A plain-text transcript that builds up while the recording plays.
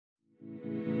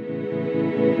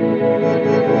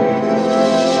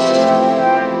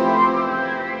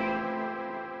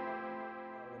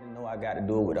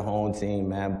the home team,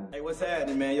 man. Hey, what's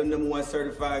happening, man? Your #1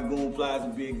 certified goon plies to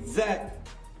be exact.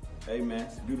 Hey, man,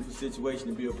 it's a beautiful situation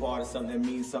to be a part of something that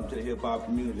means something to the hip-hop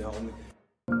community, homie.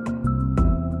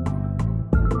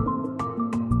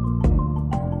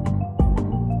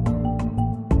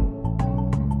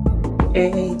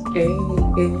 Hey,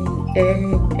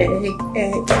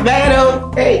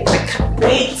 Battle, hey,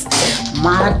 wait.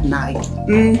 Mad night.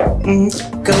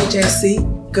 Go Jesse,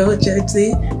 go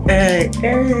Jesse. Hey.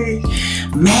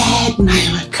 Mad night,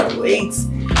 I can't wait.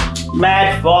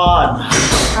 Mad fun.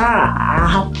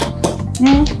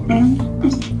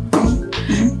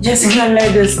 Jessica,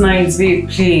 let this night be,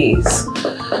 please.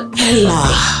 Ella,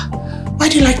 why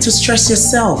do you like to stress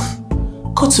yourself?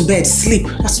 Go to bed, sleep.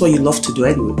 That's what you love to do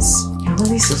anyways. You're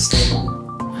always so stubborn.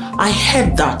 I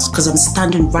heard that because I'm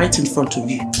standing right in front of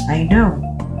you. I know.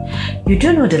 You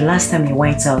do know the last time you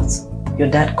went out, your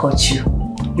dad caught you.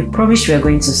 You promised you were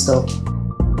going to stop.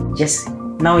 Yes,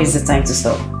 now is the time to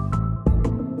stop.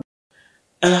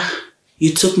 Ella,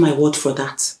 you took my word for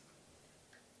that.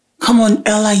 Come on,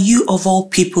 Ella, you of all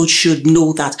people should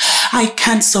know that I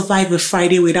can't survive a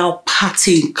Friday without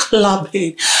partying,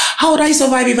 clubbing. How would I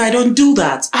survive if I don't do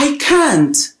that? I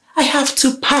can't. I have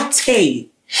to party.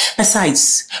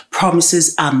 Besides,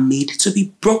 promises are made to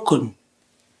be broken.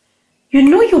 You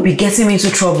know you'll be getting me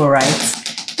into trouble, right?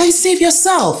 Then save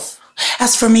yourself.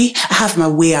 As for me, I have my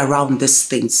way around these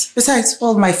things. Besides,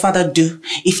 what will my father do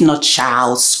if not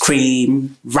shout,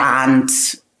 scream, rant,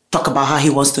 talk about how he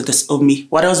wants to disown me?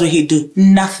 What else will he do?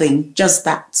 Nothing, just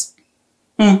that.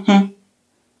 Okay.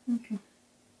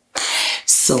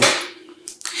 So,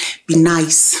 be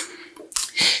nice.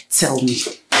 Tell me,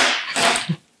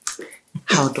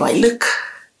 how do I look?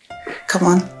 Come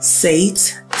on, say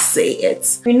it. Say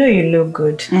it. We know you look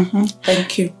good.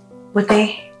 Thank you. But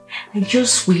I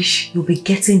just wish you'll be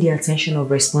getting the attention of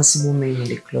responsible men in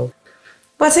the club.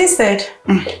 But instead,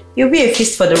 you'll be a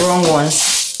feast for the wrong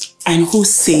ones. And who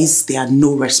says there are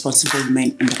no responsible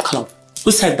men in the club?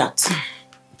 Who said that?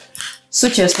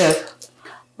 Suit yourself.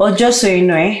 But just so you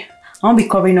know, I won't be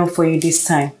covering up for you this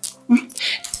time.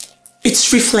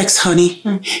 It's reflex, honey.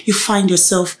 You find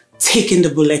yourself taking the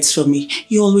bullets from me.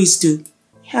 You always do.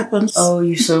 It happens. Oh,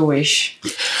 you so wish.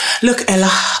 Look,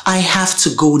 Ella, I have to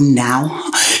go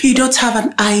now. You don't have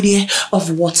an idea of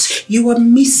what you were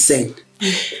missing.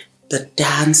 The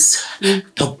dance,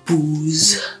 the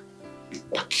booze,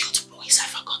 the cute boys. I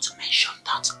forgot to mention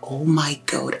that. Oh my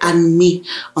God. And me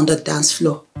on the dance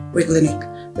floor, wiggling it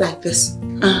like this.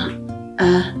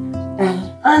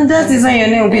 And that is when your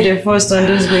name will be the first on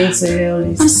those going to hell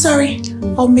list. I'm sorry.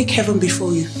 I'll make heaven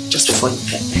before you. Just before you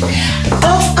get there.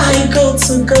 Off I go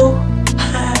to go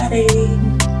party.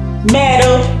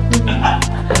 Meadow.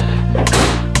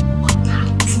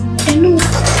 Hey, no.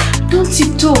 Don't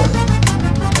tiptoe.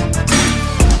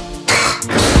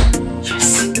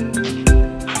 Yes.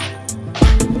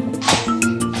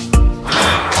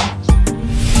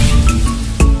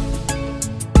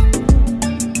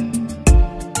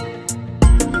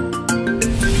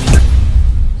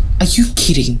 Are you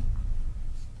kidding?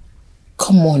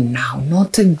 Come on now,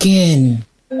 not again.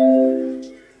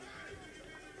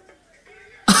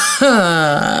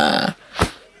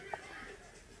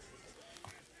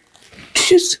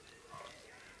 Just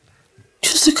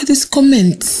look at these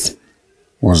comments.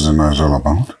 What's the noise all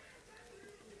about?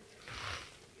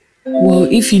 Well,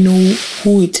 if you know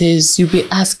who it is, you'll be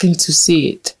asking to see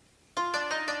it.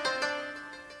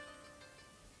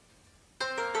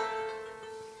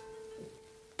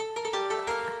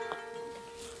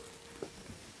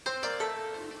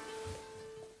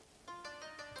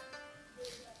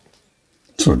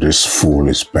 So this fool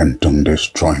is bent on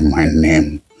destroying my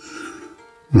name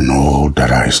and all that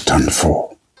I stand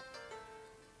for.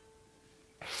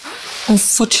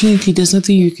 Unfortunately, there's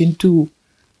nothing you can do.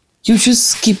 You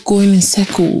just keep going in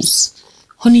circles.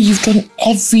 Honey, you've done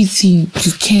everything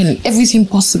you can, everything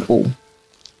possible.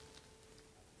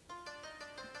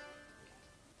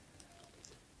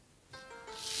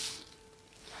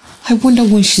 I wonder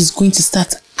when she's going to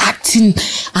start acting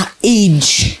her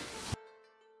age.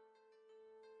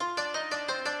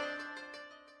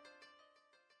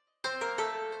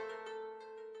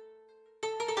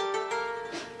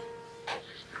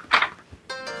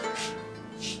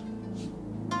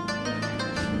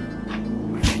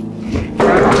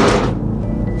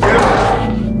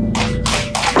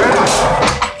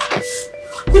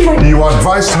 You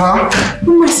advised her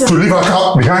to leave her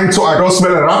car behind so I don't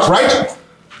smell a rat, right?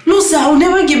 No, sir, I will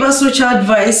never give her such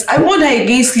advice. I warned her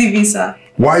against leaving, sir.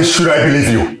 Why should I believe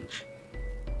you?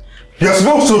 You're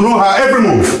supposed to know her every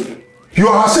move. You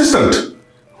are her assistant.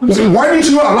 Why didn't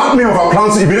you alert me of her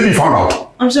plans immediately you found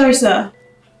out? I'm sorry, sir.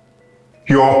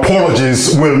 Your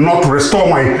apologies will not restore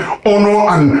my honor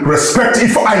and respect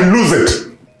if I lose it.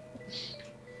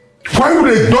 Why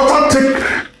would a daughter take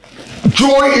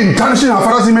joy in tarnishing her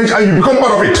father's image and you become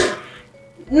part of it?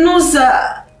 No,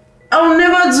 sir. I'll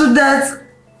never do that.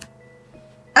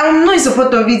 I'm not in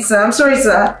support of it, sir. I'm sorry,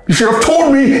 sir. You should have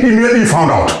told me immediately you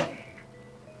found out.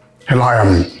 Hell, I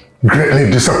am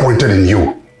greatly disappointed in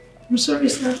you. I'm sorry,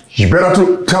 sir. You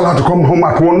better tell her to come home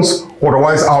at once,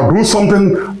 otherwise I'll do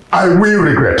something I will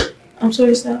regret. I'm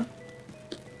sorry, sir.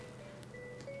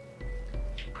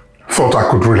 Thought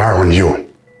I could rely on you.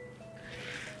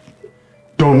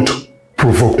 Don't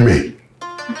provoke me.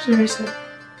 I'm sorry, sir.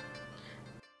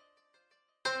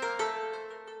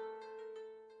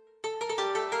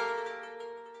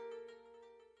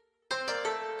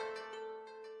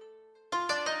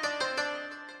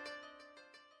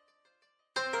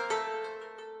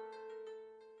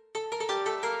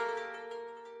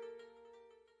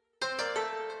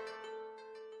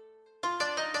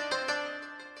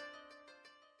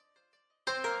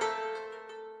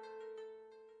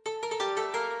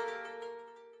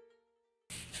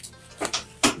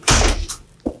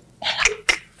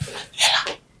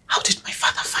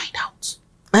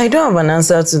 I don't have an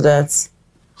answer to that.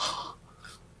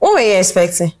 What were you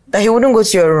expecting? That he wouldn't go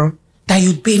to your room? That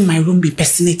you'd be in my room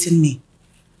impersonating me.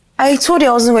 I told you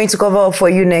I wasn't going to cover up for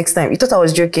you next time. You thought I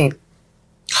was joking.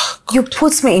 You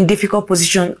put me in difficult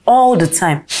position all the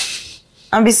time.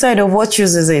 And besides, of what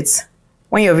use is it?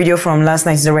 When your video from last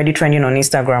night is already trending on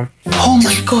Instagram. Oh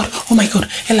my god.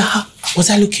 Ella,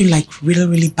 was I looking like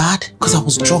really bad? Because I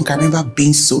was drunk. I remember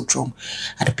being so drunk.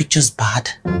 Are the pictures bad?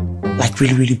 Like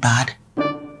really bad?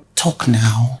 Talk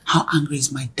now. How angry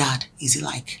is my dad? Is he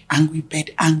like angry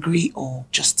bed angry or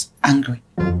just angry?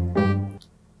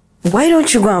 Why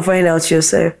don't you go and find out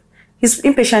yourself? He's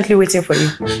impatiently waiting for you.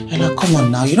 Ella, come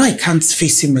on now. You know I can't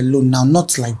face him alone now.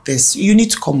 Not like this. You need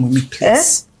to come with me,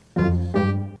 please.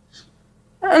 No.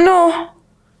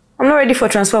 I'm not ready for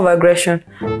transfer of aggression.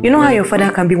 You know how your father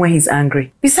can be when he's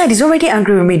angry. Besides, he's already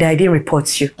angry with me that I didn't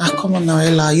report you. Come on now,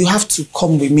 Ella. You have to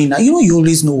come with me now. You know you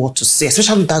always know what to say,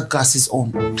 especially with that glasses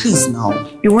on. Please now.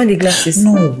 You want the glasses?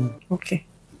 No. Okay.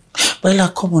 But Ella,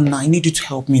 come on now. I need you to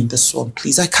help me in this one,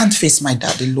 please. I can't face my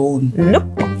dad alone.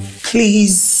 Nope.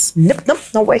 Please. Nope.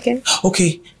 Not working.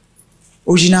 Okay.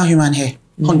 Original human hair.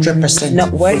 100%.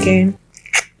 Not working.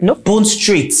 Nope. Bone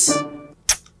straight.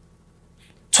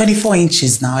 24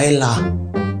 inches now, Ella.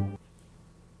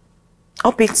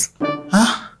 Up it.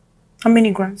 Huh? How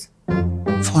many grams?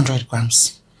 400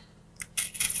 grams.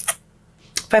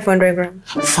 500 grams.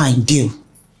 Fine, deal.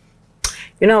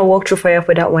 You know I'll walk through fire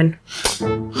for that one.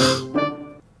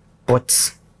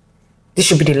 But this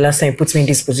should be the last time you put me in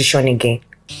this position again.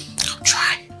 I'll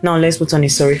try. Now let's put on a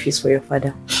sorry face for your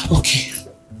father. Okay.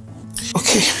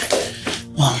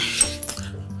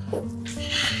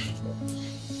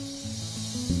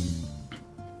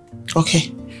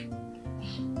 Okay.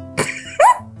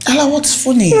 Ella, what's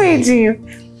funny? What are you doing?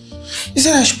 You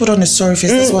said I should put on a sorry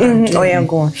face. That's what I'm doing. Oh yeah,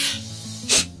 go on.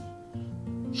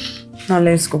 Now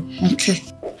let's go. Okay.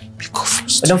 You go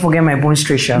first. But don't forget my bone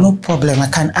straight, shall? No problem. I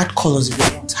can add colors if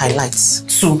you want highlights.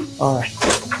 Two. Alright.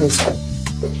 Let's go.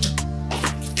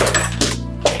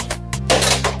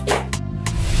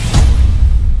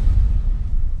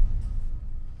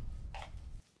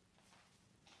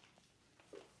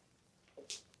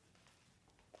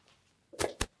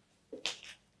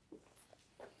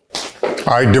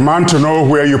 I demand to know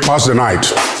where you passed the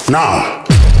night. Now.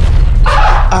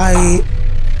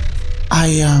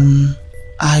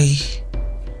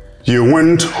 You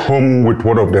went home with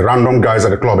one of the random guys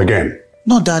at the club again?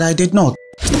 No, Dad, I did not.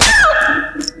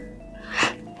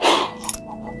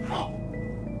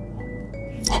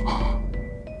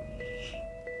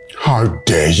 How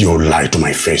dare you lie to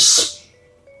my face?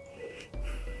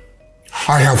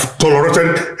 I have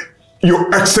tolerated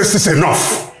your excesses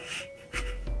enough.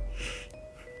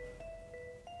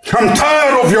 I'm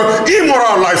tired of your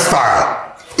immoral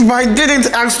lifestyle. But I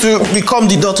didn't ask to become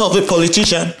the daughter of a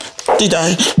politician, did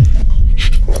I?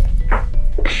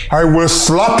 I will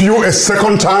slap you a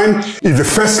second time if the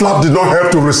first slap did not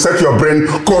help to reset your brain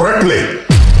correctly.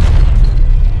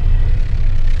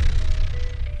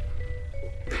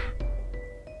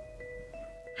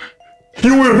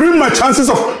 You will ruin my chances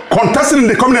of contesting in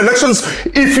the coming elections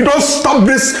if you don't stop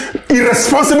this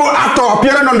irresponsible act of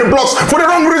appearing on the blocks for the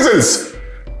wrong reasons.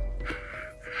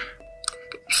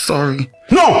 Sorry.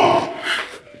 No!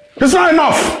 It's not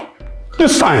enough.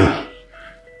 This time.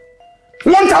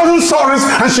 1,000 sorries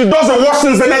and she does the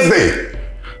washings the next day.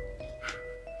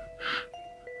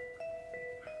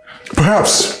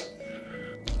 Perhaps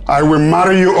I will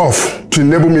marry you off to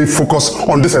enable me focus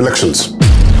on these elections.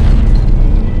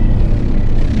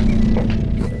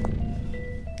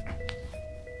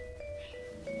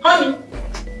 Honey.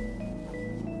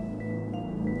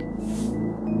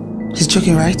 He's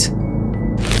joking, right?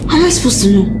 How am I supposed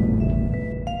to know?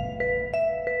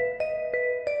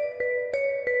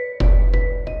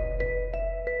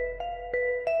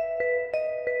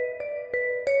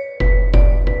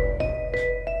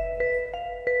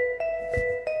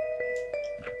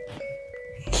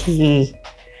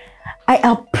 I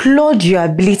applaud your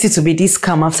ability to be this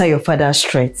calm after your father's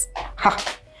threats.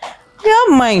 Ha! You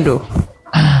have mind though.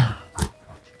 I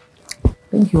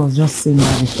think he was just saying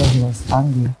that because he was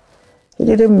angry. He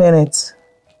didn't mean it.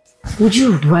 Would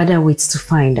you rather wait to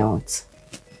find out?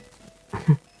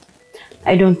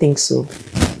 I don't think so.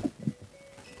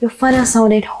 Your father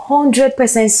sounded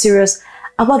 100% serious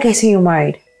about getting you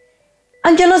married.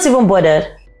 And you're not even bothered.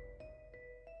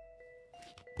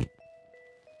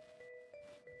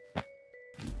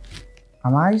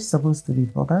 Am I supposed to be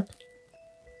bothered?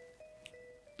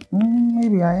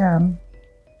 Maybe I am.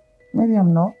 Maybe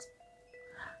I'm not.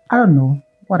 I don't know.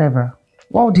 Whatever.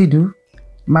 What would he do?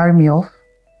 Marry me off?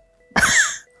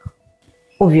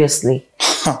 Obviously.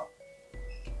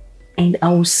 And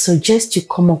I would suggest you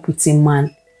come up with a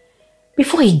man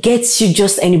before he gets you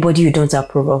just anybody you don't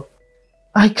approve of.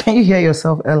 Can you hear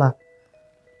yourself, Ella?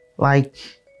 Like,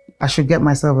 I should get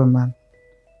myself a man.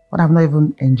 But I've not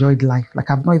even enjoyed life.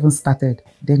 Like, I've not even started.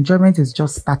 The enjoyment is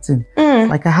just starting.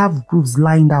 Like, I have groups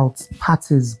lined out,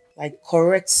 parties. Like,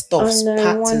 correct stuffs, and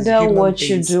parties, I wonder what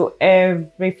you do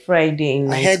every Friday in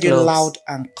nightclubs. I heard you loud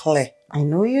and clear. I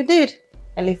know you did.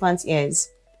 Elephant ears.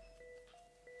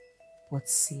 But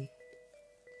see,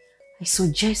 I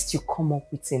suggest you come up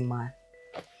with a man.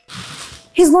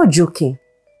 He's not joking.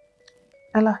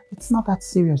 Ella, it's not that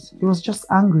serious. He was just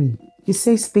angry. He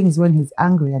says things when he's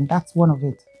angry, and that's one of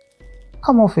it.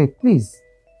 Come off it, please.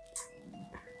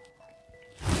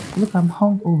 Look, I'm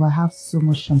hungover. I have so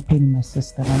much champagne in my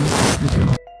system. I need to sleep.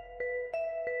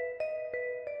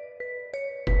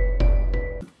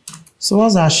 So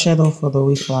what's our schedule for the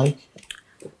week like?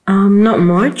 Not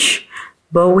much,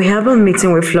 but we have a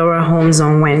meeting with Flora Homes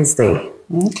on Wednesday.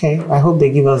 Okay, I hope they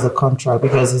give us a contract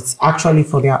because it's actually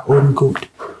for their own good.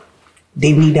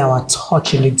 They need our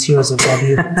touch in the interiors of their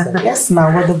buildings. Yes,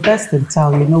 now we're the best in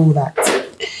town, you know that.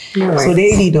 Right. So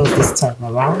they need us this time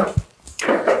around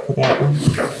for their own.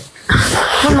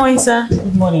 Good morning, sir.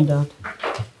 Good morning, Dad.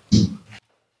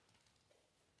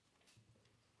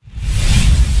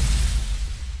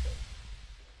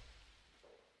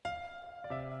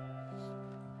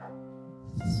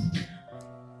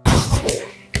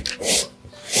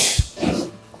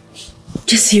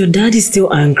 Just your dad is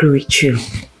still angry with you.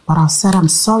 But I said I'm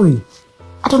sorry.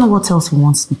 I don't know what else he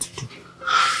wants me to do.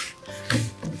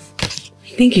 I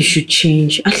think you should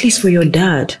change, at least for your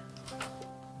dad.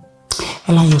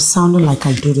 Ella, you're sounding like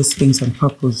I do these things on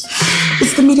purpose.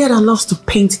 It's the media that loves to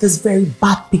paint this very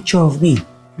bad picture of me,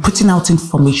 putting out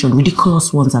information,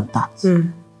 ridiculous ones at that.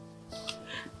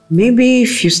 Maybe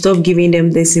if you stop giving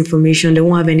them this information, they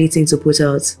won't have anything to put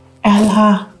out.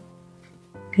 Ella,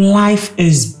 life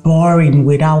is boring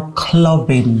without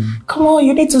clubbing. Come on,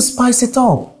 you need to spice it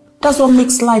up. That's what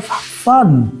makes life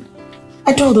fun.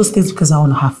 I do all those things because I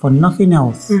want to have fun, nothing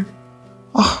else.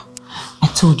 Oh, I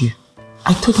told you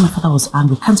my father was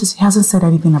angry. Can't you see he hasn't said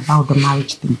anything about the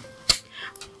marriage thing?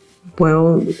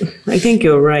 Well, I think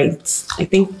you're right. I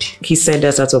think he said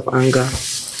that out of anger.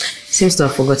 Seems to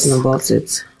have forgotten about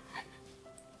it.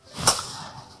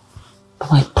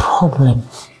 My problem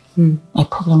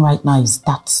right now is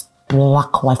that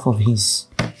black wife of his,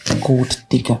 gold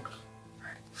digger.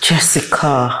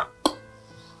 Jessica,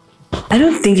 I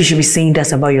don't think you should be saying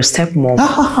that about your stepmom.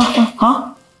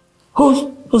 Huh?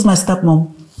 Who's my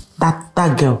stepmom?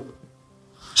 That girl.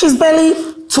 She's barely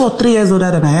 2 or 3 years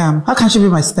older than I am. How can she be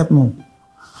my stepmom?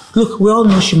 Look, we all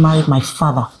know she married my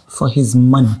father for his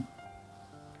money.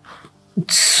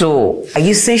 So, are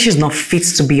you saying she's not fit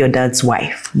to be your dad's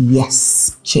wife?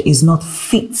 Yes, she is not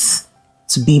fit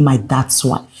to be my dad's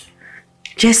wife.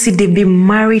 Jessie, they've been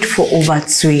married for over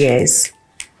 2 years.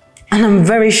 And I'm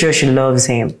very sure she loves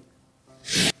him.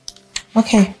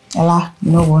 Okay, Ella,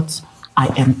 you know what? I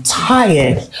am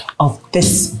tired of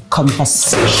this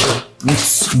conversation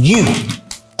with you.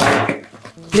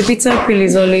 The bitter pill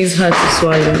is always hard to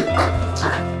swallow.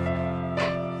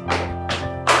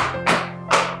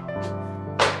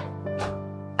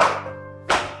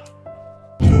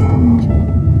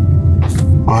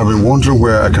 I've been wondering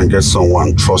where I can get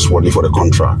someone trustworthy for the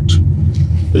contract.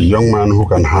 A young man who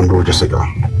can handle Jessica.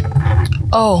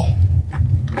 Oh.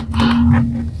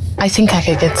 I think I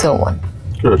could get someone.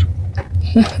 Good.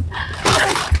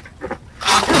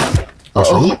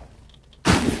 What's wrong?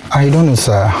 I don't know,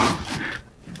 sir.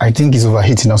 I think it's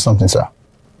overheating or something, sir.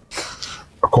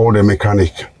 I called a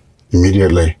mechanic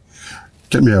immediately.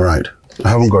 Get me a ride. I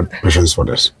haven't got patience for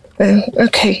this.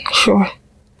 Okay, sure.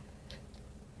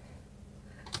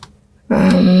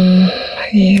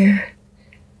 Here.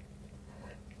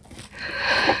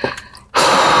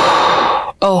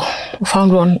 Oh, I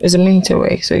found one. It's a minute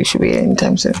away, so you should be here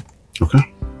anytime soon. Okay.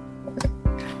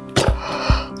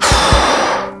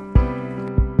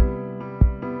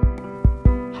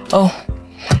 Oh,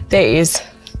 there it is.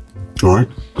 All right.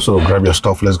 So grab your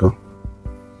stuff. Let's go.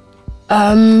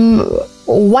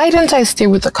 Why don't I stay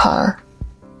with the car?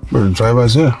 Well, the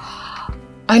driver's here.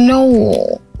 I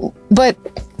know, but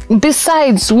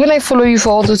besides, when I follow you for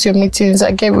all those your meetings,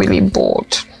 I get really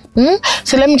bored.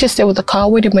 So let me just stay with the car.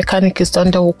 When the mechanic is done,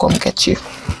 then we'll come get you.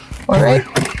 All right?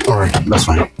 All right. That's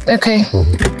fine. Okay.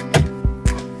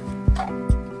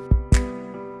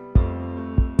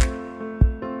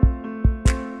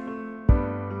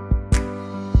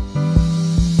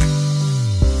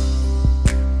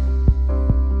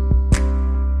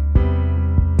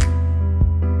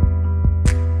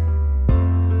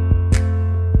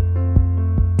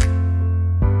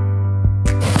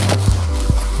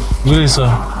 Good day,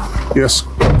 sir. Yes.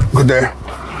 Good day.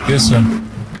 Yes, sir.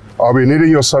 I'll be needing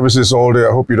your services all day.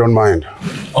 I hope you don't mind.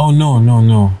 Oh, no.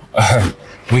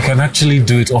 We can actually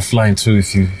do it offline too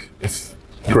if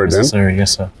Great, necessary.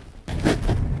 Yes, sir.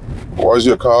 Why is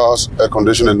your car's air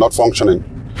conditioning not functioning?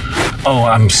 Oh,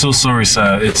 I'm so sorry,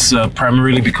 sir. It's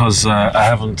primarily because I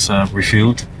haven't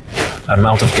refilled. I'm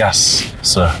out of gas,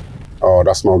 sir. Oh,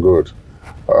 that's not good.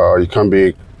 You can't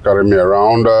be carrying me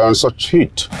around in such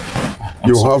heat.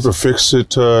 You have to fix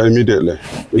it immediately.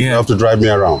 You have to drive me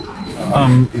around. I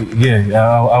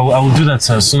will do that,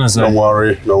 sir, as soon as Don't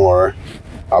worry.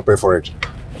 I'll pay for it.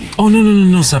 Oh,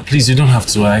 no, sir, please, you don't have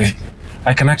to.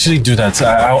 I can actually do that.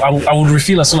 I will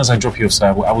refill as soon as I drop you off, sir.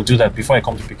 I will do that before I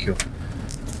come to pick you up.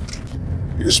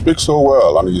 You speak so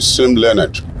well and you seem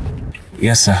learned.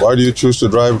 Yes, sir. Why do you choose to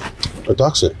drive a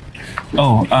taxi?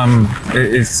 Oh,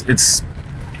 it's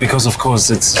because, of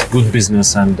course, it's good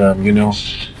business and, you know,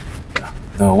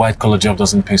 the white-collar job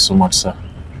doesn't pay so much, sir.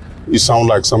 You sound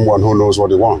like someone who knows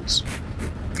what he wants.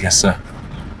 Yes, sir.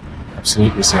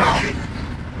 Absolutely, sir.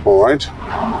 All right.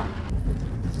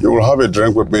 You will have a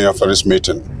drink with me after this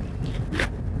meeting.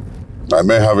 I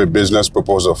may have a business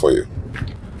proposal for you.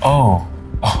 Oh,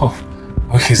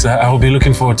 okay, sir. I will be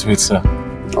looking forward to it, sir.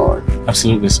 All right.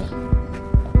 Absolutely, sir.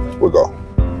 We'll go.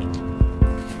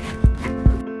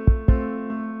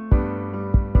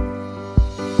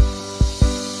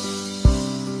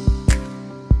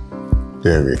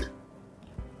 David.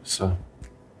 Sir.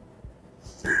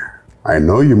 I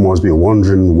know you must be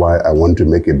wondering why I want to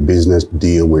make a business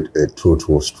deal with a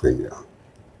total stranger.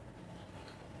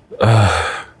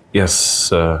 Yes,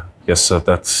 sir.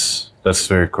 That's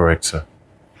very correct, sir.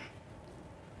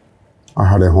 I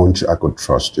had a hunch I could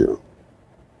trust you.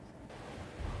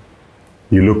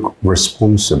 You look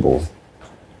responsible.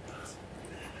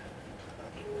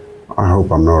 I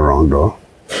hope I'm not wrong, though.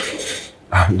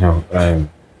 No,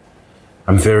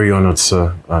 I'm very honored,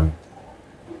 sir.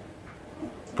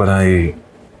 But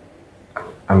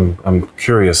I'm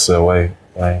curious, sir. Why?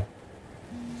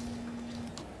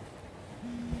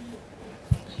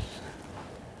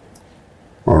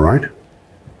 All right.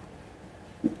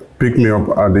 Pick me up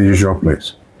at the usual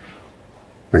place.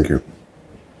 Thank you.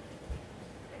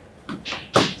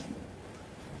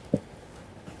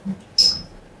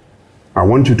 I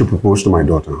want you to propose to my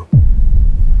daughter.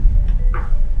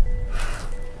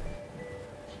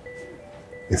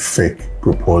 A fake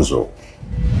proposal.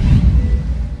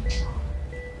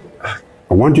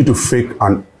 I want you to fake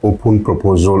an open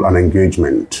proposal and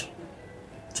engagement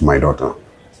to my daughter.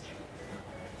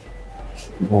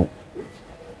 Well,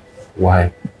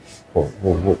 why?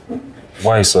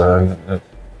 Why, sir?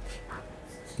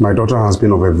 My daughter has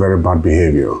been of a very bad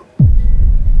behavior.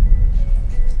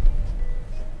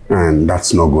 And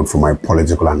that's no good for my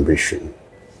political ambition.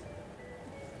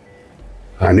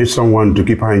 I need someone to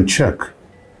keep her in check,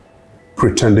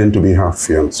 pretending to be her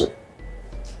fiancé.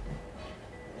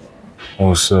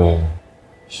 Oh, so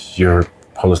you're a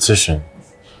politician?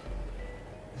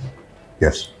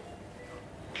 Yes.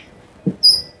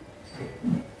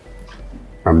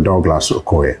 I'm Douglas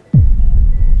Okoye.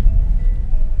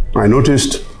 I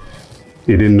noticed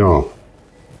you didn't know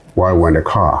why we're in the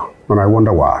car, and I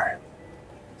wonder why.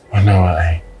 Oh,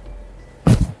 no,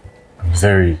 I'm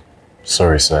very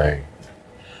sorry, sir.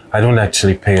 I don't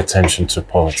actually pay attention to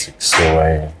politics,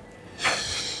 so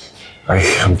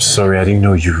I'm sorry, I didn't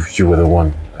know you were the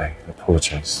one. I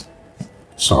apologize.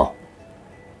 So,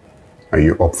 are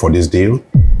you up for this deal?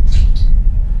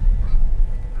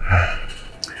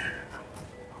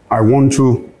 I want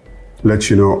to let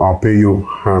you know I'll pay you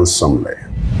handsomely.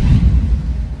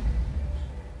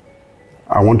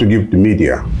 I want to give the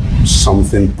media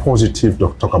something positive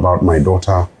to talk about my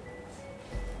daughter,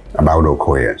 about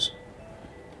Okoye's.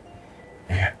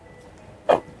 Yeah.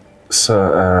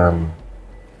 So,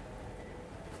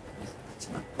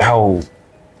 how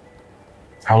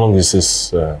long is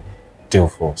this deal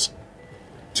for?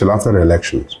 Till after the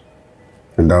elections.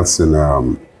 And that's in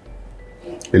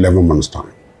 11 months'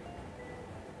 time.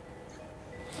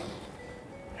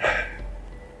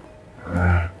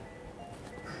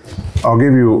 I'll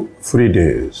give you 3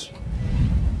 days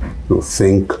to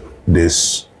think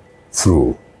this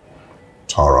through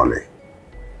thoroughly.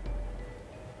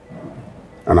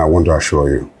 And I want to assure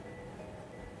you,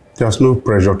 there's no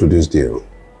pressure to this deal.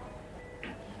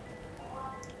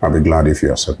 I'll be glad if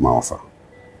you accept my offer.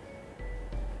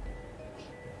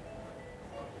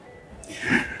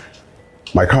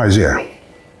 My car is here.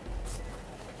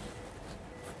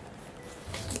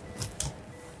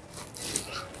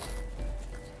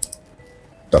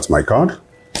 That's my card.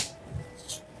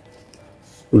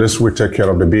 This will take care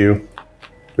of the bill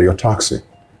for your taxi.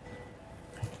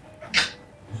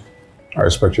 I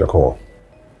expect your call.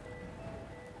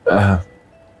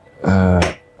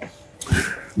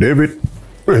 David,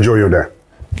 enjoy your day.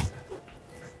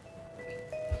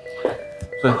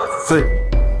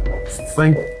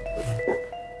 Thank.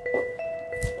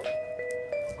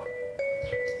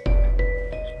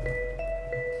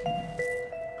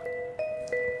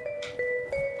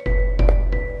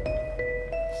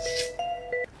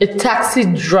 A taxi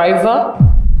driver?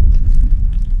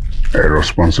 A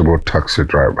responsible taxi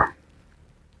driver.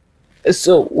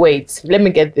 So, wait, let me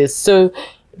get this. So,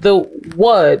 the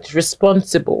word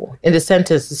responsible in the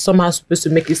sentence is somehow supposed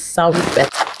to make it sound better.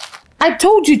 I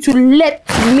told you to let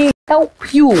me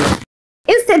help you.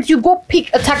 Instead, you go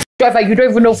pick a taxi driver you don't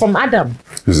even know from Adam.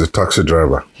 He's a taxi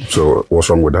driver, so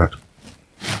what's wrong with that?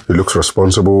 He looks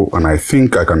responsible, and I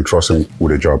think I can trust him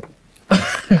with a job.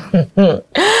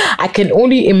 I can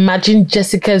only imagine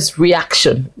Jessica's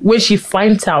reaction when she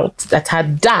finds out that her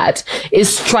dad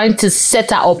is trying to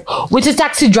set her up with a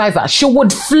taxi driver. She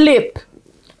would flip.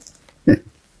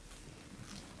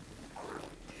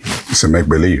 It's a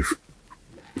make-believe,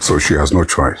 so she has no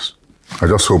choice. I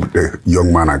just hope the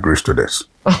young man agrees to this.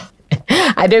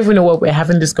 I don't even know why we're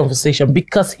having this conversation,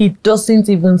 because he doesn't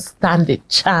even stand a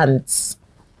chance.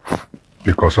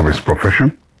 Because of his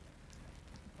profession?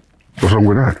 What's wrong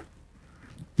with that?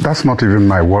 That's not even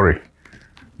my worry.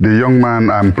 The young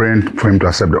man, I'm praying for him to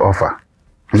accept the offer.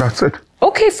 And that's it.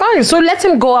 Okay, fine. So let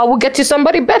him go. I will get you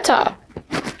somebody better.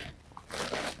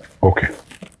 Okay.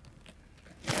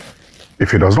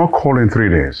 If he does not call in 3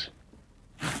 days,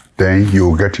 then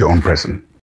you'll get your own present.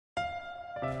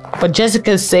 For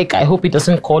Jessica's sake, I hope he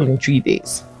doesn't call in 3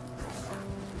 days.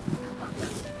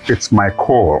 It's my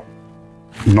call,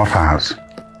 not hers.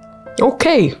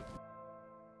 Okay.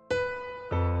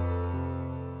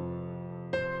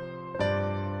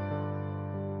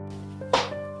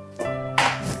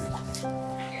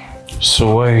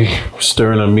 So why are you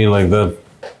staring at me like that?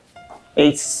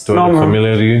 It's Do I look normal.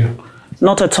 familiar to you?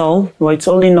 Not at all, but it's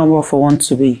only normal for one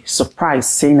to be surprised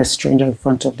seeing a stranger in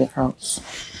front of the house.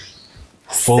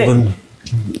 Well then,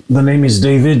 the name is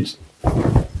David.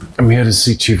 I'm here to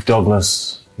see Chief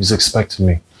Douglas. He's expecting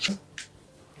me.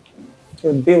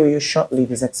 He'll be with you shortly.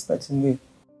 He's expecting you.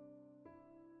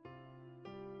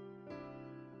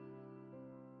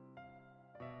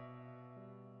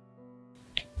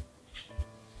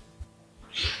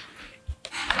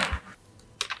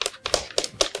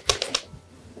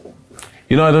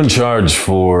 You know, I don't charge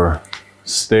for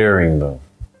staring though,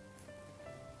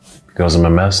 because I'm a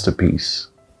masterpiece.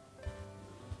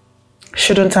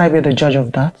 Shouldn't I be the judge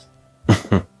of that?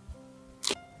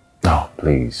 No,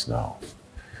 please, no.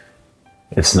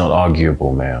 It's not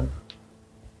arguable, ma'am.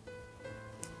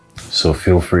 So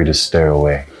feel free to stare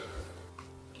away.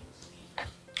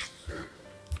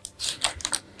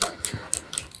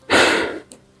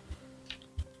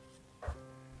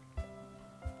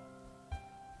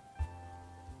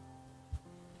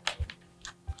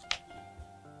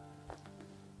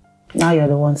 Now you're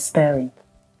the one staring.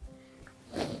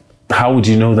 How would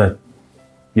you know that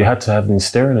you had to have been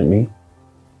staring at me?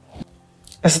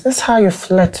 Is this how you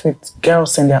flirt with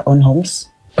girls in their own homes?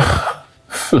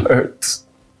 Flirt?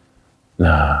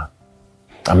 Nah,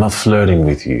 I'm not flirting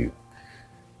with you.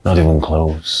 Not even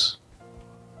close.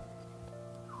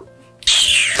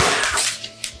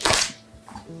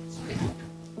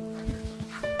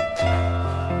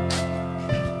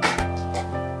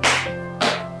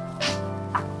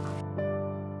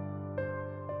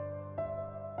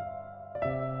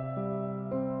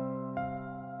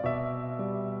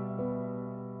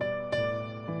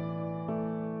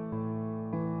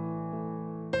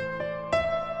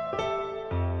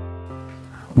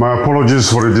 My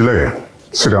apologies for the delay.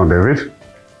 Sit down, David.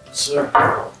 Sir.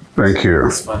 Thank you.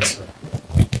 It's fine, sir.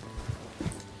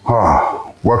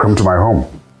 Welcome to my home.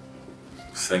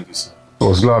 Thank you, sir. I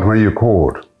was glad when you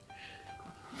called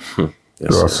Yes,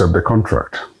 to accept the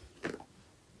contract.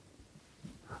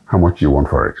 How much do you want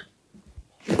for it?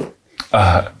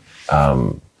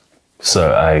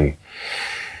 Sir,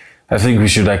 I think we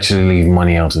should actually leave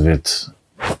money out of it.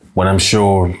 When I'm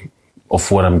sure of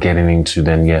what I'm getting into,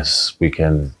 then yes, we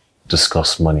can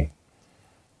discuss money.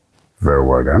 Very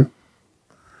well then.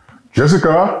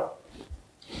 Jessica?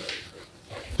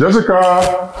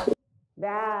 Jessica!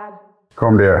 Dad.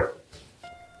 Come there.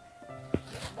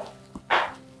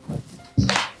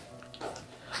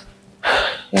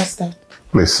 Yes, Dad.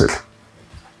 Please sit.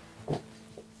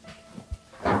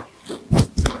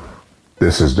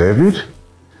 This is David.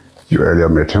 You earlier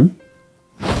met him.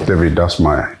 David, that's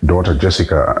my daughter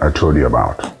Jessica I told you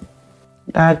about.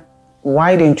 Dad,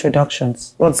 why the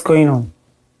introductions? What's going on?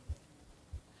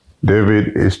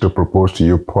 David is to propose to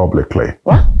you publicly.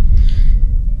 What?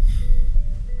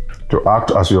 To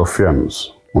act as your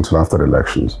fiancé until after the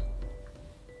elections.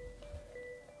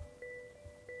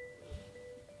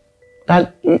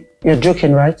 Dad, you're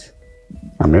joking, right?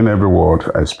 I mean every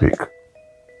word I speak.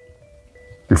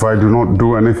 If I do not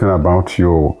do anything about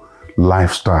your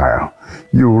lifestyle,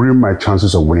 you ruin my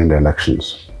chances of winning the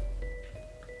elections.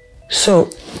 So,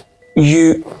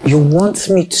 you want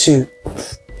me to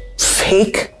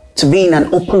fake to be in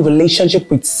an open relationship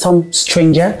with some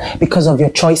stranger because of your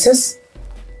choices?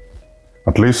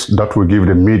 At least that will give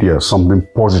the media something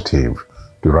positive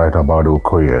to write about the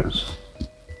Okoyes.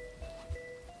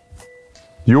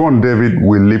 You and David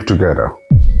will live together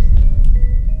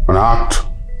and act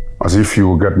as if you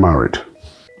will get married.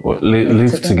 What,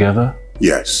 live together?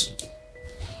 Yes.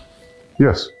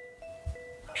 Yes.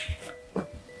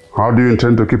 How do you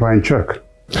intend to keep her in check?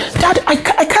 Dad, I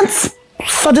can't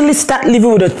suddenly start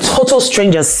living with a total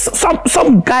stranger.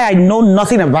 Some guy I know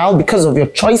nothing about because of your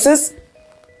choices.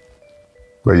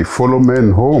 But you follow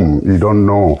men home you don't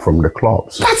know from the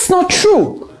clubs. That's not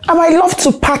true. I might love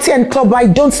to party and club, but I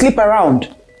don't sleep around.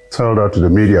 Tell that to the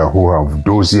media who have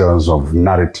dozens of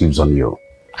narratives on you.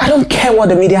 I don't care what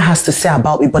the media has to say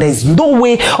about me, but there's no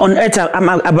way on earth I'm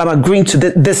agreeing to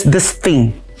this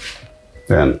thing.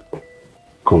 Then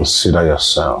consider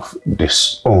yourself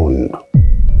disowned.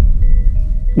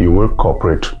 You will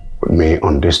cooperate with me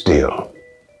on this deal,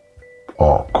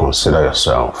 or consider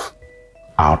yourself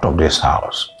out of this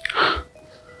house.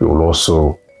 You will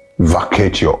also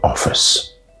vacate your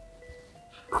office.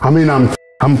 I mean, I'm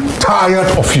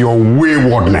tired of your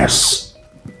waywardness.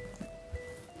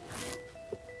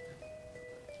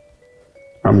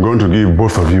 I'm going to give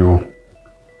both of you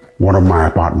one of my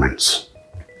apartments.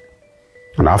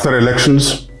 And after the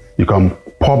elections, you can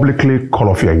publicly call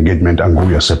off your engagement and go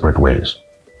your separate ways.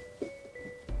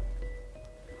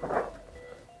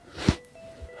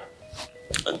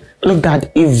 Look,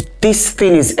 Dad, if this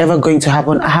thing is ever going to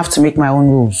happen, I have to make my own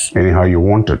rules. Anyhow you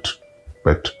want it,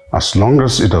 but as long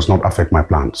as it does not affect my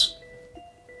plans.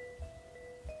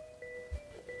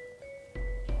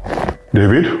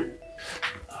 David?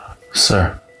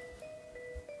 Sir.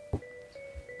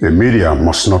 The media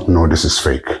must not know this is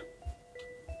fake.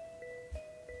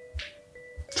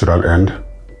 To that end,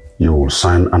 you will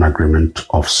sign an agreement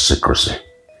of secrecy.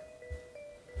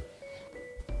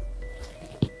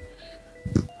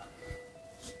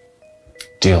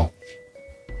 Deal.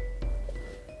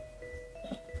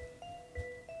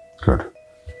 Good.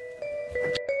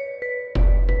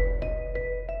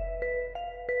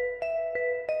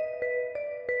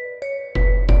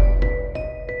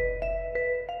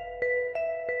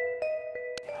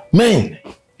 Man,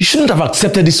 you shouldn't have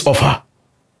accepted this offer.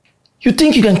 You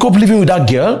think you can cope living with that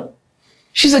girl?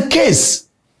 She's a case.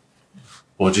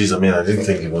 Oh, geez, I mean, I didn't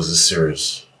think it was this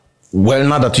serious. Well,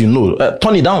 now that you know,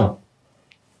 turn it down.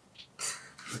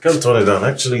 I can't turn it down.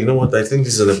 Actually, you know what? I think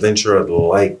this is an adventure I'd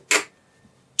like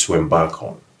to embark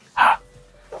on.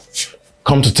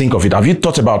 Come to think of it, have you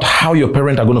thought about how your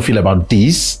parents are going to feel about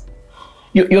this?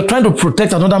 You're trying to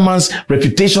protect another man's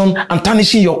reputation and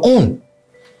tarnishing your own.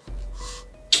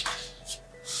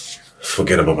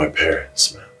 Forget about my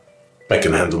parents, man. I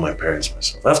can handle my parents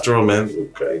myself. After all, man,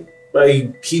 look,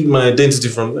 I keep my identity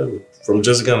from them, from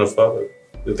Jessica and her father.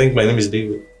 They think my name is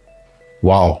David.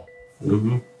 Wow.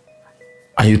 Mm-hmm.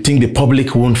 And you think the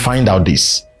public won't find out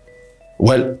this?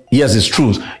 Well, yes, it's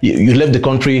true. You left the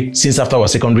country since after our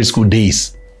secondary school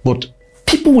days. But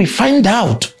people will find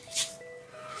out.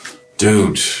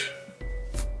 Dude,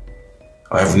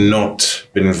 I have not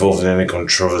been involved in any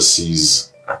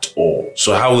controversies at all.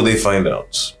 So how will they find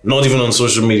out? Not even on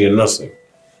social media, nothing.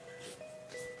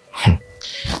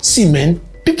 See, man,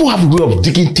 people have a way of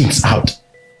digging things out,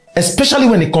 especially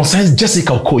when it concerns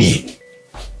Jessica Okoye.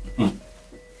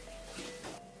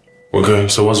 Okay,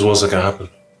 so what's the worst that can happen?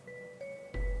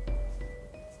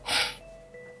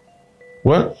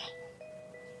 Well,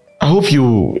 I hope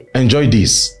you enjoy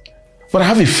this, but I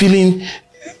have a feeling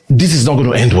this is not going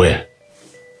to end well.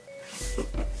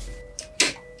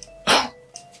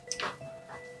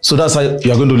 So that's how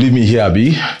you're going to leave me here,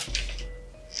 Abi?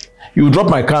 You drop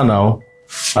my car now.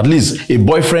 At least a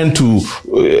boyfriend to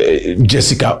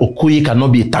Jessica Okoye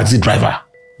cannot be a taxi driver.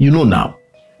 You know now.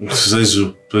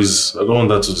 Zezu, please, I don't want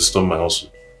that to disturb my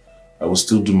hustle. I will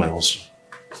still do my hustle.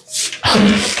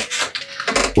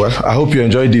 Well, I hope you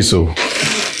enjoy this. So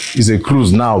it's a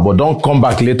cruise now, but don't come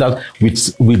back later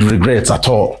with regrets at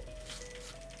all.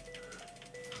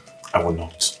 I will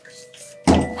not.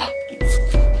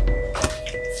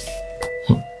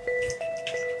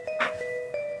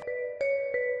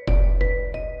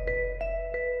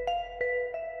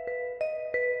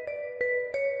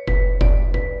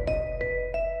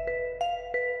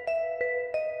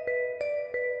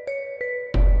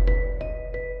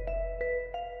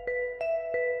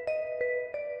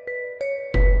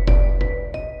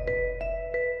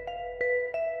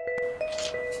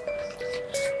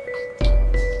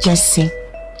 Jesse,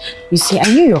 you see, I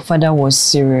knew your father was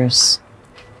serious.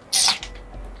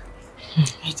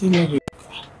 I didn't know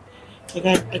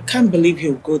I can't believe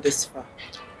he'll go this far.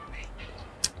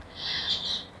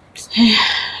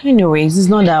 Anyways, it's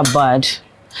not that bad.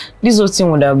 This whole thing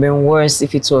would have been worse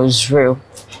if it was real.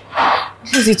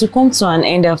 Because it will come to an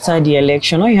end after the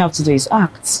election. All you have to do is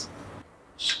act.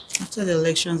 After the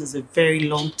elections is a very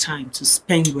long time to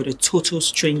spend with a total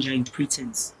stranger in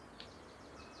pretense.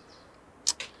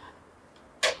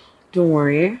 Don't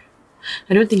worry.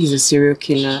 I don't think he's a serial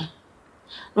killer.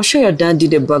 I'm sure your dad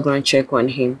did a background check on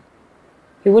him.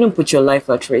 He wouldn't put your life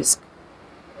at risk.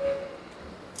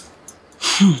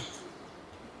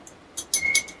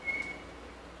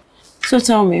 So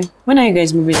tell me, when are you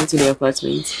guys moving into the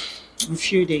apartment? In a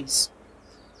few days.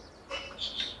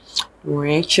 Don't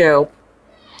worry, cheer up.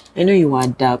 I know you will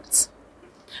adapt.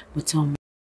 But tell me,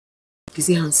 is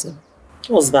he handsome?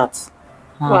 What's that?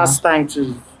 Who has time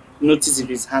to notice if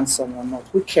he's handsome or not?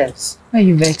 Who cares? Why are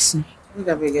you vexing?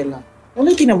 The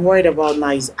only thing I'm worried about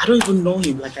now is I don't even know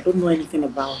him. Like, I don't know anything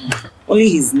about him. Only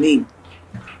his name.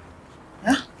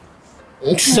 Huh?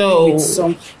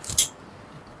 So,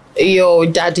 your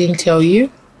dad didn't tell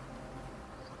you?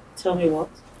 Tell me what?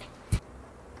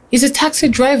 He's a taxi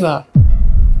driver.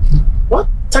 What?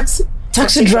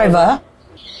 Taxi driver?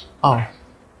 Oh.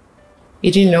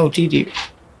 You didn't know, did you?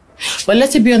 But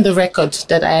let it be on the record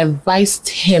that I advised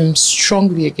him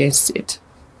strongly against it.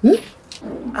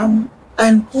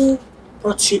 And who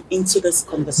brought you into this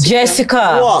conversation?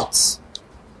 Jessica! What?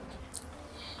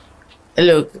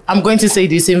 Look, I'm going to say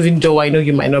this even though I know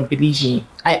you might not believe me.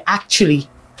 I actually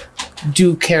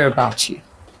do care about you.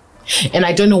 And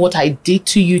I don't know what I did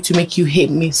to you to make you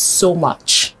hate me so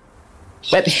much.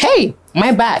 But hey,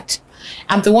 my bad.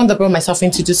 I'm the one that brought myself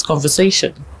into this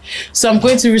conversation. So I'm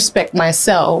going to respect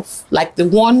myself like the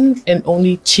one and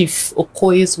only Chief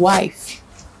Okoye's wife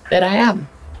that I am.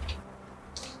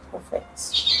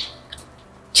 Perfect.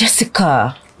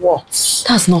 Jessica. What?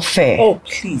 That's not fair. Oh,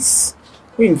 please.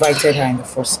 Who invited her in the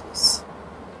first place?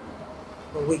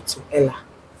 But wait to Ella.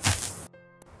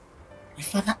 My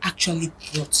father actually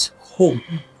brought home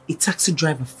a taxi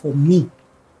driver for me.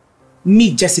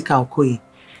 Me, Jessica Okoye.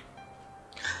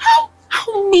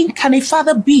 How mean can a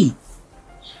father be?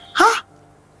 Huh?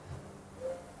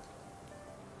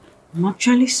 I'm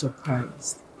actually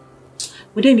surprised.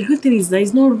 But then the good thing is that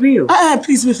it's not real.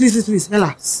 Please,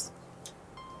 Ella.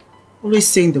 Always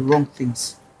saying the wrong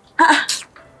things.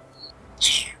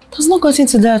 Let's not get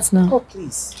into that now. Oh,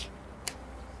 please.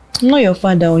 I'm not your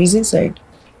father, he's inside.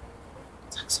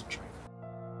 Taxi driver.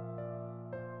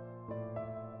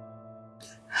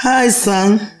 Hi,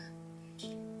 son.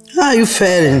 How are you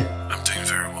faring? I'm doing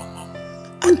very well, Mom.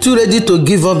 Aren't you ready to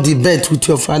give up the bet with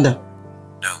your father?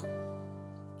 No,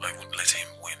 I won't let him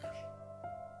win.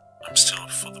 I'm still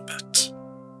up for the bet.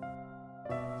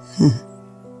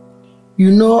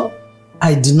 You know,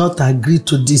 I did not agree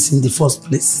to this in the first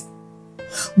place.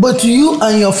 But you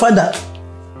and your father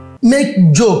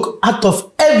make joke out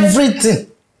of everything.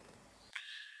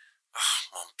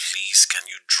 Mom, please, can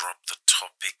you drop the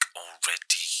topic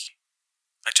already?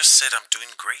 I just said I'm doing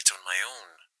great on my own.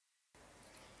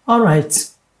 All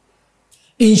right.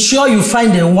 Ensure you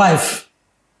find a wife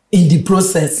in the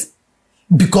process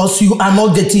because you are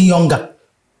not getting younger.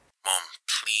 Mom,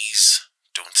 please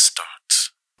don't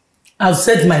start. I've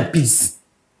said my piece.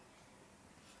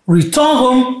 return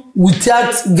home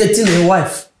without getting a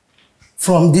wife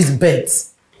from this bed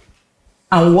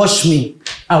and watch me.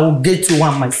 I will get you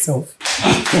one myself.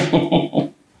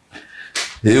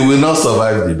 He will not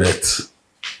survive the bet.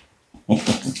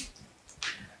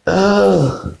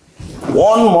 1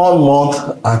 more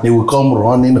month and he will come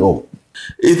running home.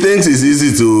 He thinks it's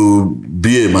easy to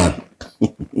be a man.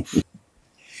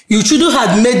 You shouldn't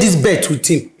have made this bet with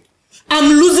him. I'm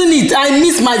losing it. I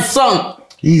miss my son.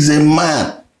 He's a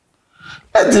man.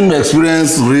 Let him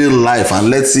experience real life and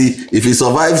let's see if he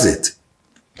survives it.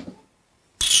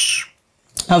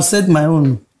 I've said my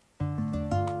own.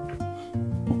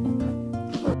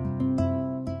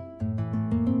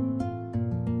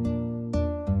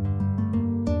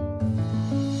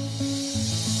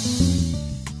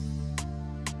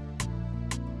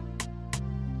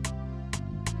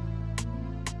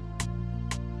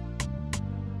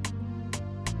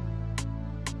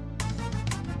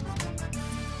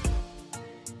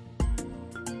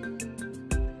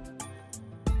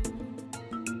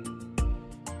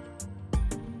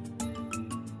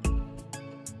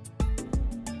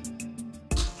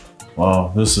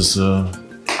 Wow, this is a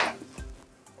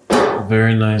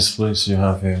very nice place you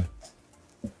have here.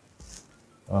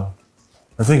 Wow.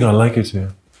 I think I like it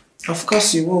here. Of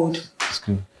course you would. It's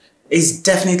good. It's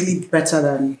definitely better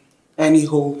than any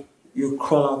hole you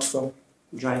crawl out from,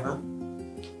 driver.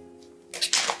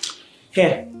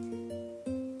 Here.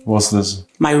 What's this?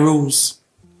 My rules.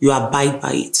 You abide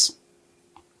by it.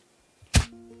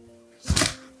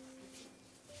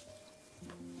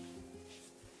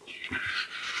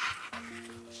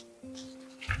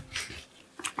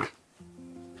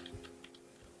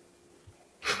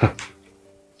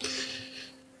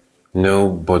 No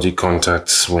body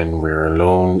contacts when we're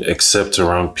alone except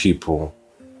around people.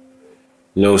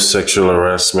 No sexual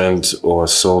harassment or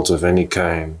assault of any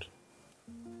kind.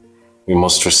 We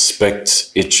must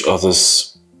respect each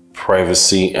other's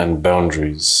privacy and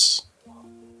boundaries.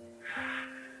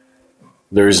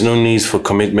 There is no need for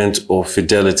commitment or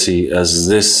fidelity as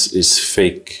this is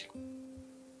fake.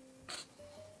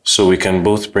 So we can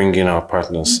both bring in our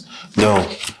partners. No.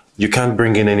 You can't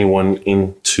bring in anyone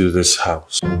into this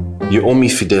house. You owe me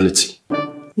fidelity.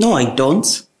 No, I don't.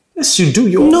 Yes, you do.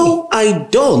 No, I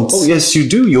don't. Oh, yes, you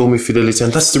do. You owe me fidelity.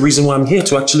 And that's the reason why I'm here,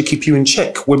 to actually keep you in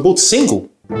check. We're both single.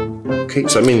 Okay,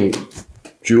 so I mean,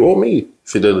 you owe me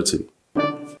fidelity.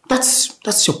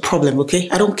 That's your problem, okay?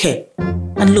 I don't care.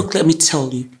 And look, let me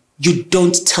tell you, you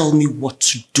don't tell me what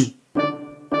to do.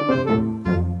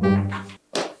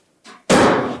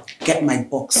 Get my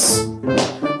box.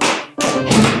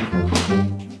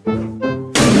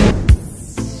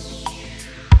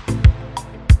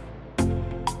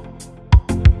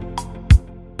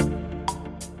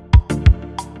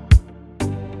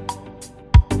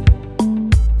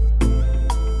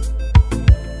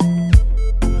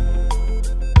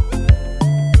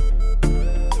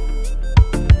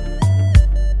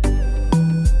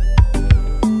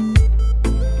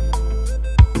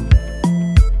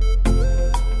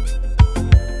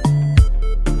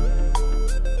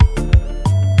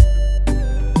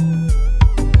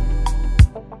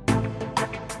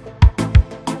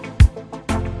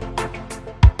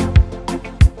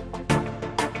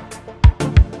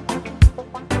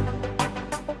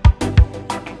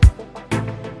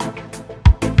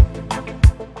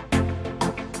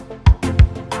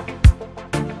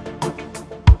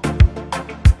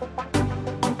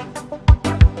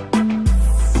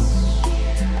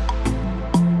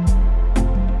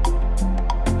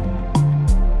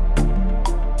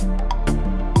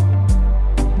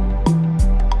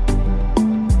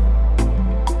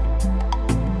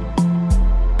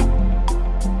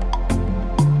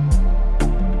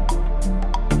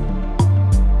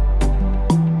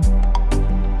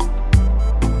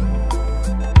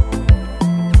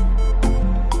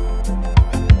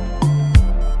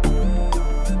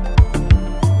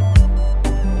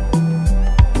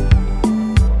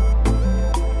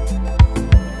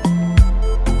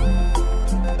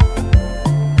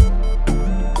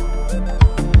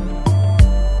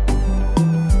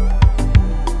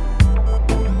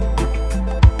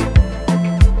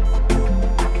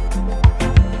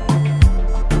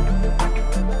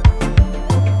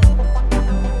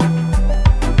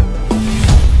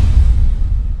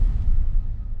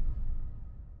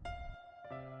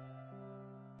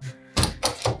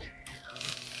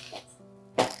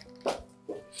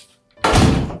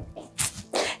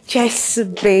 Yes,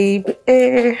 babe.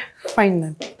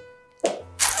 Fine.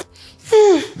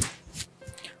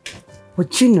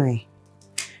 But you know,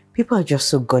 people are just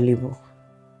so gullible.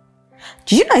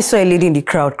 Did you know I saw a lady in the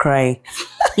crowd crying?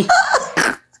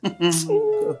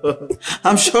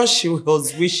 I'm sure she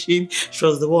was wishing she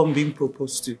was the one being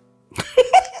proposed to.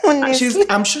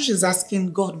 I'm sure she's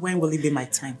asking God, when will it be my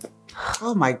time?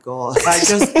 Oh my God, I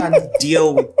just can't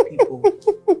deal with people.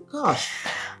 Gosh.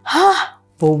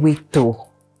 But wait though.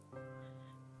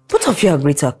 Both of you are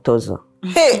great actors.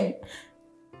 Hey!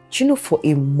 Do you know, for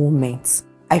a moment,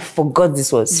 I forgot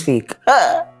this was fake.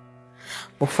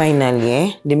 But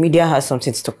finally, the media has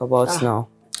something to talk about now.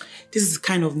 This is the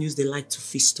kind of news they like to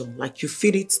feast on. Like, you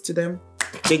feed it to them,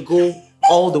 they go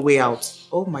all the way out.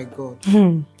 Oh my God.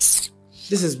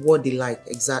 This is what they like,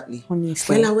 exactly.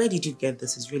 Honestly. Bella, where did you get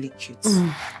this? It's really cute.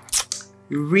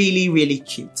 Really, really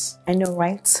cute. I know,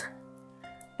 right?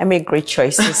 I make great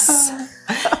choices.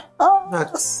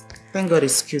 But thank God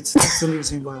it's cute. That's the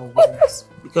reason why I wear it.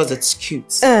 Because it's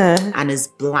cute. And it's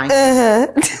blind.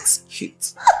 It's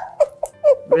cute.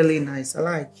 Really nice. I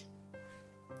like.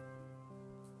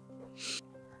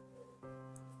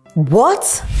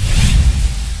 What?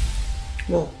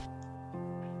 Whoa.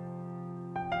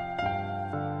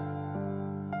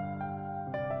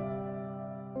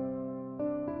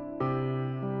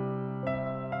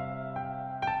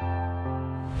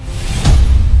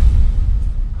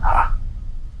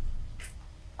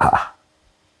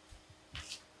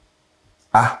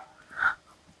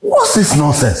 What's this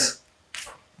nonsense?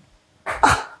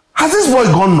 Has this boy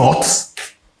gone nuts?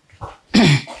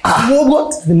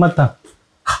 What's the matter?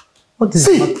 What is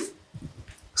the matter?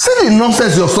 See the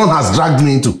nonsense your son has dragged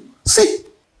me into. See.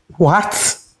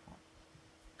 What?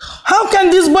 How can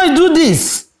this boy do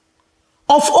this?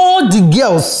 Of all the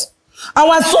girls,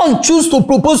 our son choose to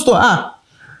propose to her.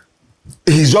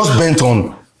 He's just bent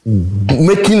on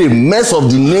making a mess of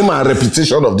the name and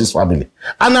reputation of this family.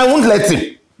 And I won't let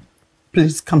him.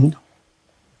 Please, calm down.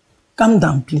 Calm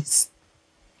down, please.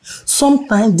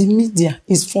 Sometimes the media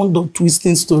is fond of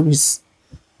twisting stories.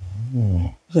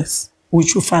 Yes, we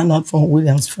should find out from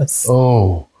Williams first.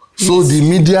 Oh, so the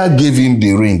media gave him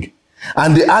the ring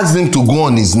and they asked him to go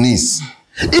on his knees.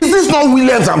 Is this not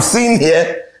Williams I'm seeing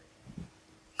here?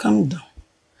 Calm down.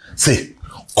 See,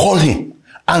 call him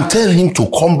and tell him to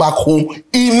come back home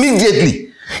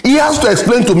immediately. He has to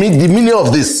explain to me the meaning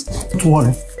of this. Don't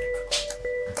worry.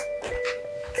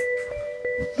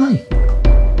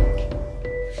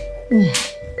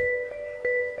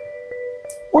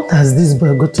 What has this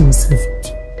boy gotten himself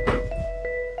into?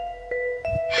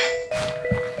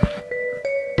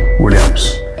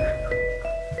 Williams,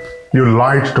 you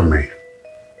lied to me.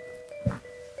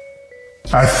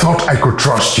 I thought I could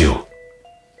trust you.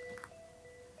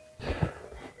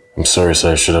 I'm sorry,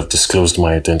 sir. I should have disclosed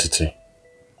my identity.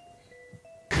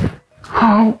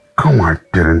 How come I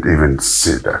didn't even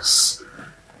see this?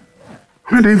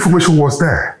 I mean, the information was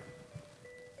there.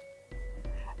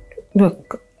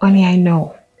 Look, honey, I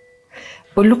know.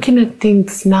 But looking at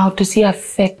things now, does it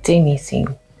affect anything?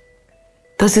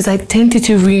 Does his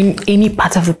identity ruin any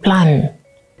part of the plan?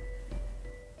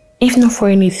 If not for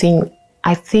anything,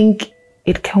 I think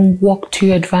it can work to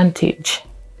your advantage.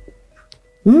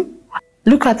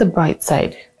 Look at the bright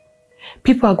side.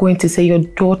 People are going to say your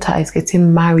daughter is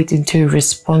getting married into a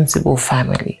responsible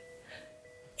family.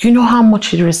 You know how much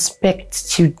he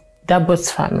respects Dabo's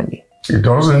family. It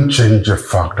doesn't change the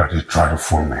fact that he tried to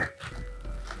fool me.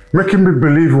 Making me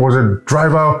believe he was a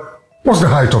driver was the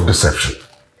height of deception.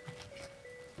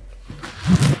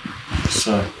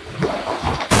 Sir,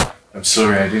 I'm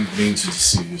sorry, I didn't mean to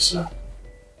deceive you, sir.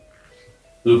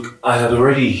 Look, I had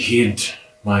already hid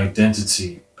my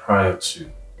identity prior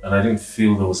to, and I didn't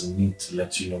feel there was a need to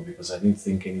let you know because I didn't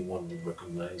think anyone would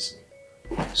recognize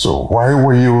me. So why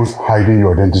were you hiding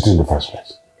your identity in the first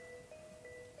place?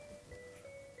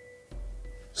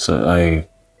 So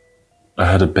I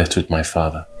had a bet with my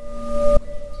father.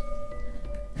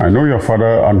 I know your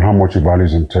father and how much he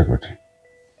values integrity.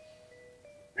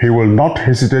 He will not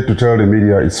hesitate to tell the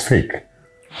media it's fake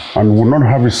and will not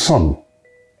have his son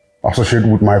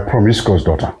associated with my promiscuous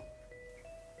daughter.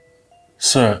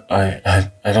 Sir,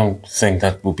 I don't think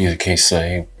that will be the case,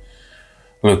 sir.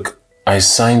 Look, I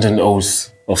signed an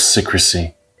oath of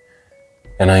secrecy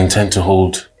and I intend to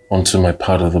hold onto my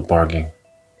part of the bargain.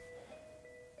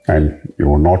 And you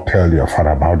will not tell your father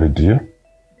about the deal?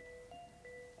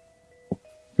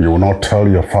 You will not tell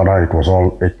your father it was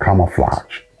all a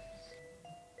camouflage?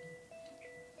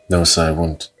 No, sir, I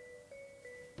won't.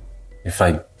 If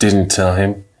I didn't tell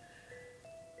him,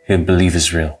 he'd believe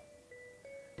it's real.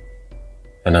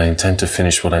 And I intend to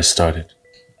finish what I started.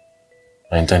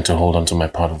 I intend to hold on to my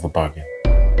part of the bargain.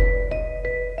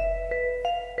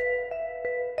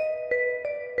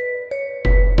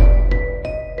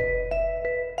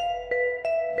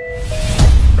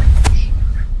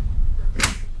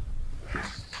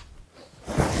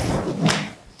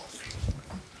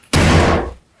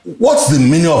 What's the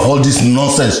meaning of all this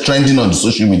nonsense trending on the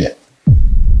social media?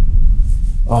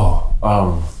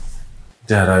 Oh,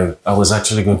 Dad, I was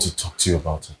actually going to talk to you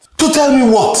about it. To tell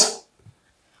me what?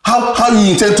 How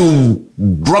you intend to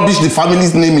rubbish the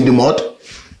family's name in the mud?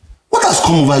 What has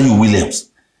come over you, Williams?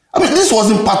 I mean, this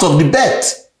wasn't part of the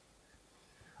bet.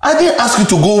 I didn't ask you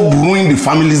to go ruin the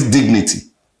family's dignity.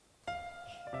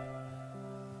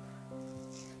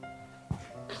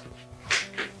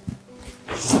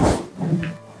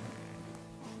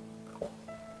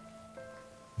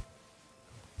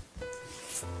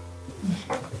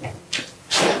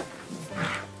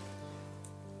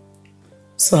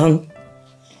 Son,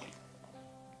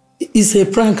 it's a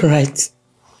prank, right?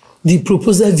 The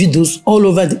proposal videos all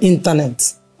over the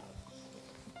internet.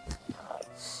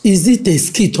 Is it a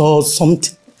skit or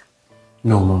something?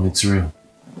 No, Mom, it's real.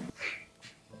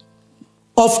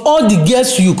 Of all the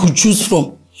girls you could choose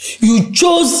from, you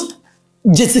chose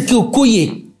Jessica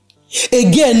Okoye,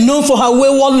 a girl known for her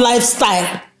wayward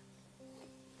lifestyle.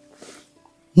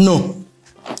 No,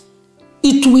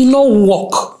 it will not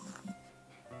work.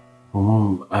 Oh,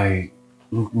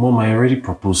 Mom, I already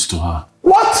proposed to her.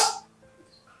 What?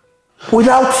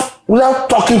 Without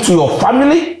talking to your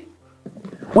family?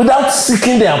 Without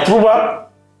seeking their approval?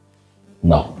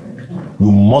 No.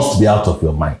 You must be out of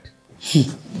your mind.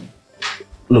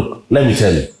 Look, let me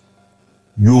tell you.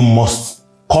 You must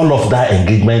call off that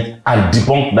engagement and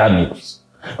debunk that news.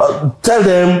 Tell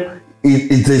them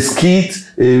it's a skit,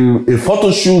 a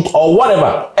photo shoot, or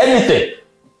whatever. Anything.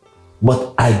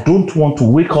 But I don't want to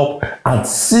wake up and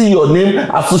see your name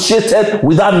associated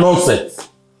with that nonsense.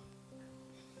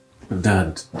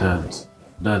 Dad,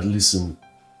 listen.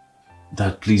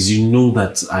 Dad, please, you know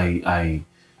that I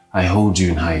hold you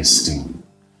in high esteem.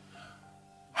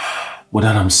 But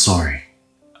Dad, I'm sorry.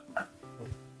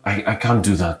 I can't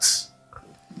do that.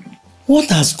 What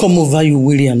has come over you,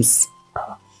 Williams?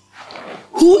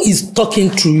 Who is talking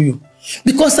through you?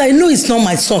 Because I know it's not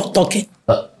my son talking.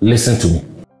 Listen to me.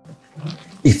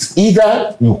 It's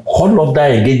either you call off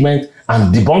that engagement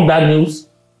and debunk that news,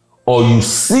 or you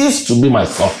cease to be my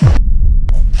son.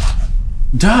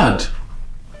 Dad!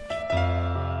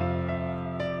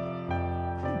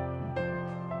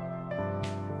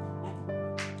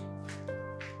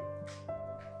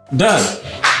 Dad!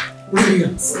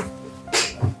 Williams,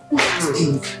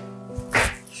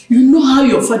 you know how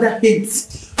your father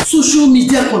hates social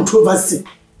media controversy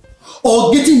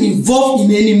or getting involved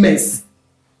in any mess.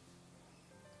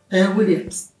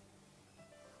 Williams,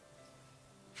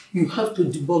 you have to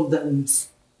debunk that news.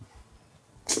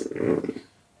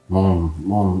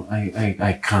 Mom,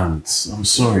 I can't. I'm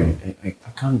sorry. I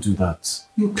can't do that.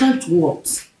 You can't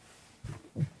what?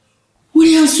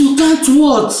 Williams, you can't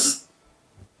what?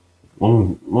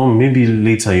 Mom, maybe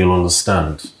later you'll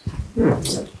understand.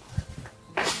 Williams!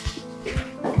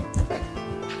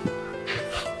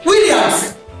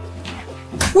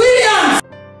 Williams!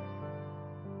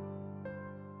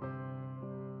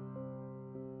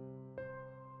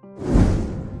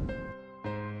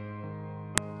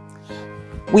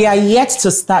 We are yet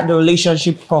to start the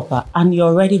relationship proper and you're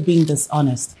already being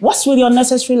dishonest. What's with your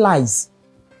unnecessary lies?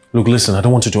 Look, listen, I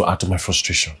don't want you to add to my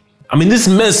frustration. I'm in this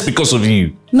mess because of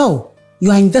you. No,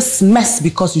 you are in this mess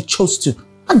because you chose to.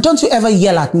 And don't you ever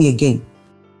yell at me again.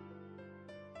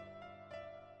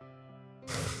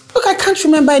 Look, I can't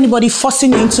remember anybody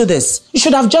forcing you into this. You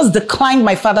should have just declined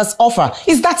my father's offer.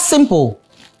 It's that simple.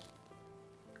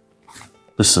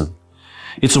 Listen,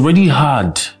 it's already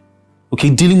hard, okay,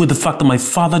 dealing with the fact that my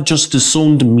father just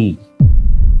disowned me.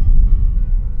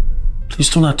 Please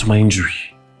don't add to my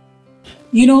injury.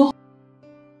 You know,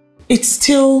 it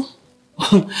still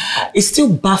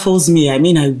baffles me. I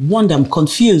mean, I wonder, I'm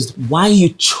confused why you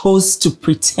chose to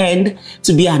pretend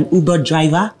to be an Uber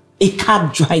driver, a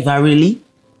cab driver, really.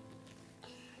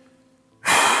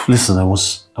 Listen, I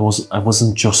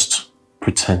wasn't just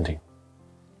pretending.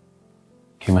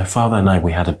 Okay, my father and I,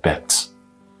 we had a bet.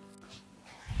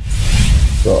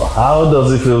 So how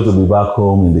does it feel to be back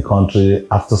home in the country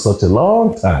after such a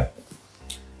long time?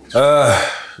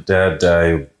 Dad,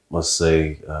 I must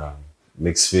say,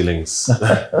 mixed feelings.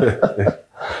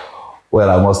 Well,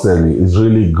 I must tell you, it's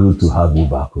really good to have you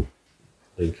back home.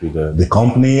 Thank you, Dad. The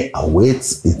company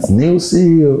awaits its new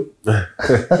CEO.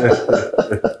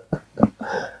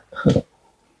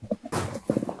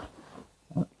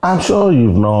 I'm sure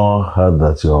you've not heard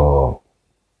that your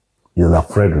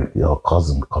Frederick, your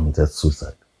cousin, committed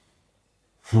suicide.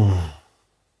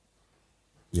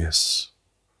 Yes,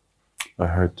 I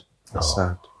heard. It's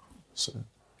sad.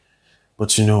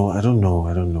 But you know, I don't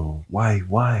know. Why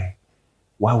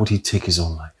would he take his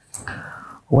own life?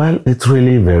 Well, it's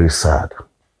really very sad.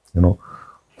 You know,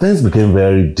 things became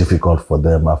very difficult for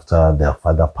them after their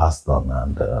father passed on,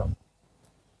 and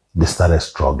they started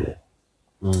struggling.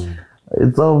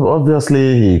 It's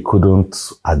obviously he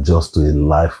couldn't adjust to a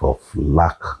life of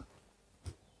lack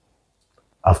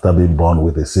after being born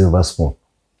with a silver spoon.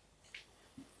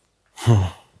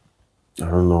 I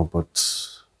don't know, but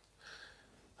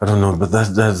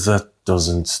that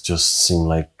doesn't just seem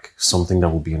like something that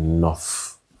would be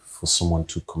enough for someone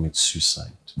to commit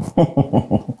suicide.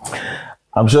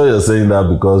 I'm sure you're saying that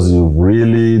because you've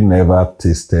really never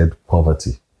tasted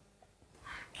poverty.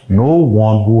 No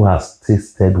one who has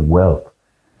tasted wealth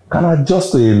can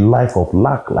adjust to a life of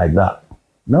lack like that.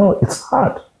 No, it's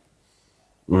hard.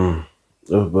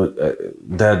 But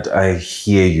Dad, I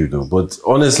hear you though. But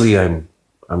honestly, I'm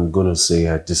gonna say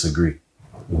I disagree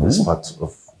with this part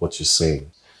of what you're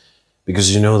saying,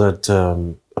 because you know that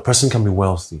a person can be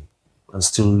wealthy and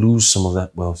still lose some of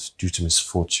that wealth due to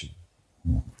misfortune.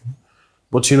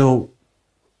 But you know,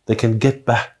 they can get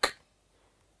back,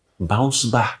 bounce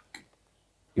back,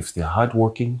 if they're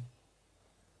hardworking,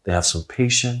 they have some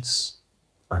patience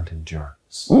and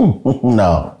endurance.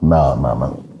 No.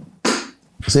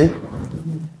 See,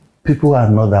 people are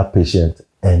not that patient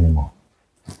anymore,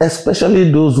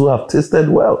 especially those who have tasted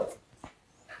wealth.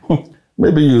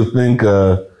 Maybe you think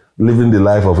living the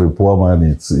life of a poor man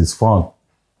is fun.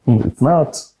 It's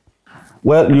not.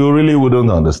 Well, you really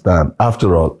wouldn't understand.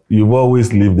 After all, you've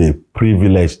always lived a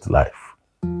privileged life.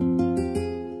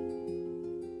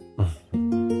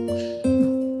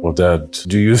 Well, Dad,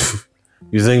 do you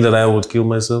think that I would kill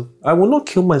myself? I will not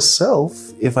kill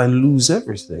myself if I lose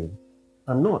everything.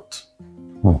 I'm not.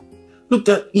 Look,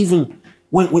 Dad, even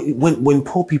when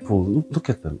poor people, look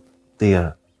at them. They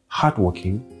are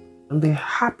hardworking and they're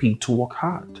happy to work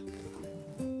hard.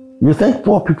 You think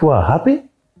poor people are happy?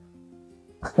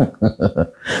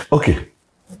 Okay.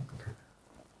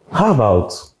 How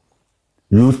about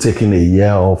you taking a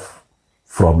year off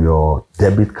from your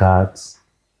debit cards?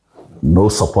 No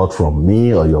support from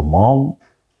me or your mom?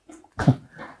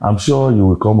 I'm sure you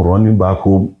will come running back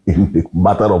home in a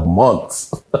matter of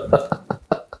months.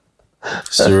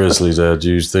 Seriously, Dad,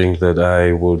 do you think that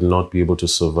I would not be able to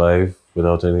survive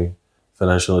without any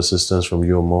financial assistance from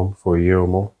you or Mom for a year or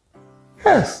more?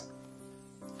 Yes.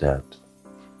 Dad,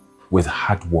 with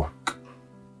hard work,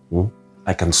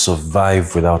 I can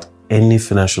survive without any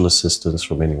financial assistance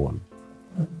from anyone.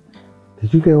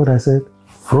 Did you get what I said?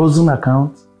 Frozen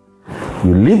account.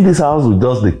 You leave this house with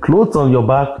just the clothes on your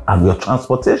back and your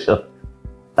transportation.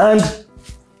 And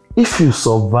if you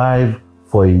survive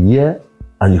for a year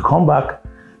and you come back,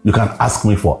 you can ask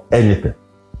me for anything.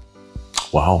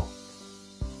 Wow.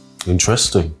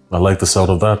 Interesting. I like the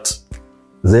sound of that.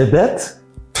 Is it a bet?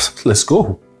 Let's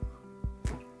go.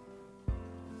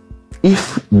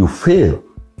 If you fail,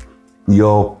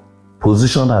 your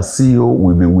position as CEO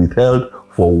will be withheld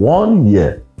for 1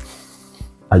 year.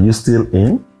 Are you still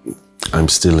in? I'm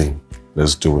still in.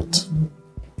 Let's do it.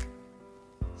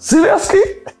 Seriously?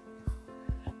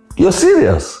 You're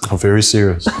serious? I'm very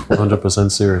serious. 100%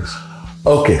 serious.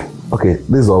 Okay,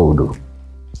 this is what we'll do.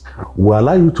 We'll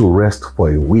allow you to rest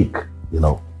for a week,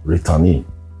 return in.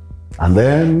 And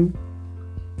then,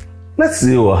 let's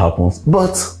see what happens.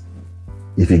 But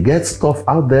if you get stuff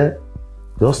out there,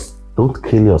 just don't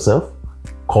kill yourself.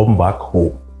 Come back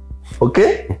home.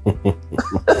 Okay?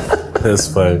 That's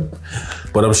fine.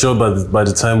 But I'm sure by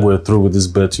the time we're through with this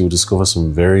bet, you'll discover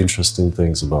some very interesting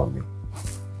things about me.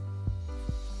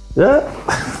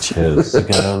 Yeah? Cheers.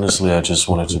 Again, honestly, I just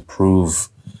wanted to prove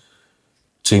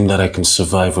to him that I can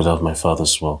survive without my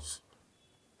father's wealth.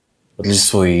 At least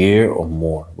for a year or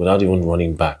more, without even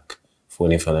running back for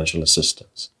any financial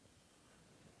assistance.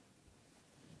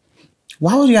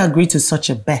 Why would you agree to such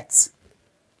a bet?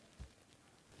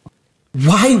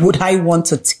 Why would I want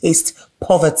to taste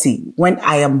poverty when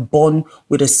I am born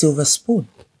with a silver spoon?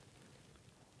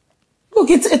 Look,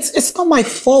 it's not my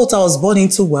fault I was born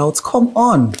into wealth. Come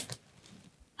on.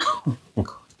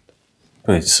 Oh,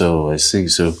 wait, so I see.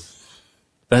 So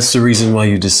that's the reason why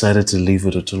you decided to leave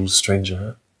with a total stranger,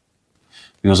 huh?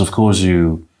 Because of course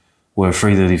you were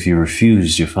afraid that if you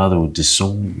refused, your father would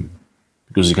disown you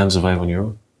because you can't survive on your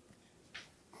own.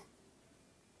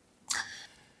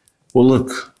 Well,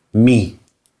 look, me,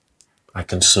 I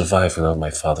can survive without my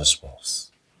father's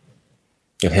wealth.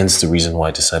 And hence the reason why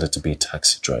I decided to be a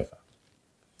taxi driver.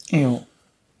 Ew.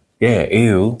 Yeah,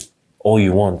 ew, all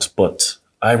you want, but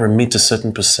I remit a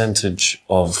certain percentage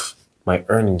of my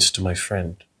earnings to my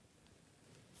friend.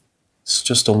 It's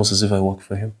just almost as if I work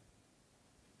for him.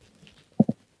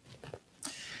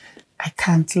 I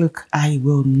can't. Look, I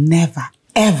will never,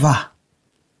 ever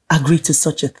agree to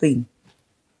such a thing.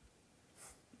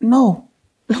 No.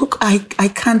 Look, I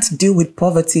can't deal with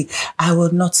poverty. I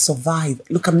will not survive.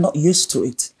 Look, I'm not used to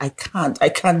it. I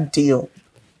can't deal.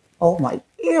 Oh my,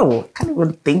 ew, I can't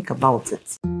even think about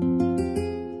it.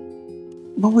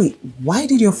 But wait, why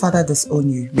did your father disown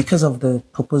you? Because of the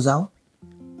proposal?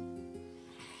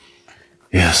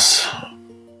 Yes.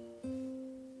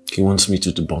 He wants me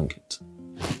to debunk it.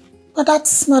 But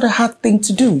that's not a hard thing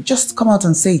to do. Just come out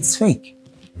and say it's fake.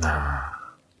 Nah,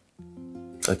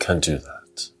 I can't do that.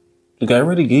 Look, I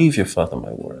already gave your father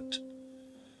my word.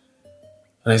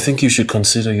 And I think you should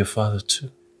consider your father too.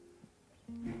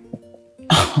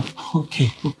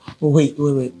 Okay, wait.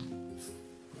 Wait.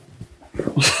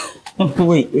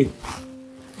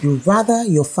 You'd rather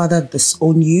your father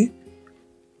disown you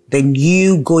than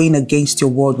you going against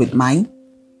your word with mine?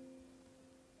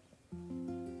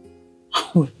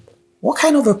 What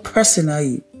kind of a person are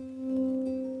you?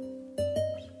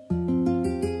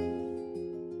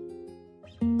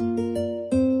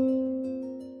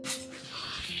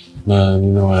 Man, you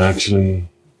know, I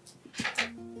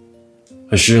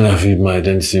shouldn't have hid my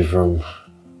identity from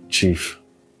Chief.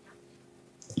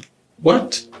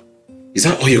 What? Is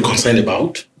that all you're concerned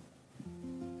about?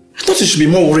 I thought you should be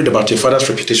more worried about your father's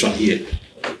reputation here.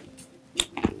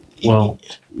 Well,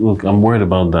 look, I'm worried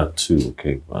about that too,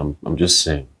 okay? I'm just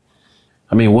saying.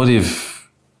 I mean, what if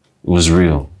it was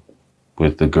real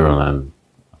with the girl and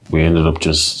we ended up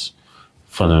just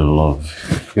falling in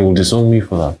love? You will disown me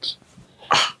for that.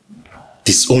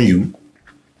 Disown you?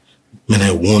 Man,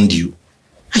 I warned you.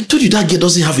 I told you that girl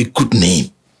doesn't have a good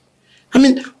name. I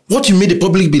mean, what you made the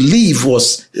public believe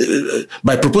was,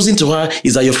 by proposing to her,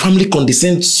 is that your family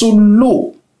condescends so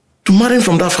low to marrying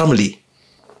from that family.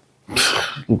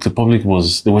 Look, the public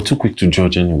they were too quick to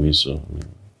judge anyway, so... I mean.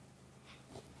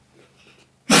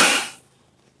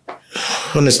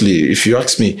 Honestly, if you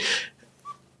ask me,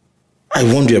 I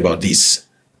warned you about this.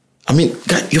 I mean,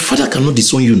 guy, your father cannot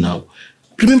disown you now.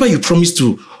 Remember you promised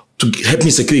to help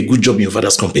me secure a good job in your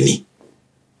father's company.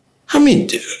 I mean,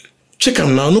 check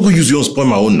him now. Not go use your own, spoil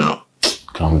my own now.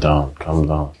 Calm down.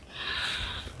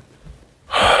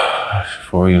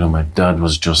 For you know, my dad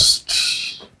was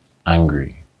just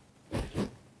angry.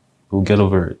 We'll get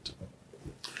over it.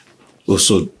 Oh,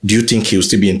 so do you think he'll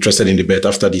still be interested in the bet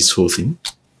after this whole thing?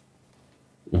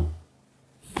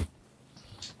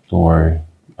 Don't worry.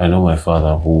 I know my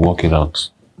father will work it out.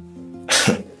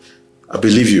 I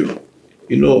believe you.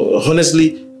 You know,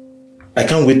 honestly, I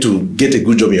can't wait to get a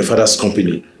good job in your father's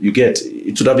company. You get,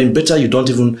 it would have been better you don't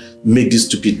even make this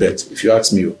stupid bet, if you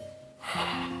ask me.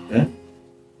 Yeah?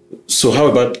 So how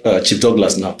about Chief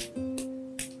Douglas now?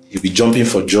 He'll be jumping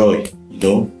for joy, you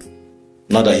know,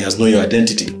 now that he has known your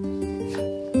identity.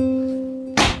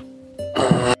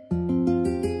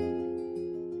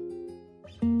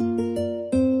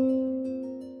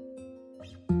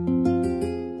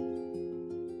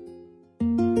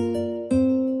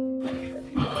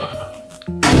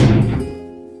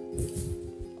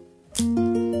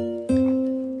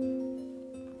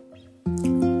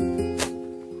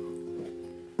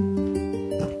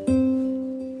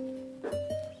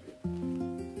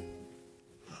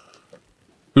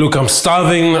 Look, I'm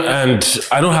starving and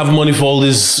I don't have money for all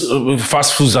this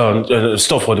fast foods and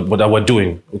stuff that we're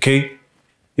doing, okay?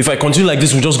 If I continue like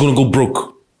this, we're just going to go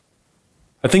broke.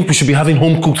 I think we should be having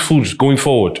home-cooked food going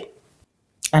forward.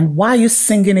 And why are you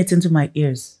singing it into my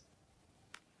ears?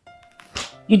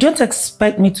 You don't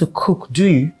expect me to cook, do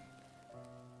you?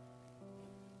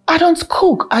 I don't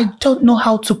cook. I don't know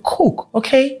how to cook,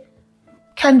 okay?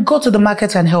 Can go to the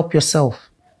market and help yourself.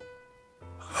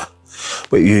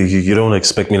 But you don't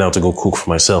expect me now to go cook for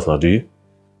myself now, do you?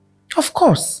 Of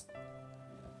course.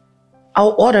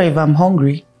 I'll order if I'm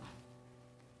hungry.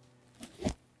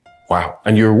 Wow,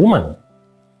 and you're a woman.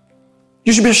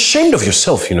 You should be ashamed of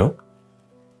yourself, you know?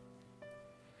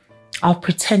 I'll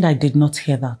pretend I did not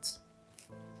hear that.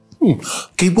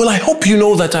 Okay, well, I hope you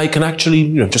know that I can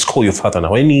actually, just call your father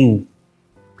now. Any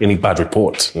bad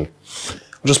report. I'll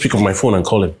just pick up my phone and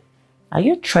call him. Are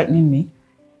you threatening me?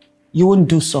 You won't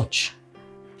do such.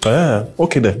 Ah,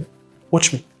 okay then.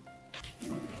 Watch me.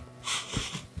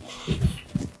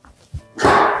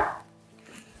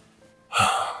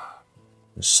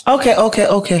 Okay,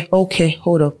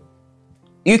 hold up.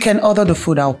 You can order the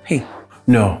food, I'll pay.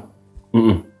 No.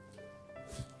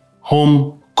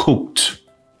 Home-cooked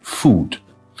food.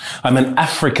 I'm an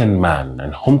African man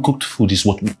and home-cooked food is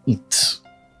what we eat.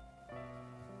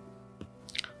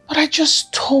 But I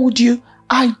just told you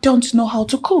I don't know how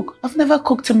to cook. I've never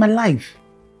cooked in my life.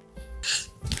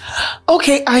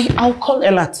 Okay, I'll call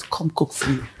Ella to come cook for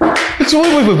you. So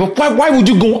wait. Why would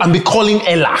you go and be calling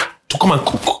Ella to come and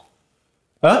cook?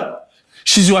 Huh?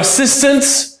 She's your assistant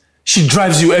She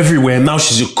drives you everywhere and now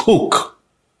she's your cook.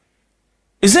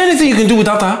 Is there anything you can do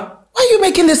without her? Why are you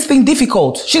making this thing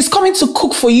difficult? She's coming to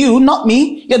cook for you, not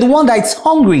me. You're the one that's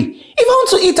hungry. If I want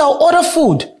to eat, I'll order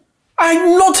food.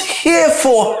 I'm not here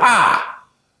for her.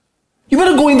 You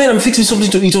better go in there and fix me something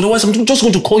to eat, otherwise I'm just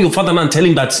going to call your father now and tell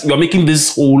him that you're making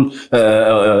this whole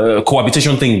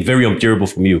cohabitation thing very unbearable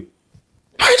from you.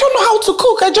 I don't know how to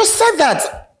cook. I just said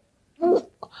that.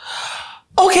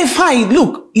 Okay, fine.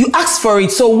 Look, you asked for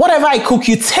it, so whatever I cook,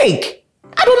 you take.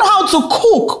 I don't know how to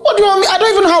cook. What do you want me? I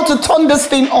don't even know how to turn this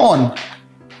thing on.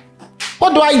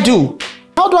 What do I do?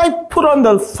 How do I put on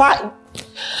the fire?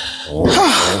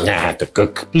 Nah, the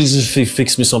cook. Please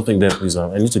fix me something there, please.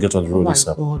 I need to get on the road this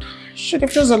up. Oh my God. Should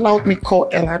have just allowed me call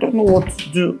Ella. I don't know what to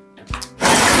do.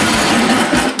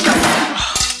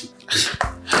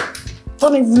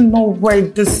 Don't even know where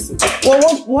this.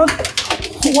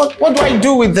 What do I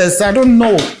do with this? I don't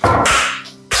know.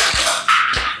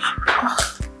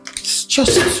 It's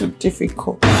just too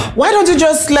difficult. Why don't you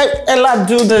just let Ella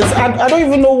do this? I don't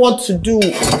even know what to do.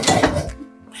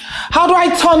 How do I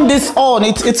turn this on?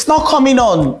 It's not coming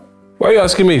on. Why are you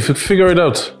asking me? Figure it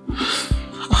out.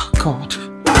 Oh, God.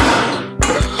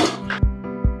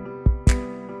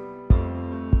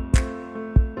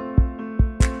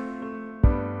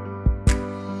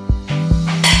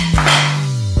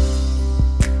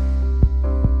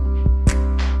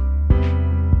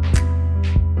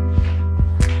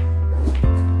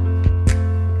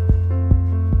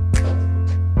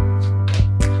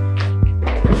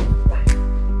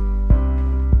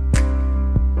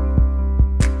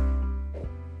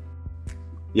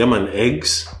 Yam and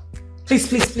eggs?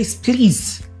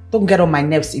 Please. Don't get on my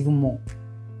nerves even more.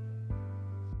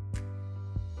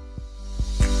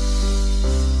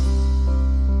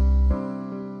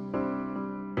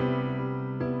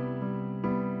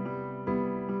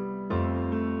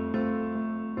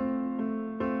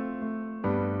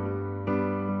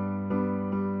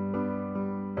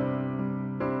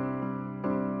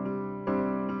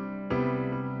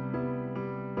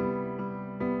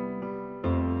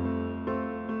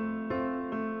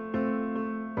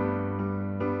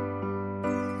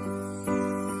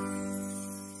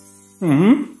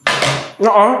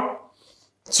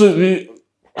 So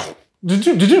did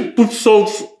you put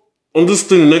salt on this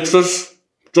thing in excess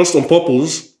just on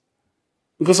purpose?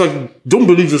 Because I don't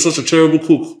believe you're such a terrible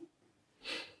cook.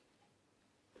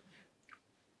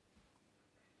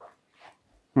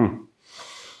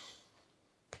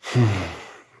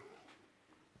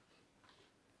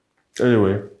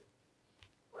 Anyway,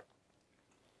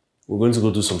 we're going to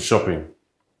go do some shopping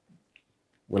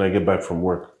when I get back from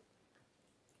work.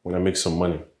 When I make some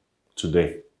money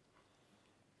today.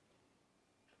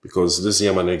 Because this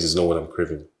yam and eggs is not what I'm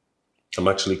craving. I'm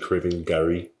actually craving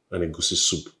gari and egusi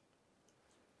soup.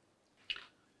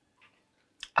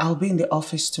 I'll be in the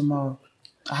office tomorrow.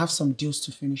 I have some deals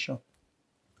to finish up.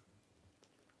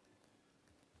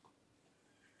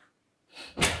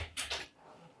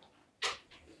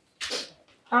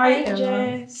 Hi,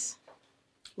 Jess.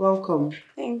 Welcome.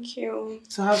 Thank you.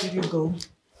 So how did you go?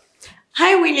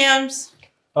 Hi, Williams.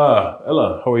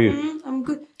 Ella, how are you? I'm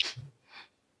good.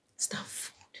 Stop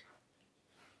food.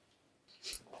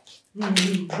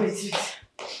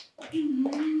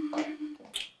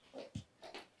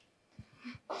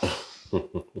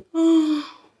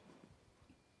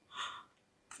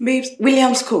 Babes,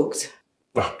 Williams cooked.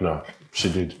 Oh, no,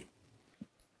 she did.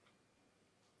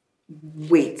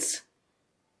 Wait.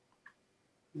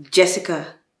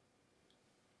 Jessica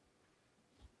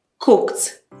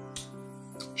cooked.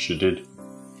 She did.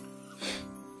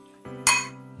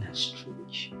 That's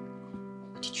strange.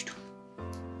 What did you do?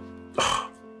 Oh,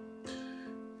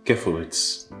 careful,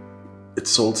 it's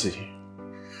salty.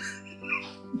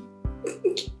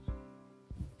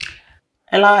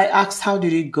 Ella, I asked how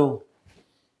did it go?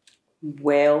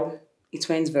 Well, it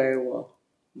went very well.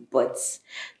 But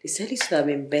they said it would have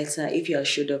been better if you had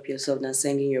showed up yourself than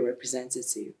sending your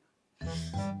representative.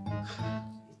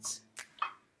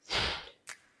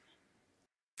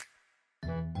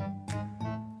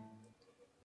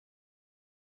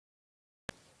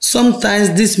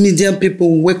 Sometimes these media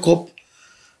people wake up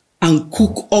and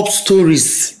cook up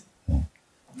stories.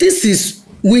 This is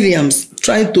Williams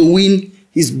trying to win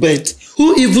his bet.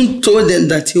 Who even told them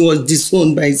that he was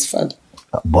disowned by his father?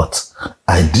 But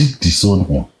I did disown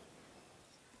him.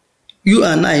 You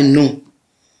and I know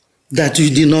that you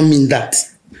did not mean that.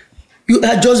 You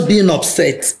are just being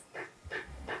upset.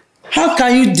 How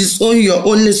can you disown your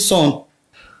only son?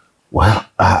 Well,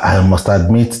 I must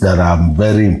admit that I'm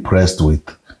very impressed with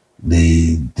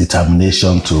the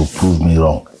determination to prove me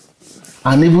wrong.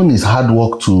 And even his hard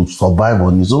work to survive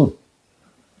on his own.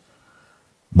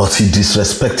 But he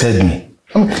disrespected me.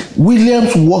 I mean,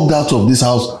 Williams walked out of this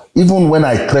house even when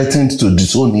I threatened to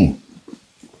disown him.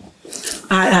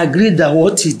 I agree that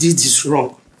what he did is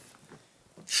wrong.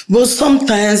 But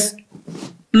sometimes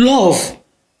love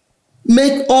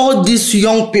make all these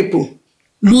young people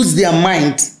lose their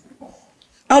mind.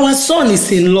 Our son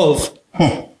is in love.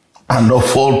 And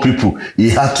of all people, he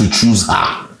had to choose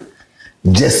her.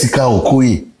 Jessica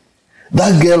Okoye.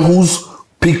 That girl whose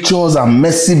pictures and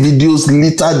messy videos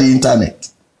litter the internet.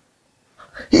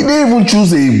 He didn't even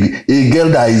choose a girl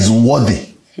that is worthy.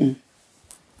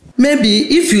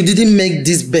 Maybe if you didn't make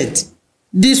this bet,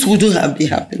 this wouldn't have been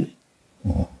happening.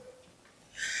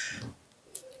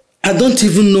 I don't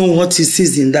even know what he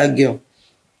sees in that girl.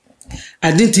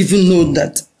 I didn't even know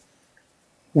that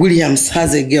Williams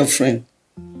has a girlfriend.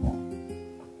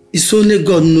 It's only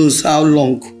God knows how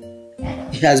long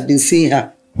he has been seeing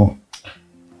her.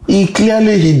 He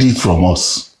clearly hid it from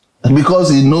us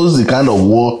because he knows the kind of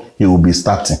war he will be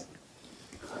starting.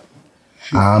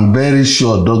 I'm very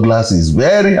sure Douglas is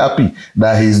very happy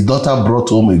that his daughter brought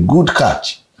home a good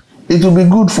catch. It will be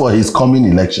good for his coming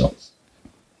elections.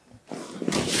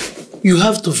 You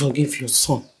have to forgive your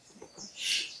son.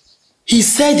 He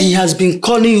said he has been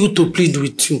calling you to plead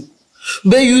with you,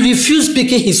 but you refuse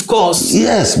picking his calls.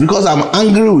 Yes, because I'm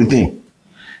angry with him.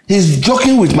 He's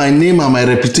joking with my name and my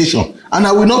reputation, and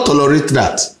I will not tolerate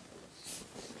that.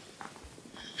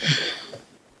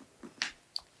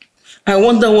 I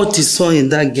wonder what he saw in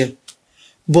that girl.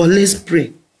 But let's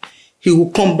pray he will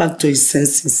come back to his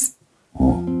senses.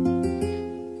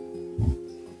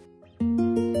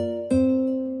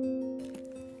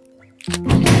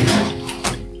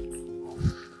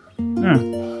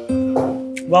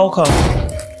 Welcome.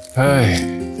 Hi.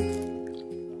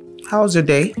 How's your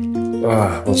day?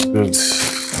 What's good?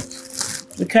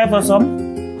 You care for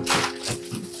some?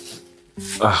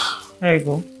 There you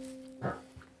go.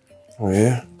 Oh,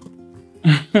 yeah?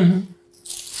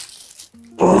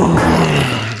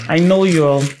 I know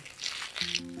you're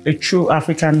a true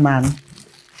African man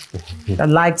that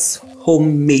likes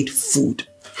homemade food.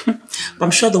 But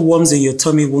I'm sure the worms in your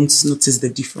tummy won't notice the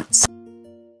difference.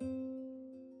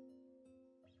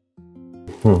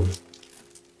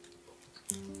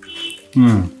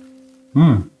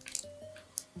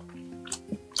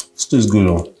 This tastes good,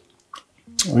 though.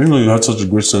 I didn't know you had such a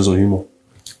great sense of humor.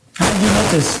 How do you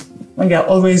notice when you're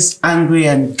always angry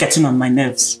and getting on my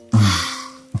nerves?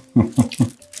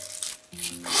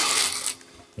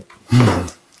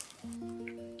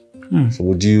 So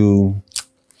would you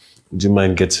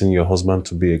mind getting your husband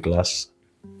to be a glass?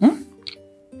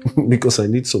 Because I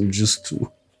need some juice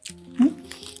too.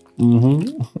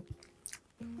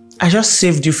 I just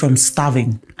saved you from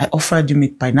starving. I offered you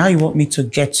meat pie. Now you want me to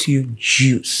get you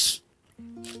juice.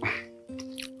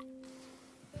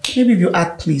 Maybe if you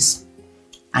add please,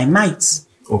 I might.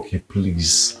 Okay,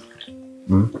 please.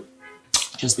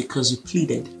 Just because you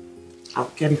pleaded,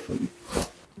 I'll get it for you.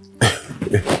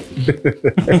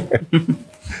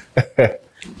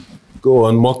 Go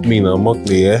on, mock me now, mock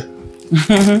me, yeah?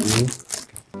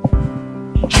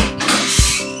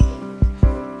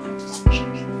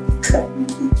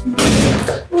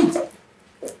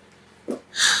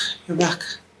 You're back.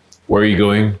 Where are you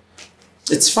going?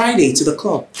 It's Friday, to the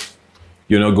club.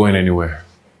 You're not going anywhere.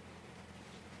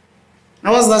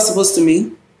 Now what's that supposed to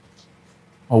mean?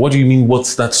 Oh, what do you mean,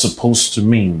 what's that supposed to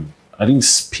mean? I didn't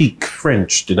speak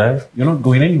French, did I? You're not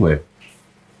going anywhere.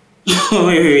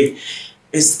 Wait.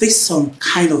 Is this some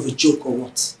kind of a joke or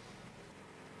what?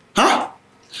 Huh?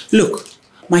 Look,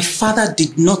 my father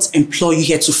did not employ you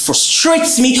here to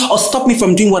frustrate me or stop me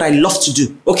from doing what I love to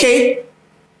do, okay?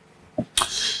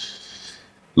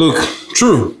 Look,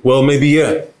 true. Well, maybe,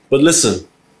 yeah. But listen,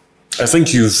 I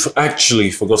think you've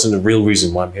actually forgotten the real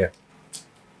reason why I'm here.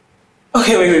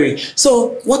 Okay, wait.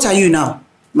 So, what are you now?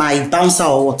 My bouncer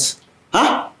or what?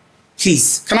 Huh?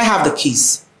 Please, can I have the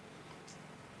keys?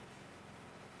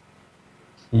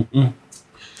 I'm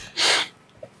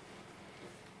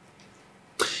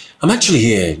actually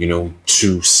here,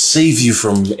 to save you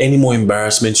from any more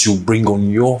embarrassments you'll bring on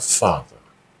your father.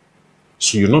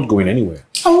 So you're not going anywhere.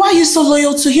 And why are you so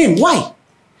loyal to him? Why?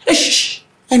 Shh.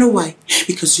 I know why.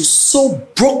 Because you're so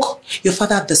broke. Your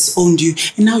father disowned you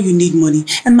and now you need money.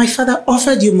 And my father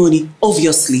offered you money,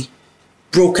 obviously.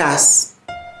 Broke ass.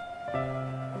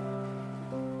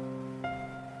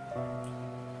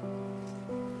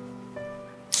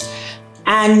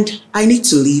 And I need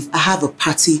to leave. I have a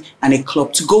party and a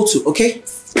club to go to, okay?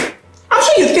 I'm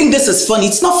sure you think this is funny.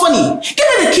 It's not funny. Give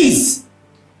me the keys.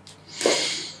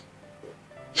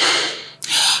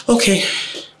 Okay.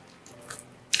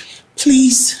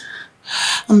 Please,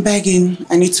 I'm begging.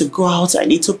 I need to go out. I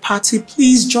need to party.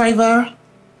 Please, driver.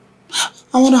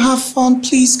 I want to have fun.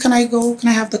 Please, can I go? Can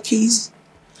I have the keys?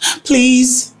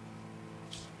 Please.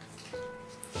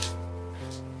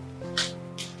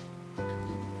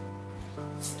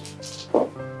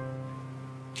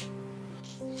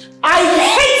 I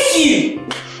hate you!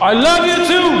 I love you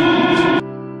too!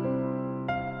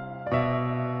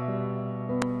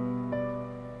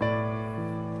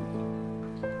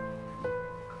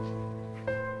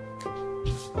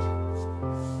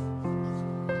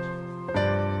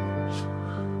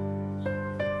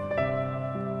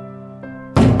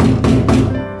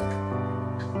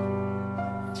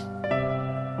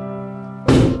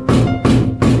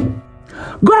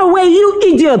 Go away, you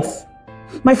idiots!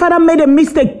 My father made a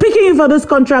mistake picking you for this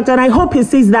contract, and I hope he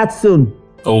sees that soon.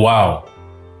 Oh, wow.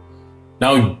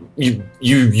 Now, you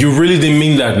really didn't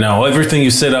mean that now. Everything you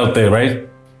said out there, right?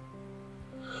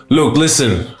 Look,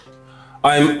 listen.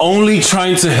 I'm only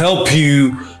trying to help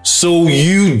you so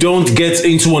you don't get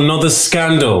into another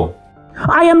scandal.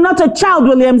 I am not a child,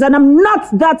 Williams, and I'm not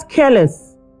that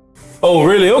careless. Oh,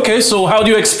 really? Okay, so how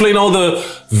do you explain all the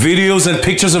videos and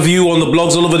pictures of you on the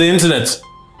blogs all over the internet?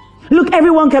 Look,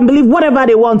 everyone can believe whatever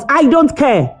they want. I don't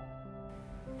care.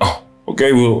 Oh,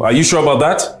 okay, well, are you sure about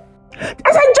that?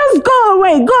 I said just go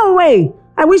away, go away.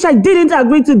 I wish I didn't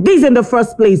agree to this in the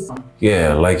first place.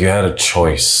 Yeah, like you had a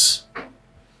choice.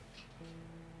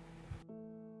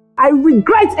 I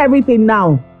regret everything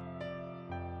now.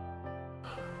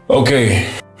 Okay.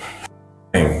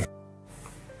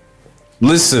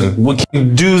 Listen, we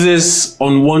can do this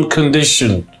on one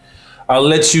condition. I'll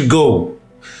let you go.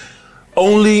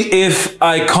 Only if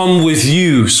I come with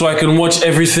you so I can watch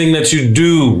everything that you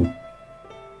do.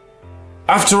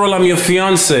 After all, I'm your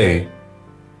fiancé.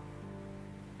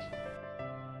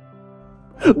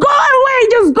 Go away,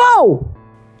 just go!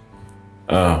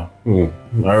 All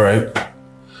right.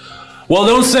 Well,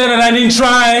 don't say that I didn't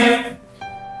try.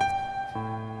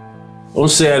 Don't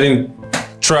say I didn't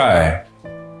try.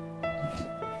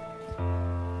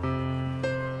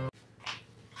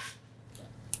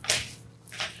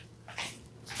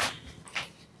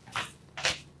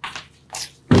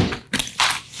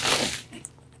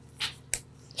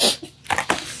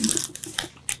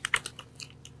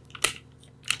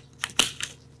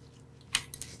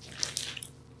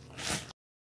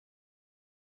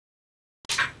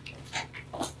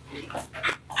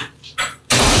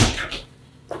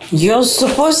 You're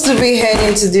supposed to be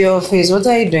heading to the office. What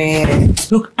are you doing here?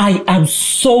 Look, I am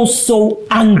so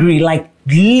angry, like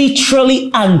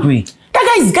literally angry.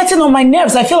 That guy is getting on my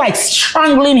nerves. I feel like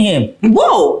strangling him.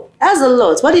 Whoa, that's a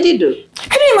lot. What did he do?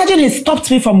 Can you imagine he stopped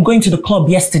me from going to the club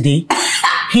yesterday?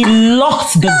 He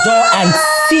locked the door and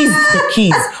seized the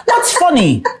keys. What's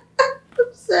funny?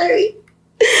 I'm sorry.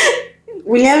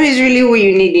 William is really who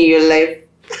you need in your life.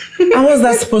 And what's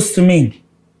that supposed to mean?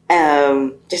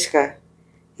 Jessica,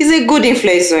 he's a good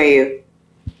influence on you.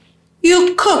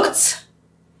 You cooked.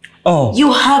 Oh.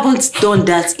 You haven't done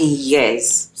that in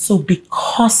years. So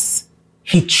because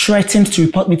he threatened to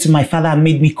report me to my father and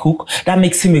made me cook, that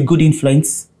makes him a good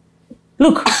influence?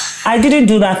 Look, I didn't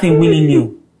do that thing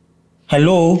willingly.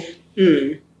 Hello?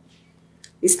 It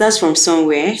starts from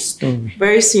somewhere. Story.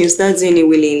 Very soon you start doing it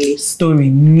willingly. Story,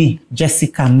 me,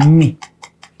 Jessica, me.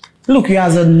 Look, you're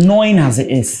as annoying as it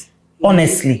is.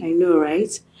 Honestly. I know,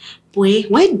 right? Boy,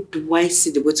 why do I see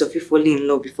the both of you falling in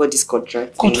love before this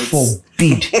contract God ends?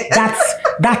 forbid.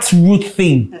 That's Ruth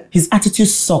thing. His attitude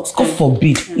sucks. God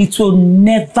forbid. It will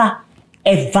never,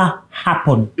 ever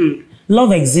happen.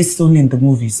 Love exists only in the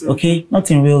movies, okay?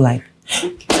 Not in real life.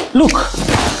 Look,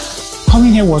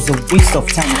 coming here was a waste of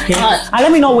time, okay? And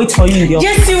let me not wait for you in the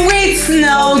office. Jesse, wait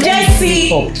now. Jesse,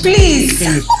 please.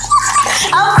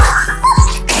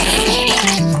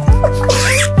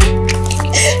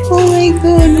 Oh my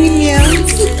God, William.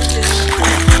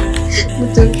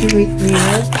 Don't you wake me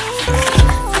up?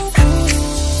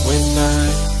 When I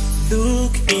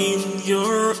look in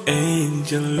your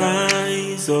angel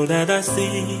eyes, all that I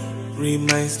see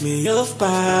reminds me of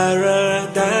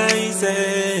paradise.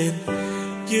 And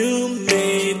you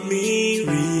made me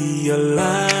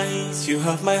realize you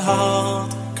have my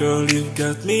heart. Girl, you've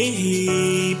got me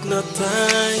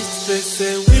hypnotized. They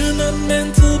say we're not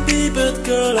meant to be, but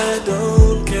girl, I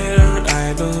don't care.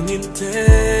 I don't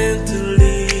intend to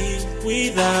live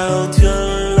without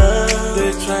your love.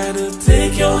 They try to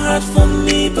take your heart from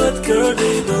me, but girl,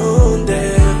 they don't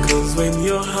dare. Cause when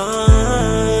your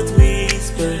heart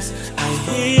whispers, I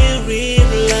hear it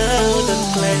loud and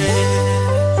clear.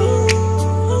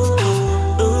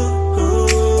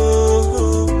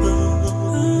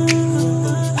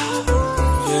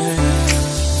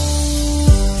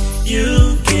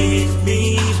 You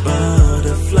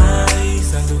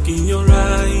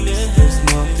rise. There's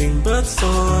nothing but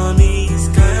sunny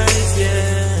skies,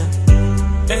 yeah.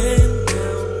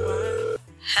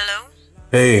 Hello?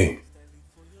 Hey.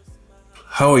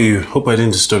 How are you? Hope I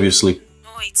didn't disturb your sleep. No,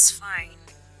 it's fine.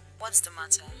 What's the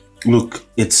matter? Look,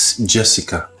 it's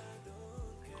Jessica.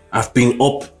 I've been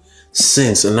up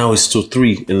since and now it's till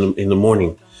 3 in the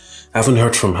morning. I haven't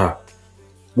heard from her.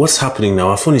 What's happening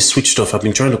now? Her phone is switched off. I've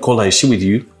been trying to call her. Is she with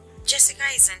you? Jessica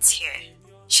isn't here.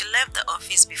 She left the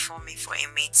office before me for a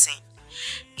meeting.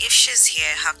 If she's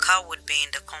here, her car would be in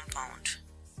the compound.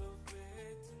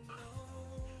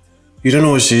 You don't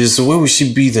know where she is, so where will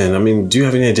she be then? I mean, do you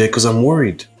have any idea? Because I'm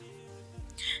worried.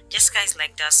 Jessica is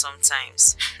like that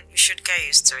sometimes. You should get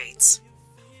used to it.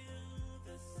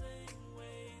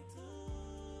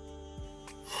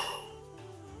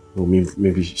 Well,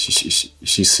 maybe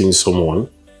she's seeing someone.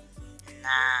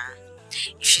 Nah.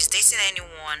 If she's dating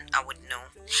anyone, I would know.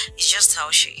 It's just how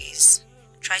she is.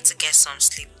 Try to get some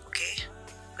sleep, okay?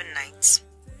 Good night.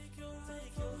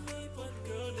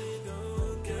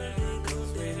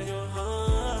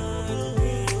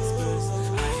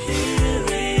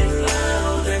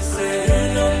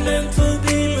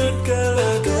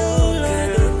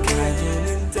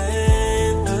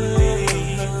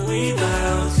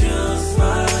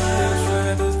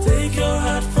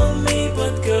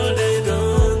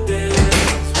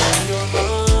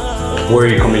 Where are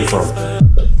you coming from?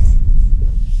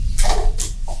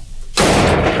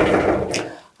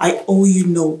 I owe you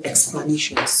no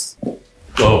explanations.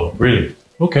 Oh, really?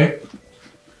 Okay.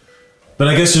 Then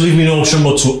I guess you leave me no option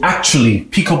but to actually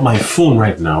pick up my phone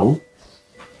right now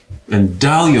and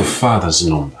dial your father's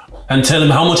number and tell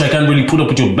him how much I can't really put up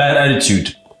with your bad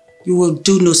attitude. You will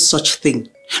do no such thing.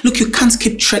 Look, you can't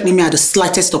keep threatening me at the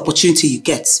slightest opportunity you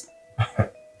get.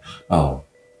 Oh,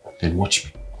 then watch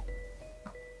me.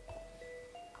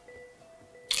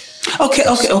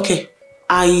 Okay.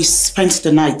 I spent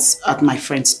the night at my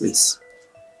friend's place.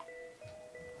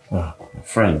 Oh, a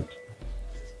friend.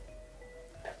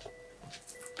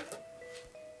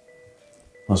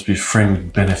 Must be friend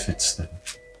with benefits then.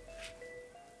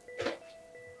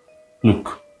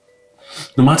 Look,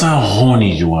 no matter how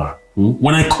horny you are,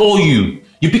 when I call you,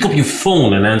 you pick up your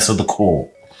phone and answer the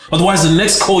call. Otherwise, the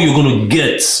next call you're gonna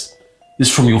get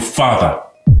is from your father.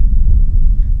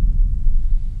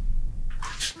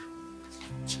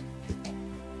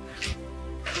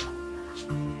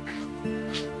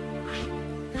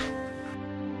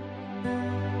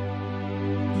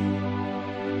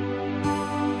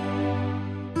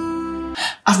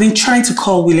 I've been trying to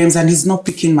call Williams and he's not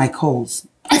picking my calls.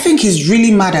 I think he's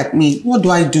really mad at me. What do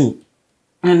I do?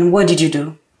 And what did you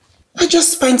do? I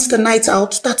just spent the night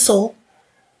out, that's all.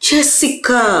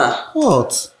 Jessica!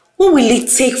 What? What will it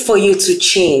take for you to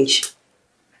change?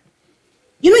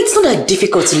 You know, it's not that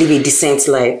difficult to live a decent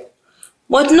life.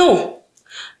 But no,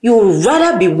 you would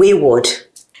rather be wayward,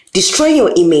 destroy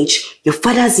your image, your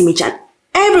father's image, and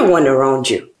everyone around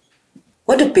you.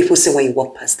 What do people say when you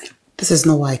walk past them? This is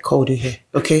not why I called you here,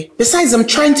 okay? Besides, I'm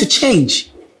trying to change.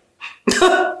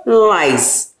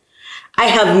 Lies. I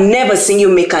have never seen you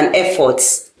make an effort.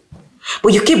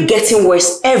 But you keep getting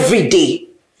worse every day.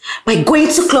 By going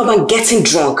to club and getting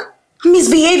drunk.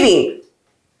 Misbehaving.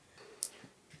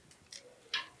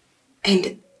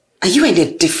 And are you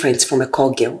any different from a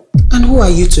call girl? And who are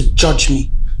you to judge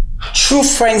me? True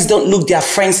friends don't look their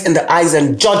friends in the eyes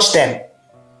and judge them.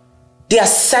 They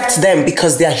accept them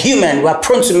because they are human. We are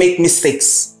prone to make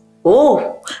mistakes.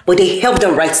 Oh, but they help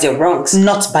them right their wrongs.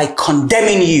 Not by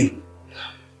condemning you.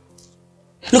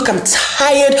 Look, I'm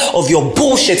tired of your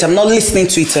bullshit. I'm not listening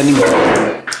to it anymore.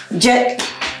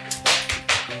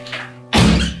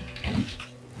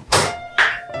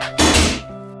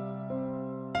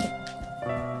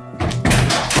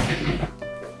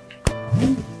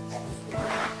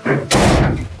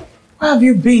 Where have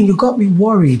you been? You got me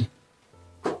worried.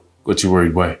 Got you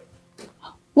worried? Why?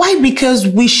 Why? Because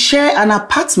we share an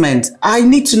apartment. I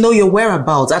need to know your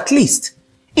whereabouts, at least.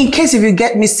 In case if you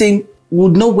get missing, we'll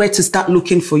know where to start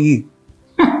looking for you.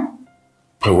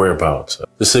 My whereabouts?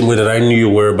 The same way that I knew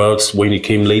your whereabouts when you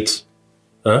came late?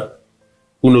 Huh?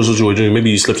 Who knows what you were doing?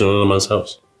 Maybe you slept in another man's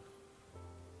house.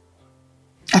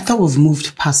 I thought we've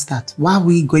moved past that. Why are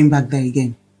we going back there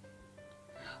again?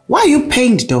 Why are you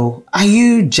pained though? Are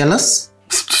you jealous?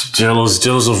 Jealous?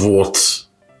 Jealous of what?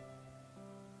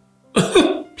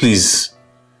 Please,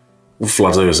 don't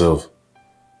flatter yourself.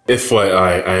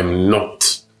 FYI, I am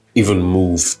not even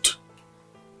moved.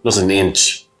 Not an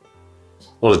inch.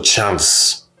 Not a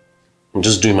chance. I'm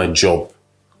just doing my job.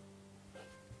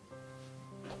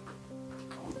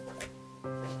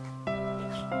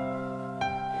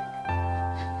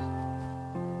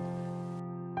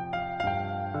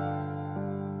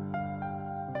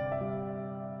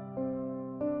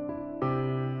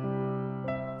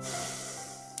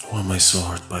 am I so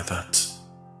hurt by that?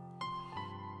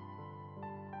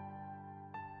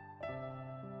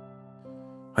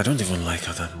 I don't even like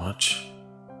her that much.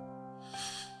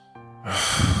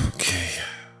 Okay.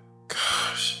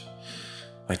 Gosh.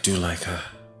 I do like her.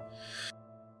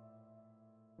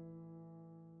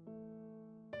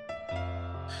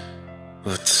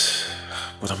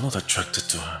 But I'm not attracted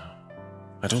to her.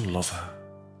 I don't love her.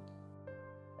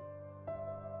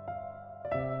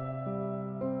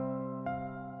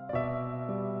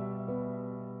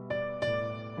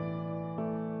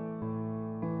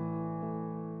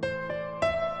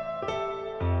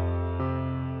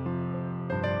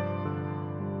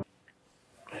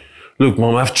 Look,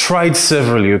 Mom, I've tried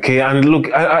severally, okay? And look,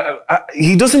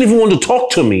 he doesn't even want to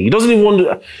talk to me. He doesn't even want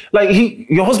to... Like,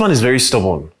 your husband is very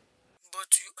stubborn.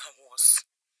 But you are worse.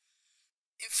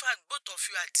 In fact, both of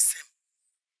you are the same.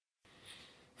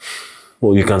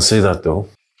 Well, you can say that, though.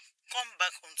 Come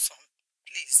back home, son.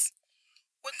 Please.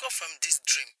 Wake up from this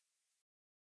dream.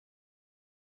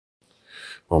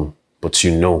 Mom, but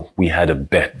you know, we had a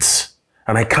bet.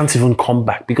 And I can't even come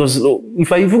back. Because look,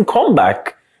 if I even come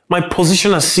back... My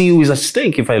position as CEO is at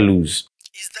stake if I lose.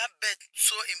 Is that bet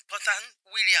so important,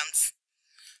 Williams?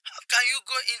 How can you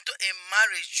go into a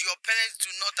marriage your parents do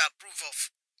not approve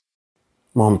of?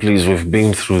 Mom, please, we've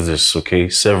been through this, okay?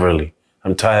 Severally.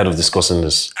 I'm tired of discussing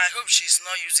this. I hope she's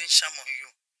not using shame on you.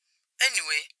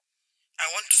 Anyway, I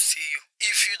want to see you.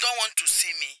 If you don't want to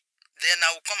see me, then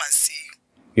I will come and see you.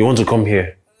 You want to come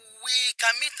here? We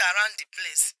can meet around the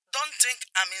place. Don't think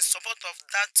I'm in support of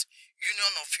that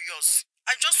union of yours.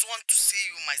 I just want to see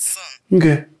you, my son.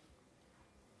 Okay.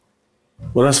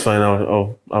 Well, that's fine.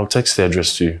 I'll text the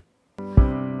address to you.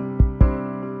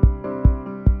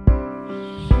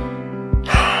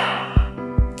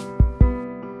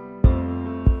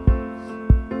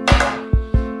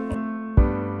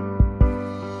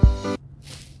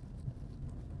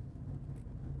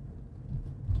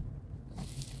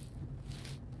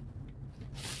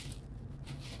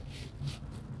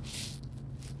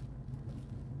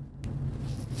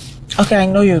 Okay, I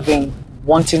know you've been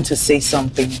wanting to say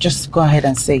something. Just go ahead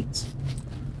and say it.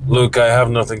 Look, I have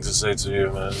nothing to say to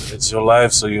you, man. It's your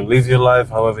life, so you live your life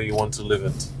however you want to live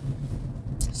it.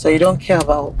 So you don't care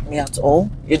about me at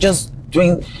all? You're just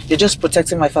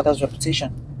protecting my father's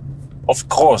reputation. Of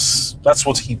course. That's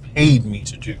what he paid me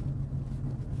to do.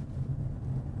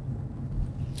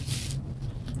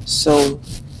 So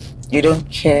you don't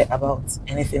care about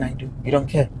anything I do? You don't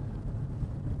care?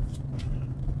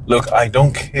 Look, I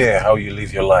don't care how you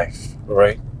live your life, all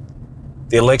right?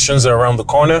 The elections are around the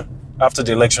corner. After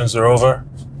the elections are over,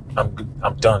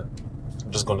 I'm done.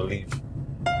 I'm just going to leave.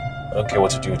 I don't care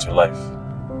what you do with your life.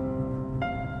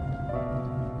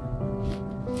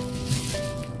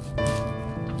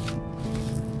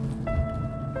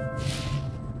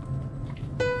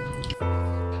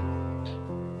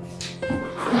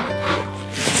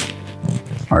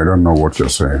 I don't know what you're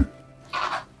saying.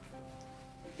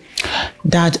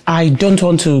 Dad, I don't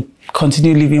want to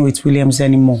continue living with Williams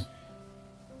anymore.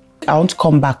 I want to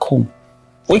come back home.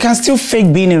 We can still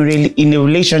fake being in a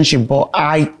relationship, but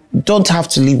I don't have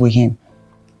to live with him.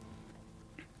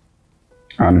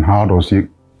 And how does he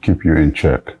keep you in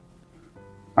check?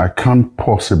 I can't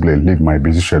possibly leave my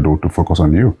busy schedule to focus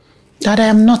on you. Dad, I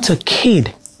am not a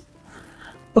kid.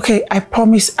 Okay, I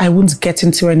promise I won't get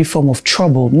into any form of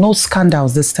trouble. No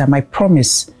scandals this time, I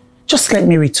promise. Just let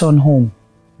me return home.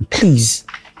 Please.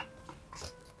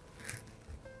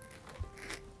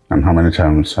 And how many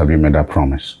times have you made that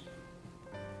promise?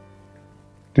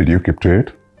 Did you keep to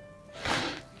it?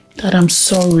 Dad, I'm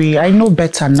sorry. I know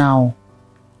better now.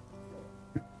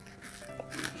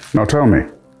 Now tell me,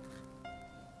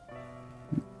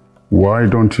 why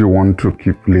don't you want to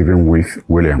keep living with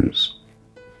Williams?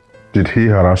 Did he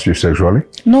harass you sexually?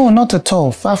 No, not at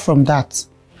all. Far from that.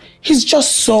 He's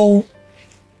just so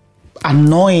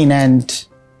annoying and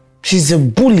he's a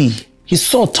bully. He's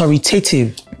so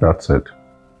authoritative. That's it.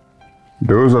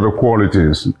 Those are the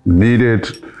qualities needed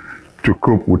to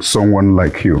cope with someone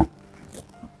like you.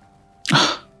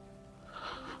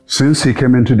 Since he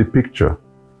came into the picture,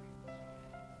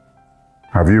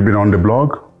 have you been on the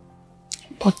blog?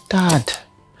 But Dad...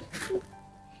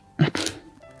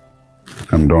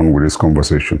 I'm done with this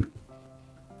conversation.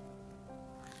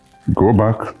 Go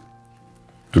back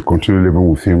to continue living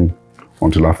with him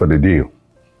until after the deal.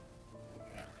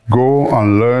 Go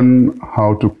and learn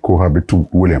how to cohabit with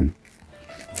William.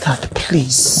 Dad,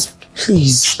 please,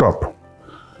 please. Stop.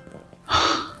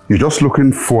 You're just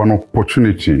looking for an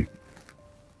opportunity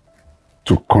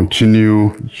to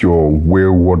continue your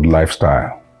wayward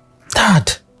lifestyle.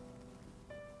 Dad.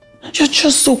 You're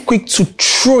just so quick to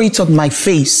throw it on my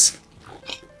face.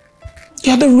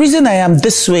 You're the reason I am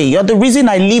this way. You're the reason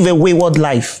I live a wayward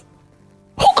life.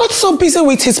 Who got so busy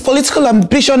with his political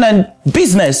ambition and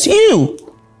business? You.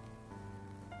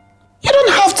 You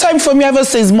don't have time for me ever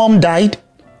since Mom died.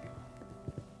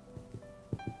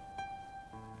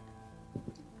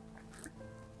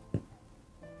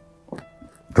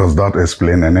 Does that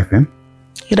explain anything?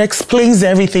 It explains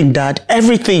everything, Dad.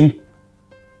 Everything.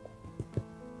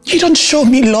 You don't show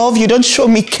me love. You don't show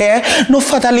me care. No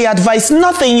fatherly advice.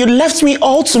 Nothing. You left me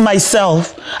all to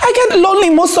myself. I get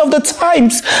lonely most of the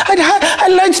times. I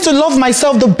learned to love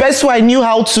myself the best way I knew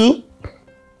how to.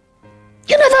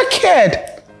 You never cared.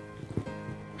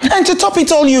 And to top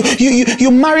it all,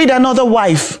 you married another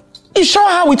wife. You shower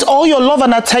her with all your love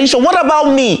and attention. What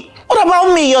about me? What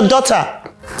about me, your daughter?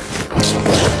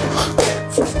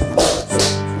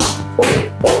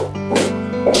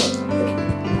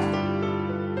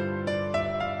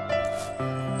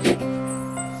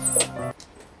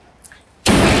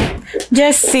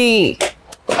 Jesse,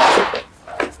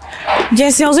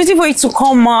 I was waiting for you to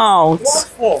come out. What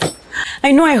for?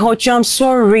 I know I hurt you, I'm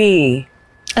sorry.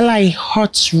 Ella, it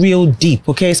hurts real deep,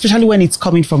 okay? Especially when it's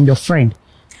coming from your friend.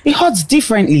 It hurts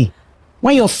differently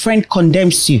when your friend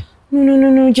condemns you.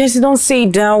 No, Jesse, don't say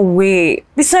it that way.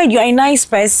 Besides, you're a nice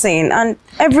person and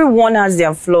everyone has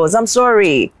their flaws. I'm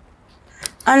sorry.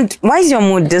 And why is your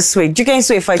mood this way? Do you get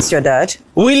into a fight with your dad?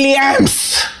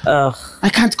 Williams! I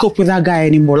can't cope with that guy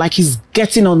anymore. Like he's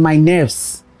getting on my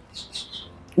nerves.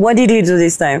 What did he do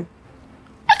this time?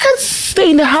 I can't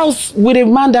stay in the house with a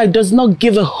man that does not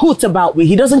give a hoot about me.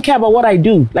 He doesn't care about what I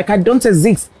do. Like I don't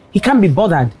exist. He can't be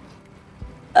bothered.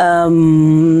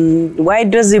 Why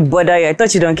does it bother you? I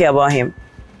thought you don't care about him.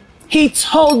 He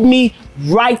told me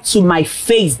right to my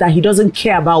face that he doesn't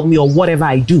care about me or whatever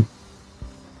I do.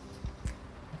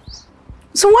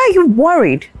 So why are you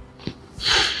worried?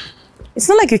 It's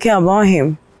not like you care about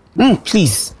him.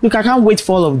 Please. Look, I can't wait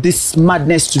for all of this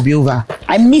madness to be over.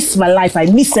 I miss my life. I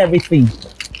miss everything.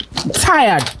 I'm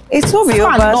tired. It's over.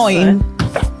 You're annoying.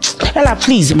 Ella,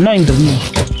 please, I'm not in the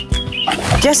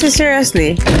mood. Jesse,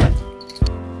 seriously?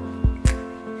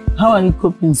 How are you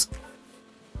coping?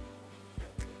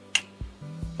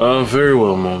 Very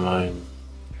well, Mom.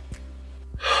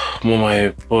 Mom, I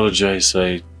apologize.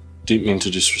 I didn't mean to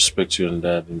disrespect you and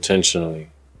Dad intentionally.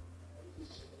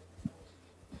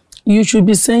 You should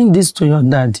be saying this to your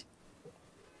dad.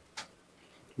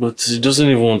 But he doesn't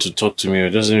even want to talk to me, or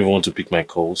he doesn't even want to pick my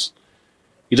calls.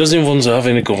 He doesn't even want to have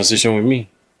any conversation with me.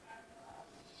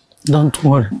 Don't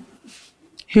worry.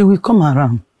 He will come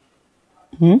around.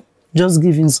 Just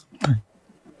give him some time.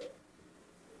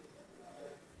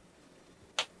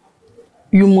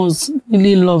 You must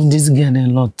really love this girl a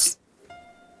lot.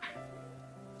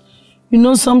 You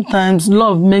know, sometimes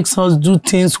love makes us do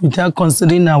things without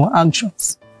considering our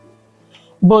actions.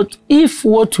 But if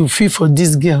what you feel for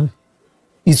this girl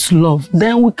is love,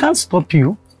 then we can't stop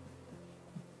you.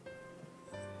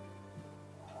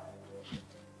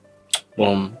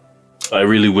 I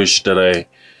really wish that I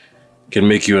can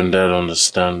make you and Dad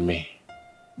understand me.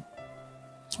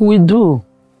 We do.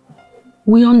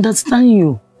 We understand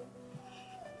you.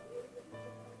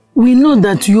 We know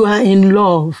that you are in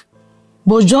love,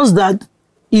 but just that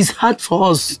it's hard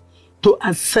for us to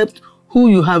accept who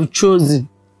you have chosen.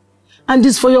 And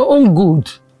it's for your own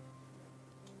good.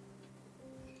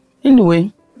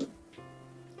 Anyway,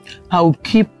 I'll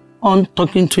keep on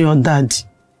talking to your dad.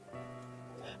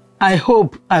 I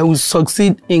hope I will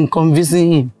succeed in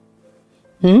convincing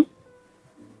him.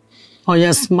 Oh,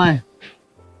 yeah, smile.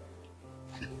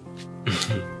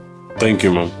 Thank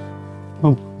you, Mom.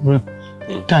 No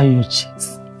problem. Tie your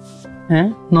cheeks.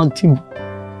 Naughty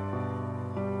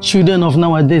boy. Children of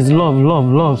nowadays love, love,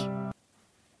 love.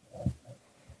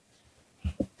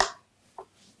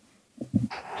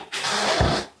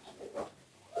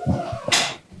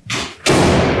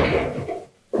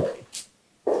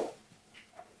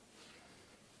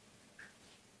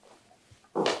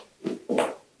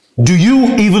 Do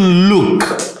you even look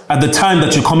at the time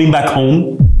that you're coming back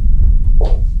home?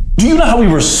 Do you know how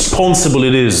irresponsible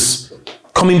it is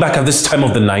coming back at this time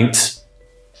of the night?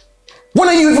 When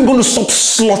are you even going to stop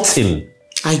slotting?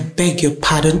 I beg your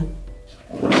pardon.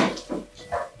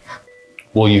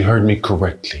 Well, you heard me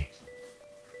correctly.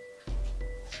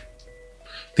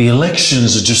 The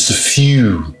elections are just a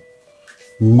few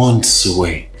months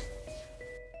away.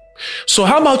 So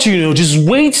how about you just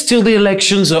wait till the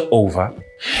elections are over,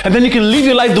 and then you can live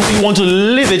your life the way you want to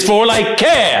live it for all I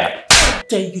care. How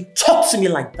dare you talk to me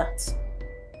like that?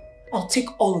 I'll take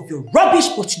all of your rubbish,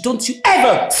 but don't you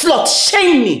ever slut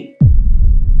shame me.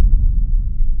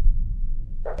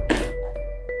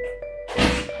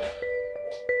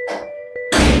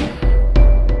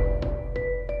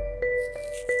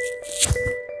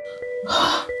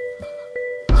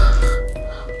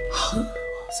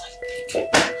 What was I thinking?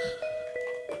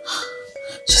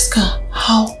 Jessica,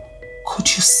 how could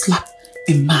you slap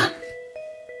a man?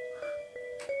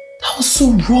 That was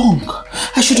so wrong.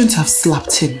 I shouldn't have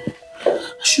slapped him.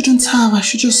 I should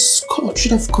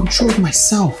have controlled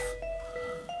myself.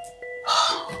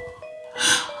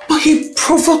 But he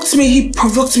provoked me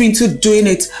into doing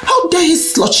it. How dare he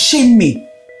slut shame me?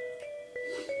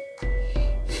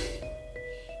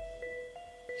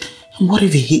 And what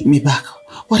if he hit me back?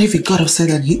 What if he got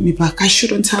upset and hit me back? I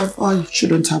shouldn't have.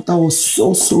 That was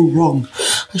so wrong.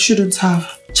 I shouldn't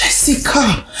have.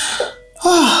 Jessica!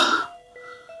 Oh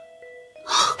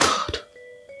God.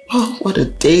 Oh, what a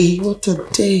day.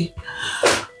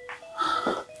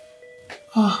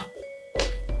 Oh.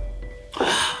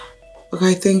 Okay,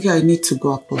 I think I need to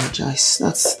go apologize.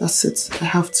 That's it. I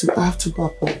have to go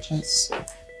apologize.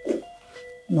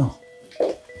 No.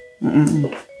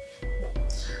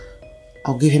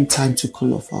 I'll give him time to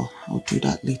cool off. I'll do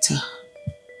that later.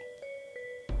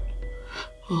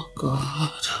 Oh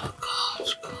God.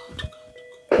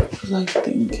 What was I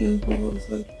thinking?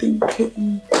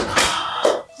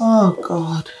 Oh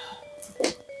God.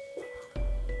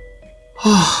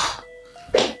 Oh.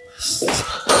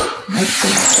 My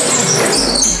God.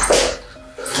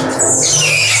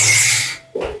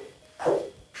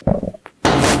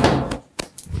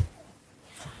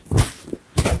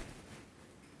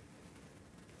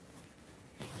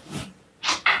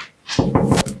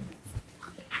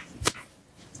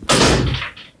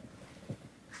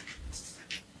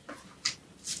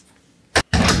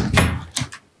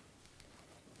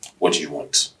 What do you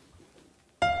want?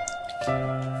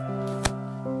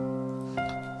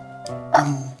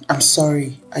 I'm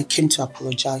sorry. I came to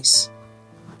apologize.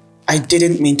 I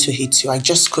didn't mean to hit you. I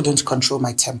just couldn't control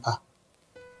my temper.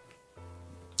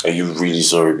 Are you really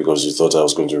sorry because you thought I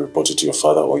was going to report it to your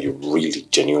father, or you're really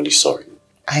genuinely sorry?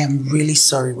 I am really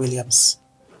sorry, Williams.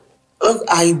 Look,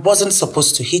 I wasn't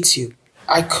supposed to hit you.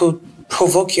 I could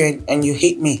provoke you and you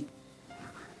hit me.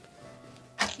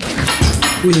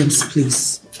 Williams,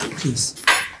 please.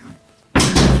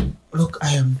 Look,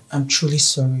 I'm truly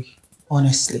sorry,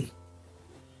 honestly.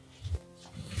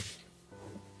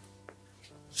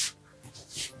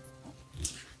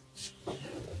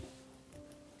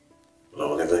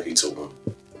 I'll never hit a woman.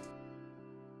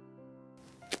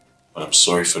 But I'm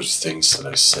sorry for the things that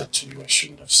I said to you I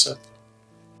shouldn't have said.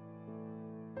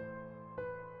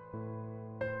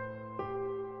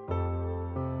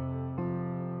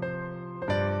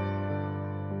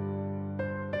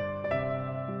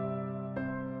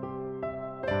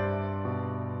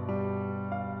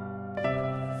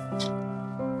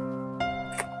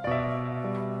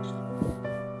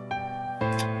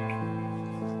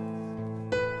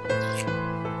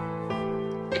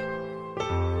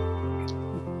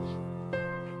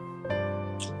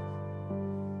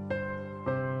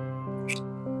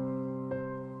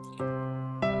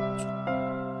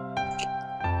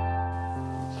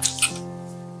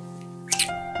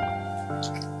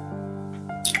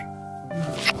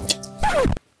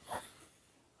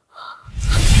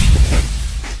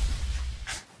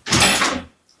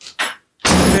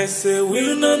 Say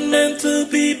we're not meant to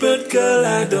be, but girl,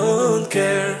 I don't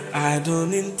care. I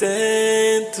don't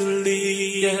intend to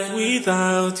leave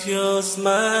without your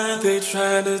smile. They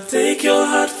try to take your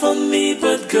heart from me,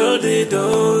 but girl, they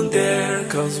don't dare.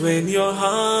 Cause when your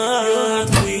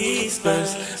heart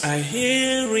whispers, I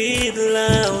hear it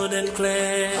loud and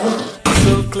clear.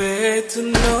 So clear to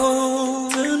know,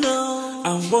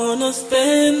 I wanna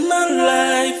spend my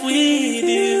life with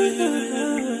you.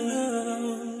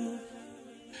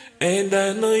 And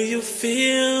I know you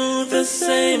feel the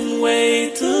same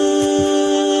way too.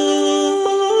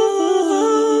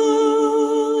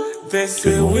 They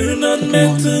say we're not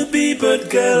meant to be, but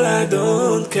girl, I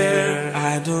don't care.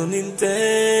 I don't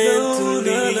intend to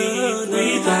leave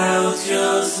without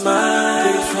your smile.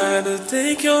 They try to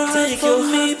take your heart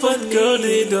from me, but girl,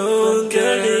 they don't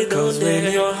care. Cause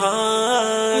when your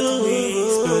heart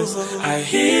whispers, I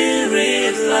hear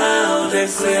it loud. They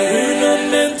say we're not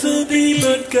meant to be,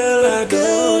 but girl, I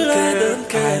don't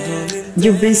care.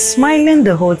 You've been smiling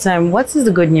the whole time. What is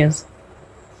the good news?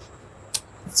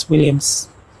 It's Williams.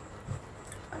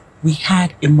 We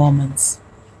had a moment.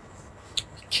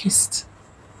 We kissed.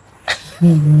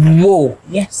 Whoa.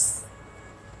 Yes.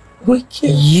 We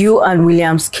kissed. You and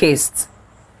Williams kissed.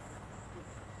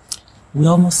 We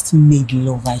almost made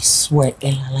love, I swear,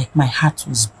 Ella. Like my heart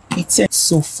was beating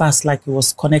so fast, like it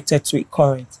was connected to a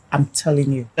current. I'm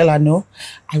telling you. Ella, no,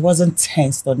 I wasn't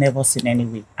tensed or nervous in any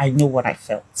way. I know what I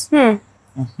felt. Are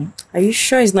you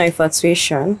sure it's not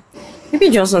infatuation? Maybe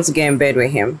you just want to get in bed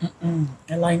with him.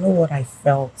 Ella, I know what I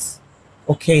felt.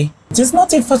 Okay? It is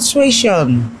not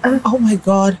infatuation. Oh my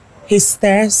God. He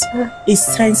stares, he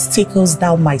sends tickles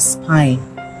down my spine.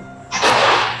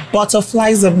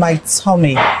 Butterflies in my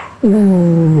tummy.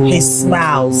 Ooh. He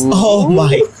smiles. Oh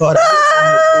my God.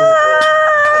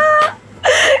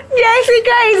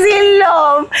 Jessica is in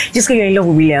love. Jessica, you're in love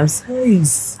with Williams.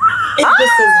 Please. If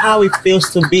this is how it feels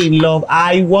to be in love,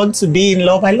 I want to be in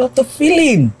love. I love the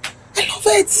feeling. I love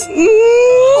it.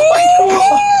 Oh my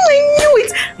God. I knew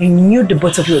it. I knew the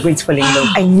both of you were going to fall in love.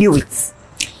 I knew it.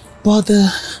 But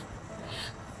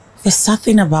the sad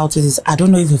thing about it is I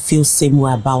don't know if he feels the same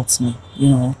way about me, you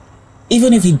know.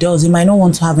 Even if he does, he might not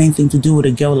want to have anything to do with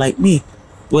a girl like me,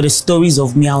 with the stories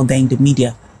of me out there in the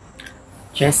media.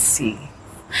 Jesse,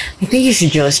 I think you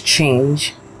should just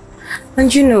change.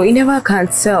 And you know, you never can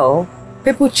tell.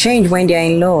 People change when they're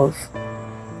in love.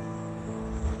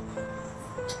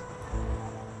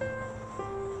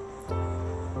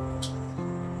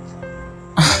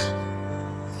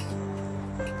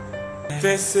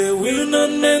 They say we're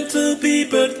not meant to be,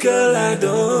 but girl, I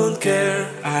don't care.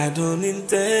 I don't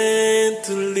intend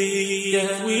to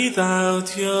live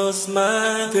without your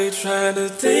smile. They try to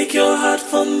take your heart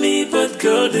from me, but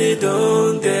girl, they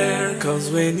don't dare. Cause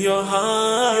when your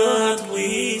heart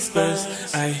whispers,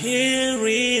 I hear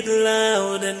it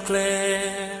loud and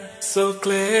clear. So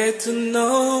clear to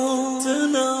know,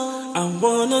 I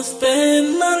wanna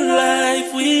spend my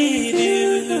life with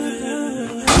you.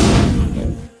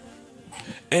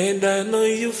 And I know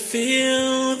you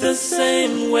feel the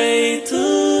same way too.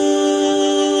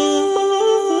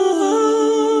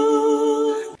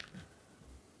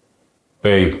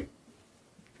 Babe.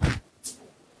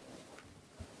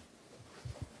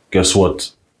 Guess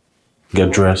what?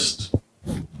 Get dressed.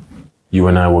 You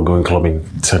and I were going clubbing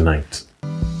tonight.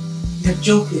 You're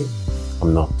joking.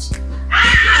 I'm not.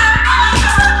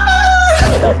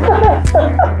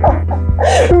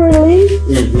 Really?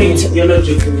 You're not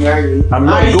joking, are you? I'm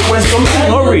not. Go wear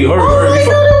something. Hurry.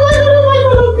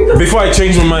 Before I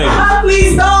change my mind.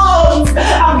 Please don't.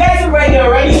 I'm getting ready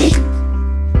already.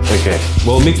 Okay.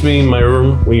 Well, meet me in my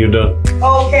room when you're done.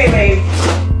 Okay, babe.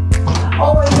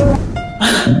 Oh my God.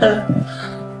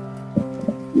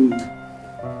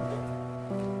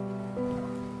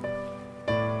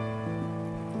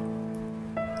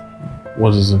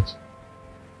 What is it?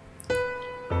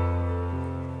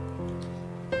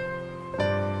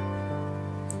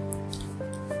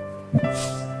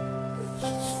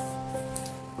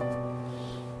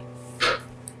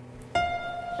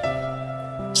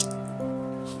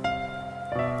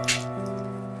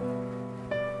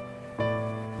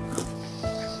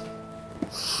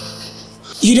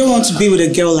 You don't want to be with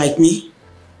a girl like me?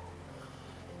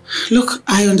 Look,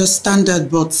 I understand that,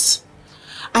 but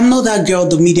I'm not that girl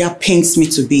the media paints me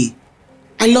to be.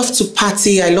 I love to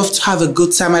party, I love to have a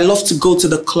good time, I love to go to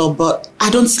the club, but I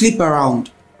don't sleep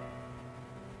around.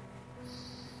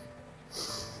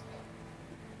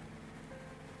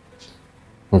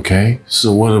 Okay,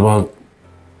 so what about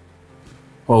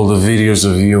all the videos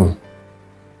of you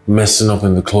messing up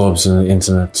in the clubs and the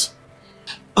internet?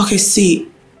 Okay, see,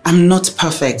 I'm not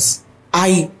perfect.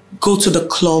 I go to the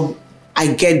club,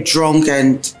 I get drunk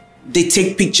and they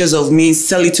take pictures of me,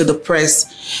 sell it to the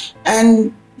press,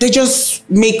 and they just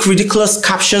make ridiculous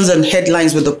captions and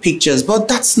headlines with the pictures, but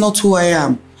that's not who I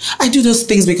am. I do those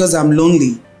things because I'm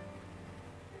lonely.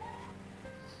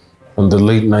 On the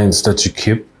late nights that you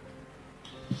keep?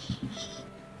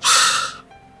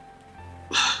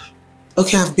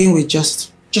 Okay, I've been with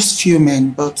just few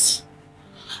men, but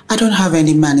I don't have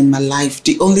any man in my life.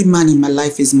 The only man in my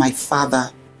life is my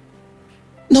father.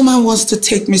 No man wants to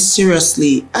take me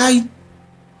seriously. I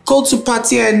go to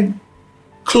party and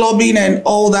clubbing and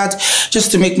all that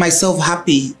just to make myself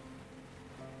happy.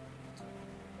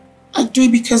 I do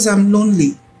it because I'm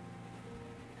lonely.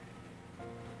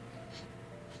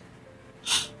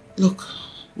 Look,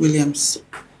 Williams,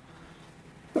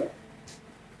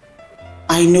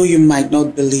 I know you might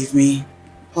not believe me,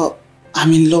 but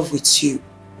I'm in love with you.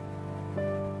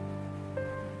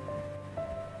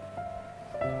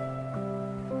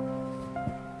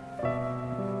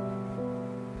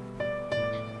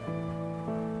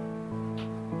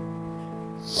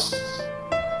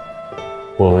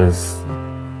 Well,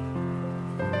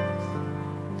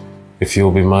 if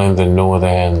you'll be mine, then no other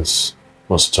hands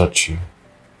must touch you.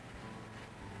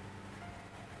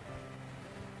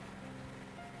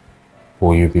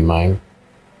 Will you be mine?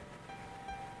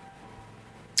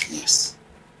 Yes.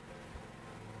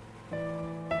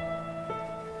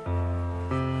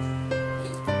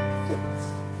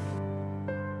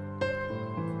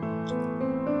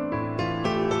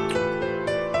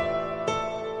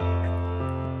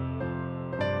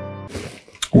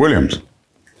 Williams,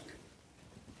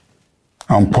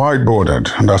 I'm quite bothered,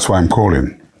 and that's why I'm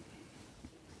calling.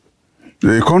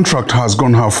 The contract has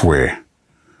gone halfway,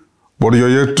 but you're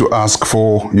yet to ask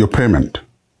for your payment.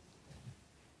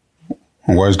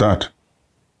 Why is that?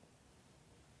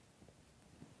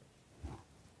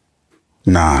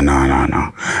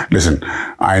 No. Listen,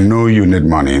 I know you need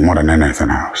money more than anything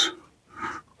else,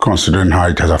 considering how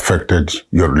it has affected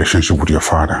your relationship with your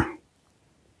father.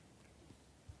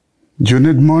 You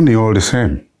need money all the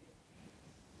same.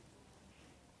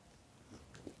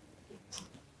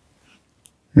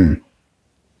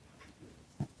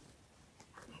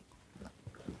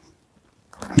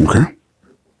 Okay.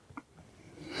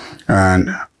 And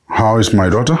how is my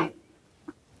daughter?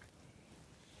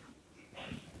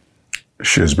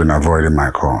 She's been avoiding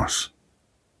my calls.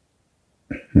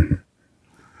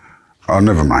 Oh,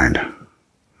 never mind.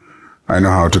 I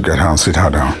know how to get her and sit her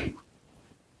down.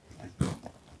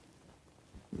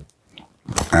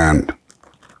 And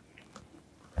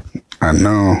I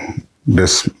know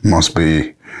this must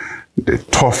be the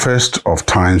toughest of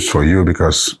times for you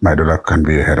because my daughter can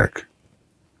be a headache.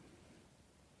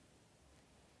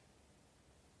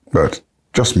 But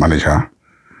just manage her.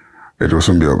 It will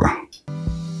soon be over.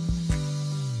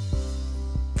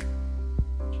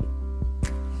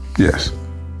 Yes.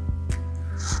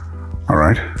 All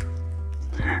right.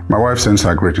 My wife sends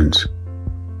her greetings.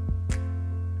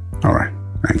 All right.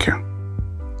 Thank you.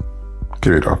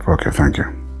 Give it up. Okay, thank you.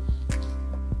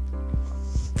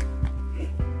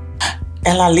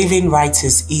 Ella, living right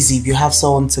is easy if you have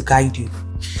someone to guide you.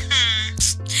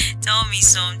 Tell me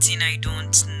something I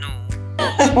don't know.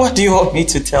 What do you want me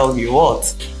to tell you?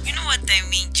 What? You know what I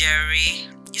mean, Jerry?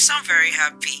 You sound very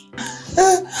happy.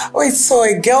 Wait, so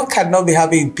a girl cannot be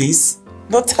happy in peace?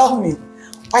 No, tell me.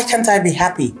 Why can't I be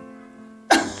happy?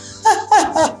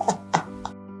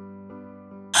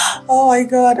 Oh my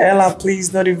God, Ella, please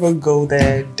don't even go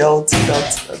there. Don't.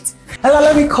 Ella,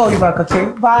 let me call you back,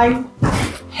 okay? Bye.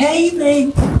 Hey,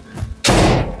 babe.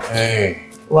 Hey.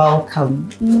 Welcome.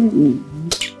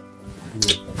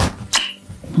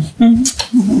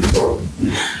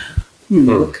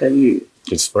 Look at you.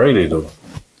 It's Friday though.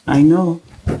 I know.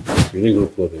 Really go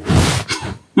clubbing.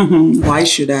 Why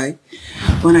should I?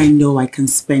 When I know I can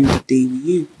spend the day with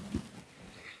you.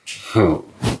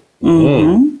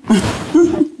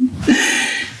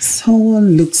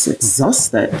 Someone looks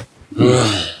exhausted.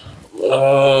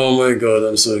 Oh my God,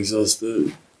 I'm so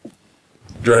exhausted.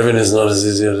 Driving is not as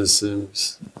easy as it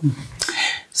seems.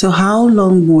 So how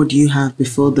long more do you have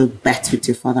before the bet with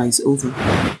your father is over?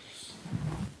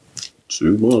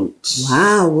 2 months.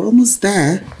 Wow, we're almost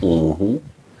there.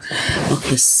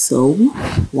 Okay, so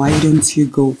why don't you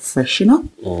go freshen up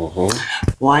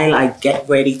while I get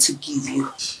ready to give you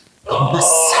a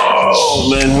massage? Oh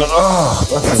man,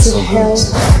 that feels so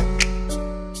good.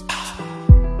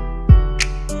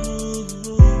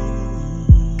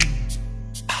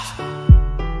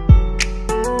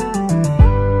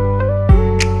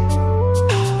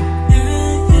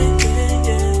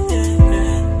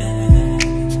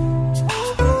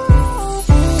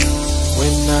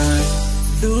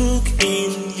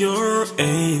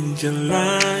 Angel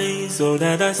eyes, all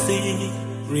that I see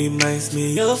reminds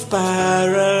me of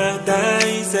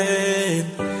paradise, and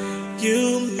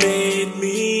you made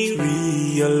me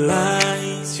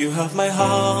realize you have my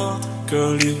heart,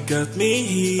 girl. You've got me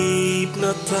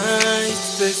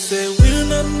hypnotized. They say we're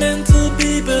not meant to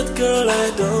be, but girl,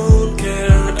 I don't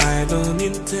care. I don't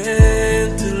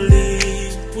intend to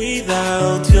live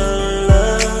without your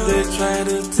love. They try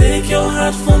to take your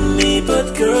heart from me,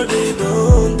 but girl, they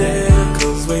don't dare.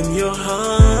 When your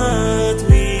heart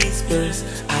whispers,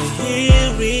 I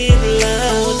hear it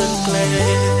loud and clear.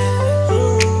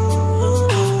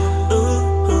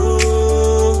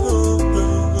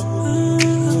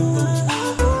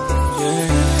 Yeah.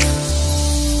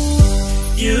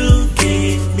 You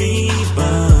give me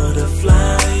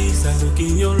butterflies. I look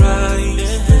in your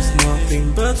eyes. There's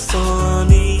nothing but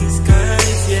sunny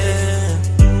skies, yeah.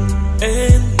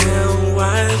 And now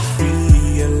I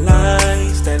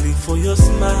realize I live for your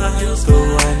smile, so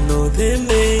I know they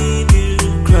made you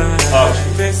cry.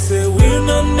 They say we're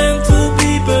not meant to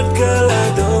be, but girl,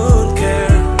 I don't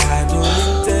care. I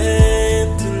don't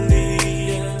intend to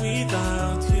live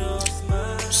without your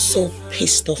smile. So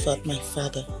pissed off at my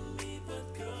father.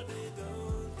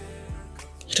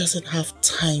 He doesn't have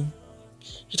time.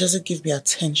 He doesn't give me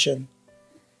attention.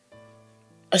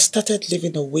 I started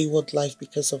living a wayward life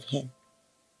because of him.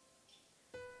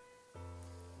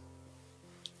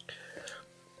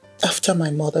 After my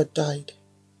mother died,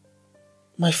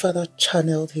 my father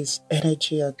channeled his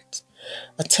energy and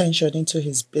attention into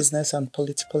his business and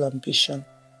political ambition.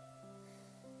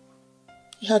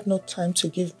 He had no time to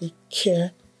give me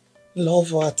care,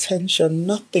 love or attention,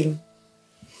 nothing.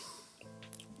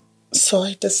 So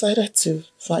I decided to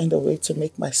find a way to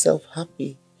make myself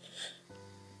happy.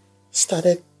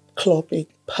 Started clubbing,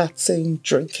 partying,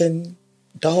 drinking.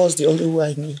 That was the only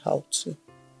way I knew how to.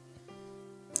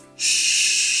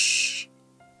 Shh.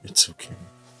 It's okay.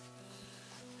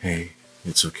 Hey,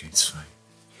 it's okay, it's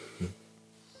fine.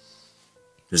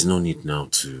 There's no need now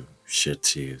to shed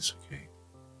tears, okay?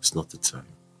 It's not the time.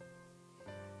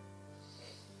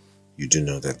 You do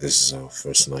know that this is our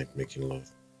first night making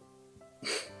love.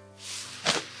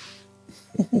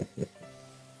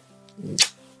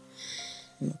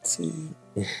 Let's see.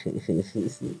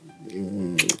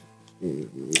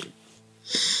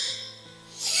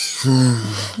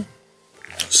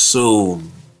 So,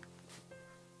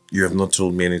 you have not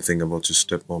told me anything about your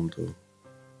stepmom, though?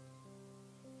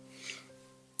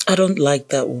 I don't like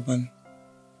that woman.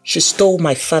 She stole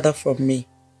my father from me.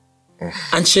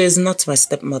 And she is not my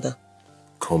stepmother.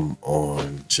 Come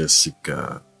on,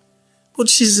 Jessica. But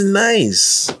she's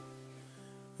nice.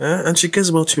 And she cares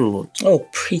about you a lot. Oh,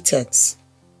 pretense.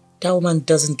 That woman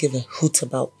doesn't give a hoot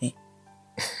about me.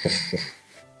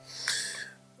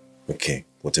 Okay,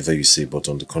 whatever you say, but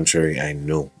on the contrary, I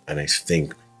know and I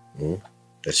think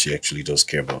that she actually does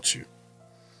care about you.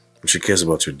 And she cares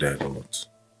about your dad a lot.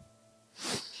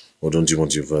 Or don't you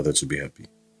want your father to be happy?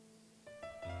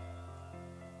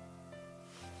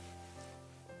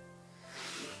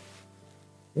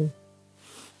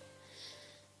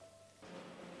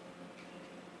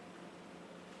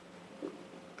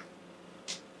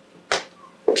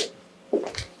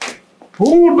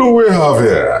 Who do we have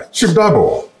here? Chief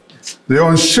Dabo, the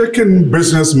unshaken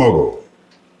business mogul.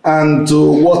 And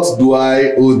to what do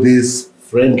I owe this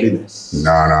friendliness?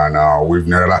 No. We've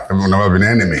never been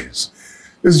enemies.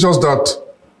 It's just that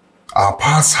our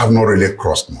paths have not really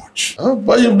crossed much.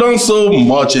 But you've done so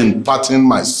much in patting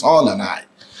my son and I.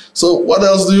 So what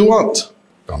else do you want?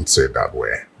 Don't say it that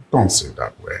way. Don't say it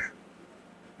that way.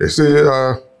 You see,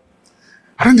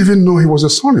 I didn't even know he was a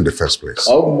son in the first place.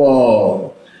 Come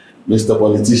on, Mr.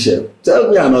 Politician. Tell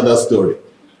me another story.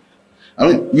 I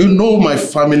mean, you know my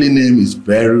family name is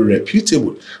very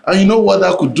reputable. And you know what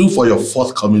that could do for your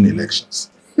forthcoming elections.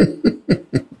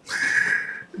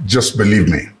 Just believe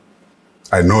me.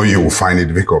 I know you will find it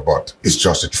difficult, but it's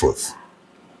just the truth.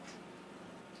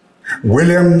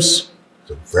 Williams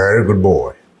is a very good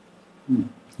boy.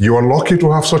 You are lucky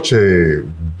to have such a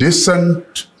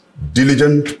decent,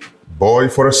 diligent boy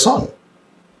for a son.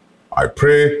 I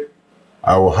pray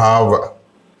I will have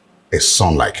a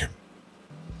son like him.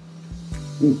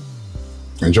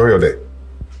 Enjoy your day.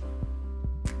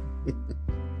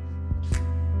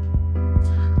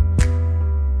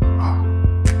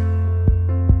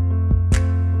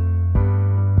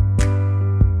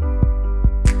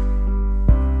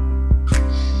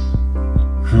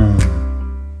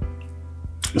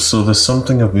 So there's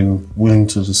something I've been willing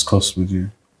to discuss with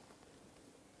you.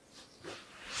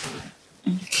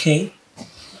 Okay.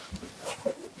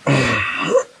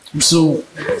 So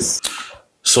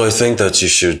I think that you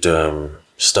should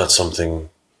start something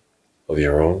of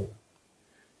your own,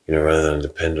 rather than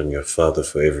depend on your father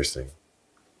for everything.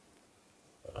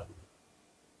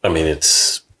 I mean,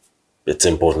 it's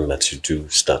important that you do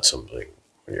start something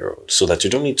on your own, so that you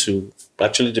don't need to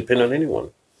actually depend on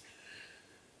anyone.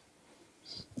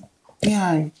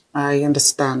 Yeah, I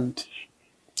understand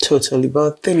totally.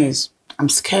 But the thing is, I'm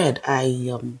scared. I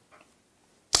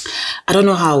don't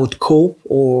know how I would cope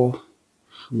or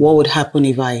what would happen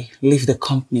if I leave the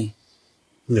company.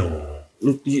 No.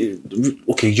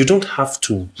 Okay, you don't have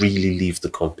to really leave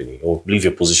the company or leave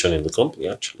your position in the company,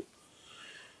 actually.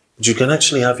 But you can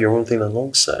actually have your own thing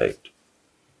alongside.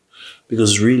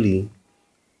 Because really,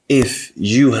 if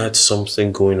you had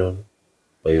something going on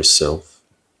by yourself,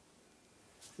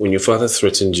 when your father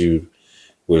threatened you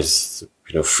with,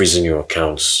 freezing your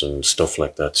accounts and stuff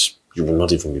like that, you will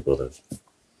not even be bothered.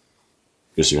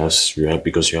 Because you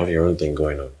have your own thing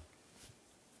going on.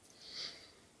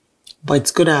 But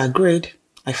it's good I agreed.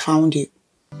 I found it.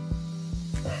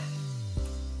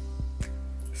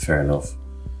 Fair enough.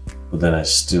 But then I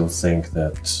still think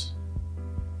that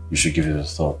you should give it a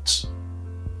thought.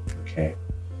 Okay?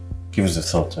 Give it a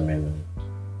thought, and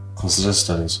consider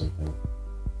starting something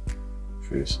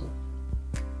for yourself.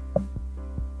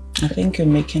 I think you're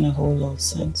making a whole lot of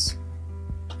sense.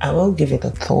 I will give it a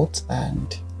thought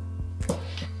and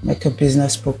make a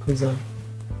business proposal.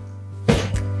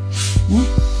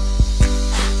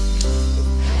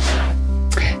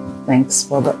 Thanks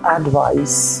for the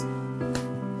advice.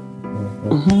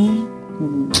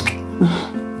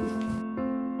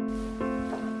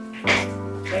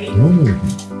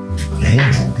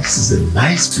 Man, this is a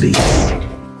nice place.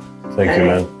 Thank you,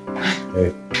 man.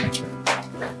 Hey.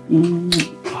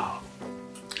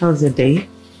 How was your day?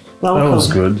 Welcome. That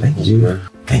was good. Thank you.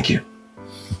 Thank you.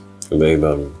 Babe,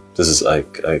 this is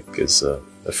Ike. Ike is a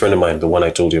friend of mine, the one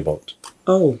I told you about.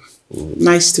 Oh,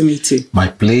 nice to meet you. My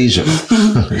pleasure.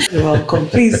 You're welcome.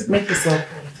 Please make yourself.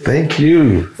 Thank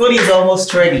you. Food is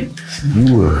almost ready.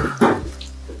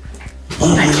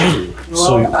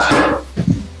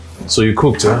 So you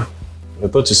cooked, huh? I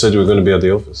thought you said you were going to be at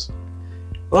the office.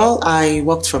 Well, I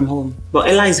worked from home, but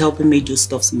Ella is helping me do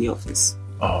stuffs in the office.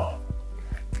 Oh.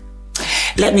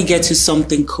 Let me get you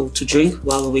something cold to drink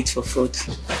while we wait for food.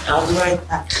 I'll be right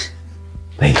back.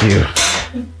 Thank you.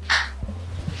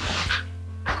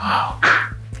 Wow.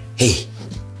 Hey,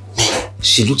 man,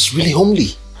 she looks really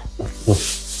homely.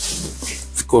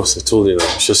 Of course, I told you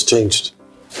that. She's changed.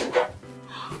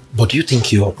 But do you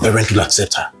think your parent will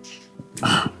accept her?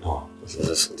 No,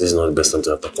 this is not the best time to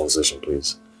have that conversation,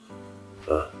 please.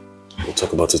 We'll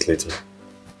talk about it later.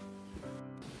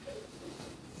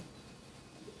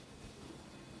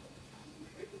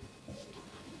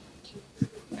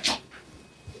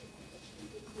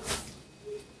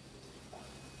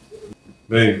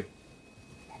 Babe,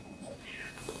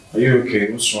 are you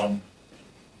okay? What's wrong?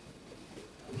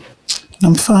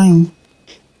 I'm fine.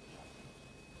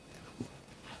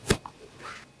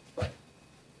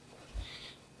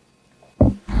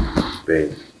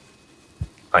 Babe,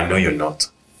 I know you're not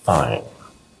fine.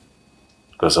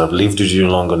 Because I've lived with you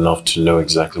long enough to know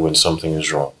exactly when something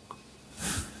is wrong.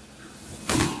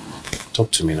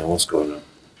 Talk to me now, what's going on?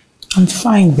 I'm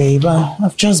fine, babe.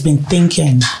 I've just been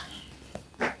thinking.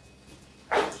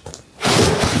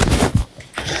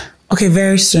 Okay,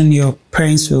 very soon your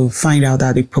parents will find out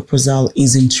that the proposal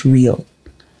isn't real.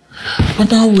 But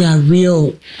now we are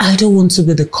real. I don't want to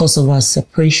be the cause of our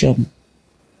separation.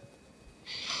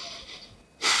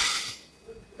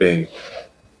 Babe,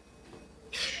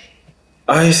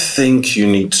 I think you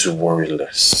need to worry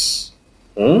less.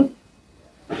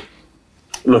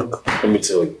 Look, let me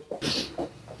tell you.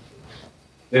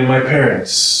 They're my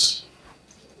parents.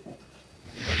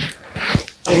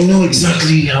 I know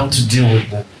exactly how to deal with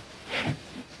them.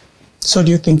 So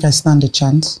do you think I stand a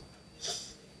chance?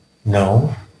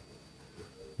 No.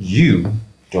 You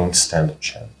don't stand a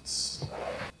chance.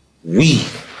 We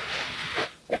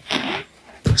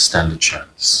stand a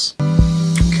chance.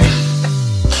 Okay.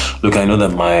 Look, I know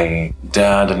that my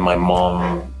dad and my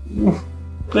mom,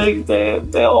 they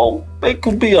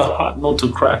could be a hard nut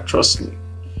to crack, trust me.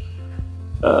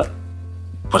 But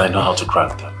I know how to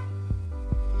crack them.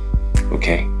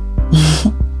 Okay?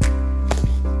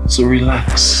 So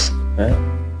relax. Eh?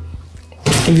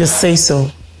 If you say so.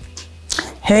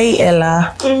 Hey,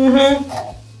 Ella.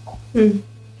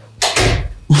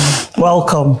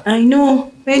 Welcome. I know.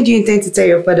 When do you intend to tell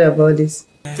your father about this?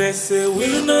 They say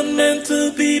we're not meant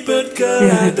to be, but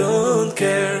girl, I don't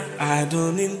care. I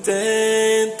don't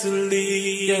intend to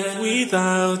leave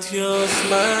without your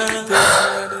smile.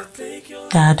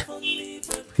 Dad.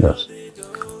 Yes.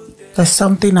 There's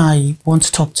something I want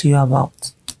to talk to you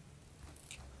about.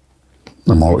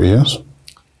 I'm all ears.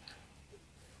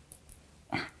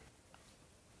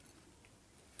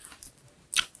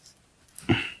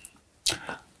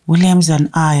 Williams and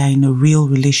I are in a real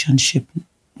relationship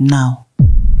now.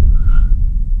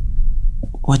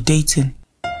 We're dating.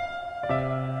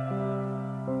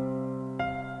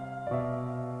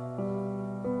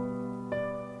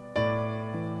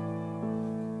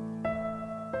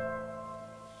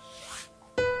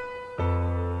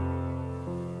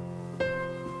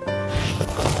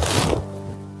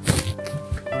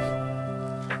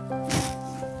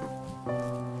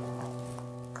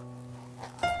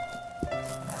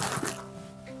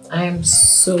 I am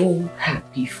so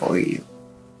happy for you.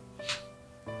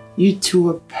 You two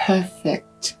are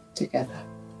perfect together.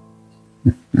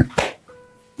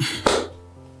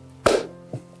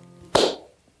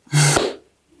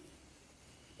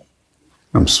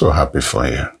 I'm so happy for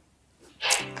you.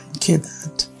 Thank you,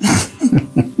 Dad.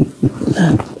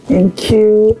 Thank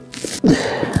you.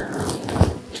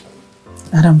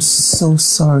 Dad, I'm so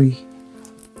sorry.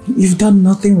 You've done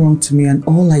nothing wrong to me and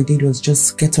all I did was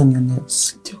just get on your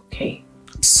nerves. It's okay.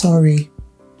 I'm sorry.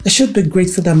 I should be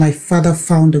grateful that my father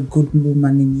found a good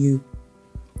woman in you.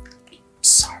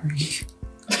 Sorry.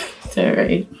 It's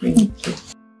alright. Thank you.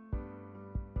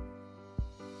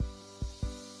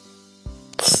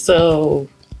 So,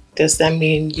 does that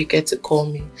mean you get to call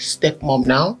me stepmom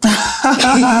now?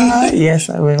 Yes,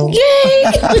 I will. Yay!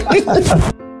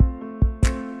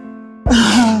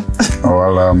 Oh,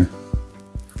 well,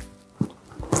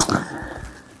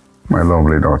 my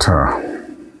lovely daughter,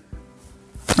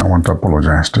 I want to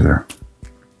apologize to you.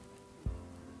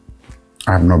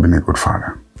 I have not been a good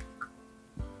father.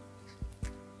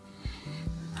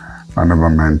 I never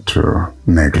meant to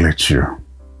neglect you.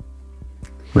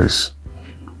 Please,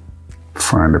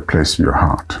 find a place in your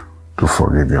heart to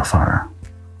forgive your father.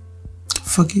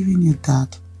 Forgiving your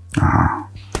dad.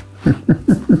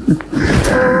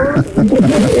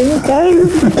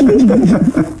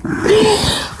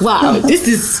 Wow, this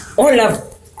is all I've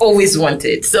always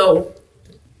wanted. So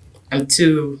I'm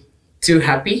too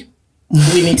happy.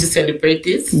 We need to celebrate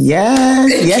this.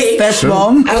 Yes, Okay. yes,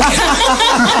 stepmom.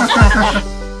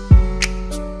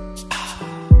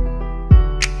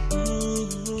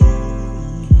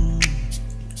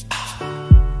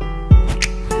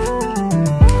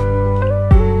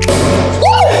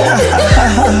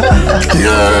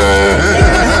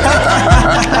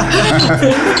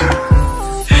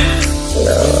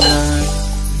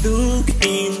 Look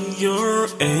in your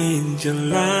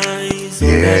angel eyes.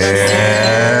 Yes.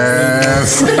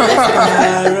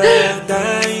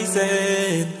 Paradise,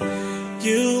 and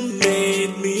you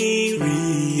made me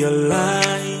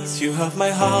realize you have my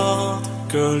heart.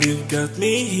 Girl, you've got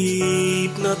me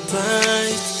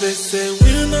hypnotized. They say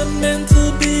we're not meant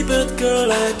to be, but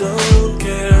girl, I don't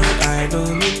care. I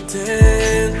don't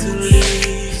intend to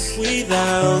live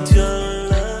without your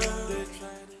love.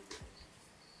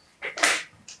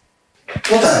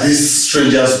 What are these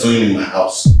strangers doing in my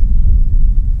house?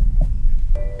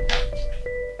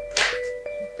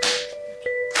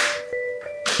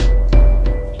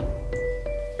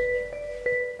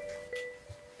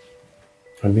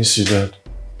 I miss you, Dad.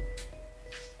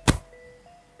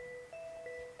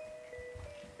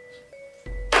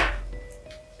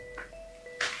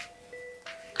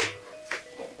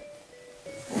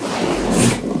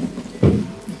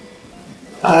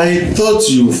 I thought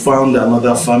you found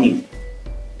another family.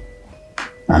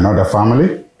 Another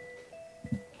family?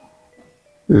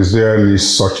 Is there any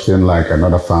such thing like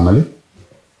another family?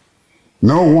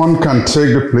 No one can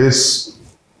take the place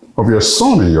of your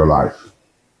son in your life.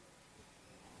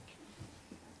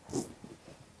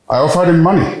 I offered him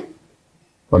money,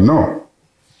 but no.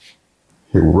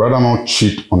 He would rather not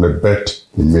cheat on the bet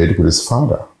he made with his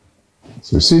father.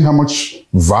 So you see how much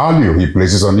value he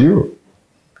places on you.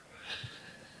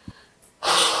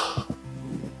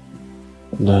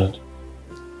 Dad.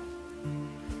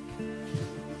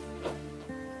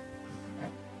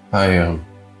 I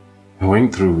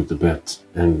went through with the bet,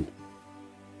 and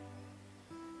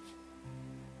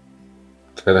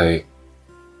that I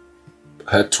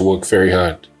had to work very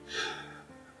hard.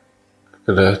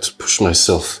 And I had to push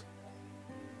myself.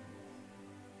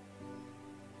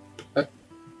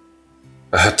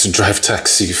 I had to drive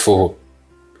taxi for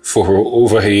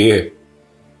over a year,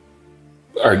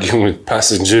 arguing with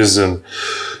passengers and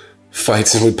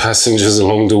fighting with passengers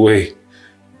along the way.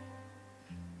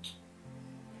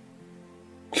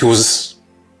 It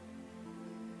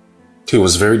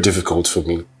was very difficult for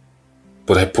me,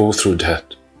 but I pulled through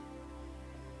that,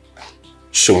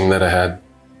 showing that I had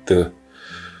the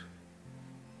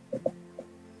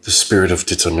spirit of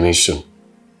determination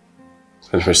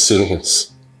and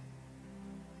resilience.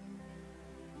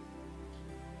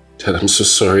 Dad, I'm so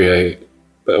sorry.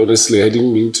 Honestly, I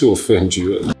didn't mean to offend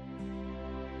you.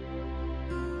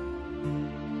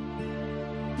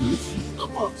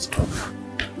 Come on, stop.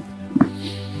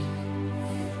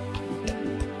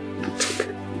 It's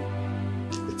okay.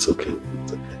 It's okay.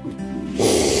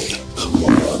 Come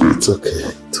on, it's okay.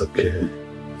 It's okay.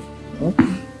 Huh?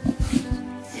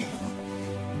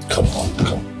 Come on,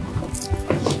 come.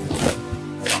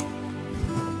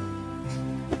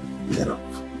 Get up.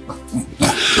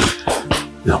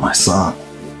 You're my son.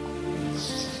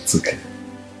 It's okay.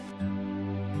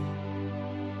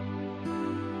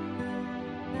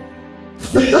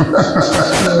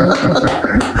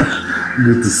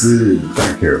 Good to see you.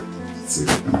 Thank you.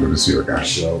 I'm good to see you again.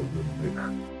 Sure.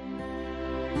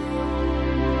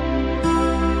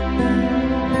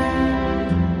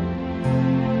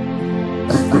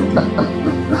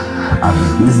 And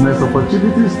business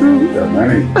opportunities too. There are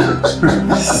many.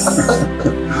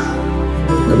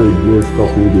 What a great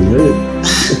couple they made.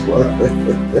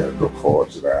 Look forward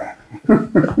to that.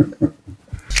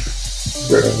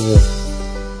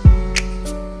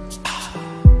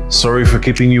 Sorry for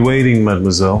keeping you waiting,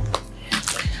 mademoiselle.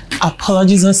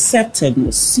 Apologies accepted,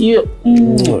 monsieur.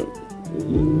 You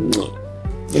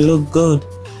look good.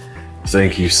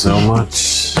 Thank you so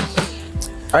much.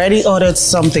 I already ordered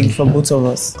something for both of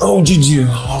us. Oh, did you?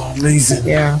 Oh, amazing.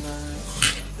 Yeah.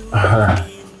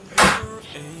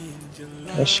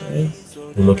 There she is.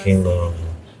 Looking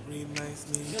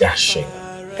dashing.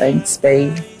 Thanks,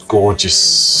 babe.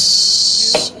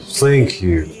 Gorgeous. Thank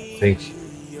you. Thank you.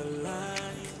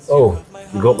 Oh,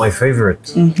 you got my favorite.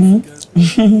 Mm-hmm.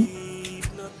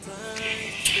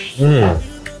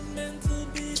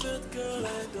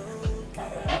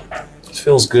 It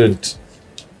feels good,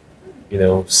 you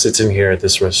know, sitting here at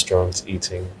this restaurant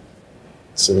eating.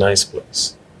 It's a nice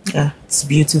place. Yeah, it's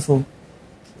beautiful.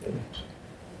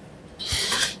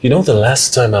 You know, the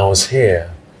last time I was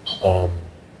here, a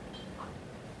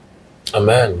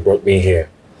man brought me here.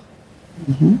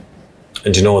 Mm-hmm.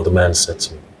 And you know what the man said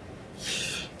to me?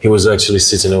 He was actually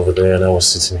sitting over there and I was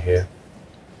sitting here.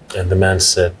 And the man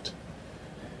said,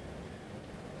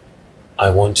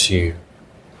 I want you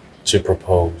to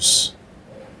propose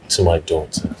to my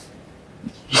daughter.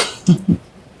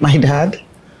 My dad?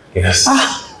 Yes.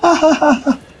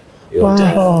 Your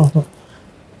dad.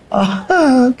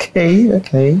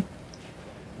 Okay.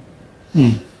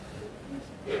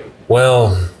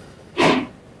 Well,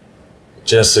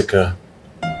 Jessica,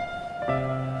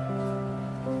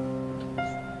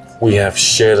 we have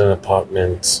shared an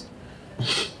apartment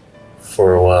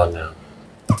for a while now.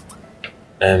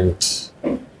 And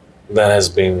that has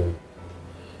been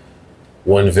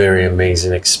one very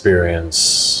amazing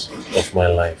experience of my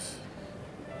life.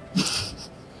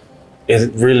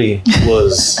 It really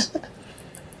was.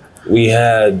 We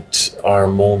had our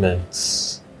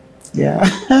moments. Yeah.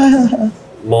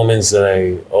 Moments that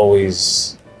I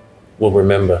always will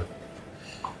remember.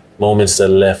 Moments that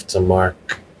left a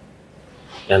mark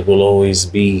and will always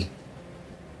be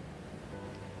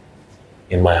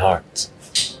in my heart.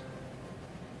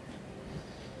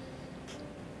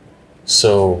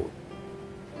 So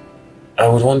I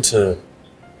would want to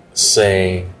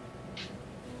say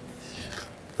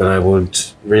that I would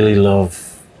really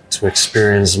love to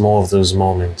experience more of those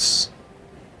moments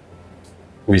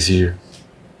with you.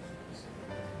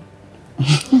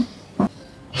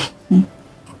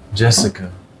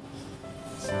 Jessica.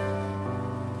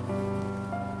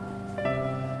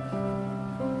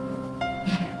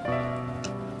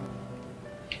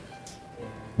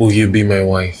 Will you be my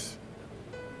wife?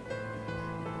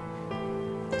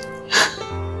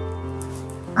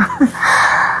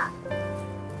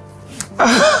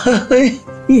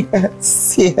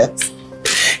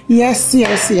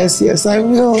 Yes, I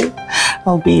will.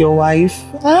 I'll be your wife.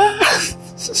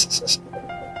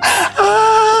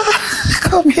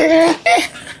 Come here.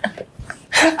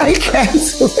 I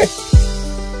can't wait.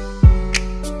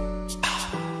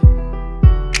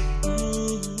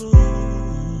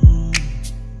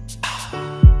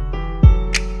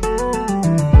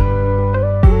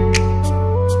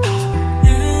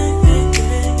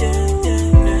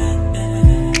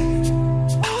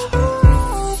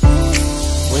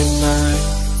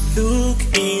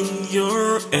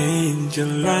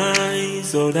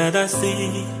 All that I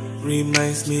see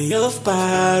reminds me of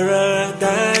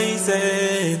paradise,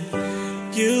 and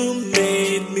you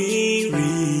made me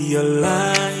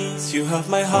realize you have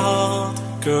my heart,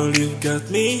 girl. You got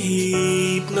me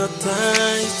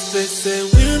hypnotized. They say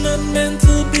we're not meant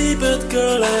to be, but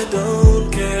girl, I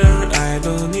don't care. I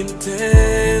don't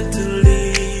intend to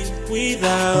live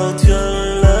without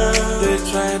your love. They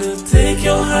try to take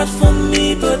your heart from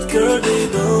me, but girl, they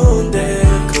don't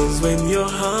dare. 'Cause when your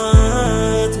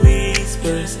heart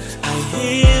whispers, I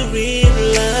hear it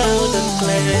loud and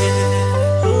clear.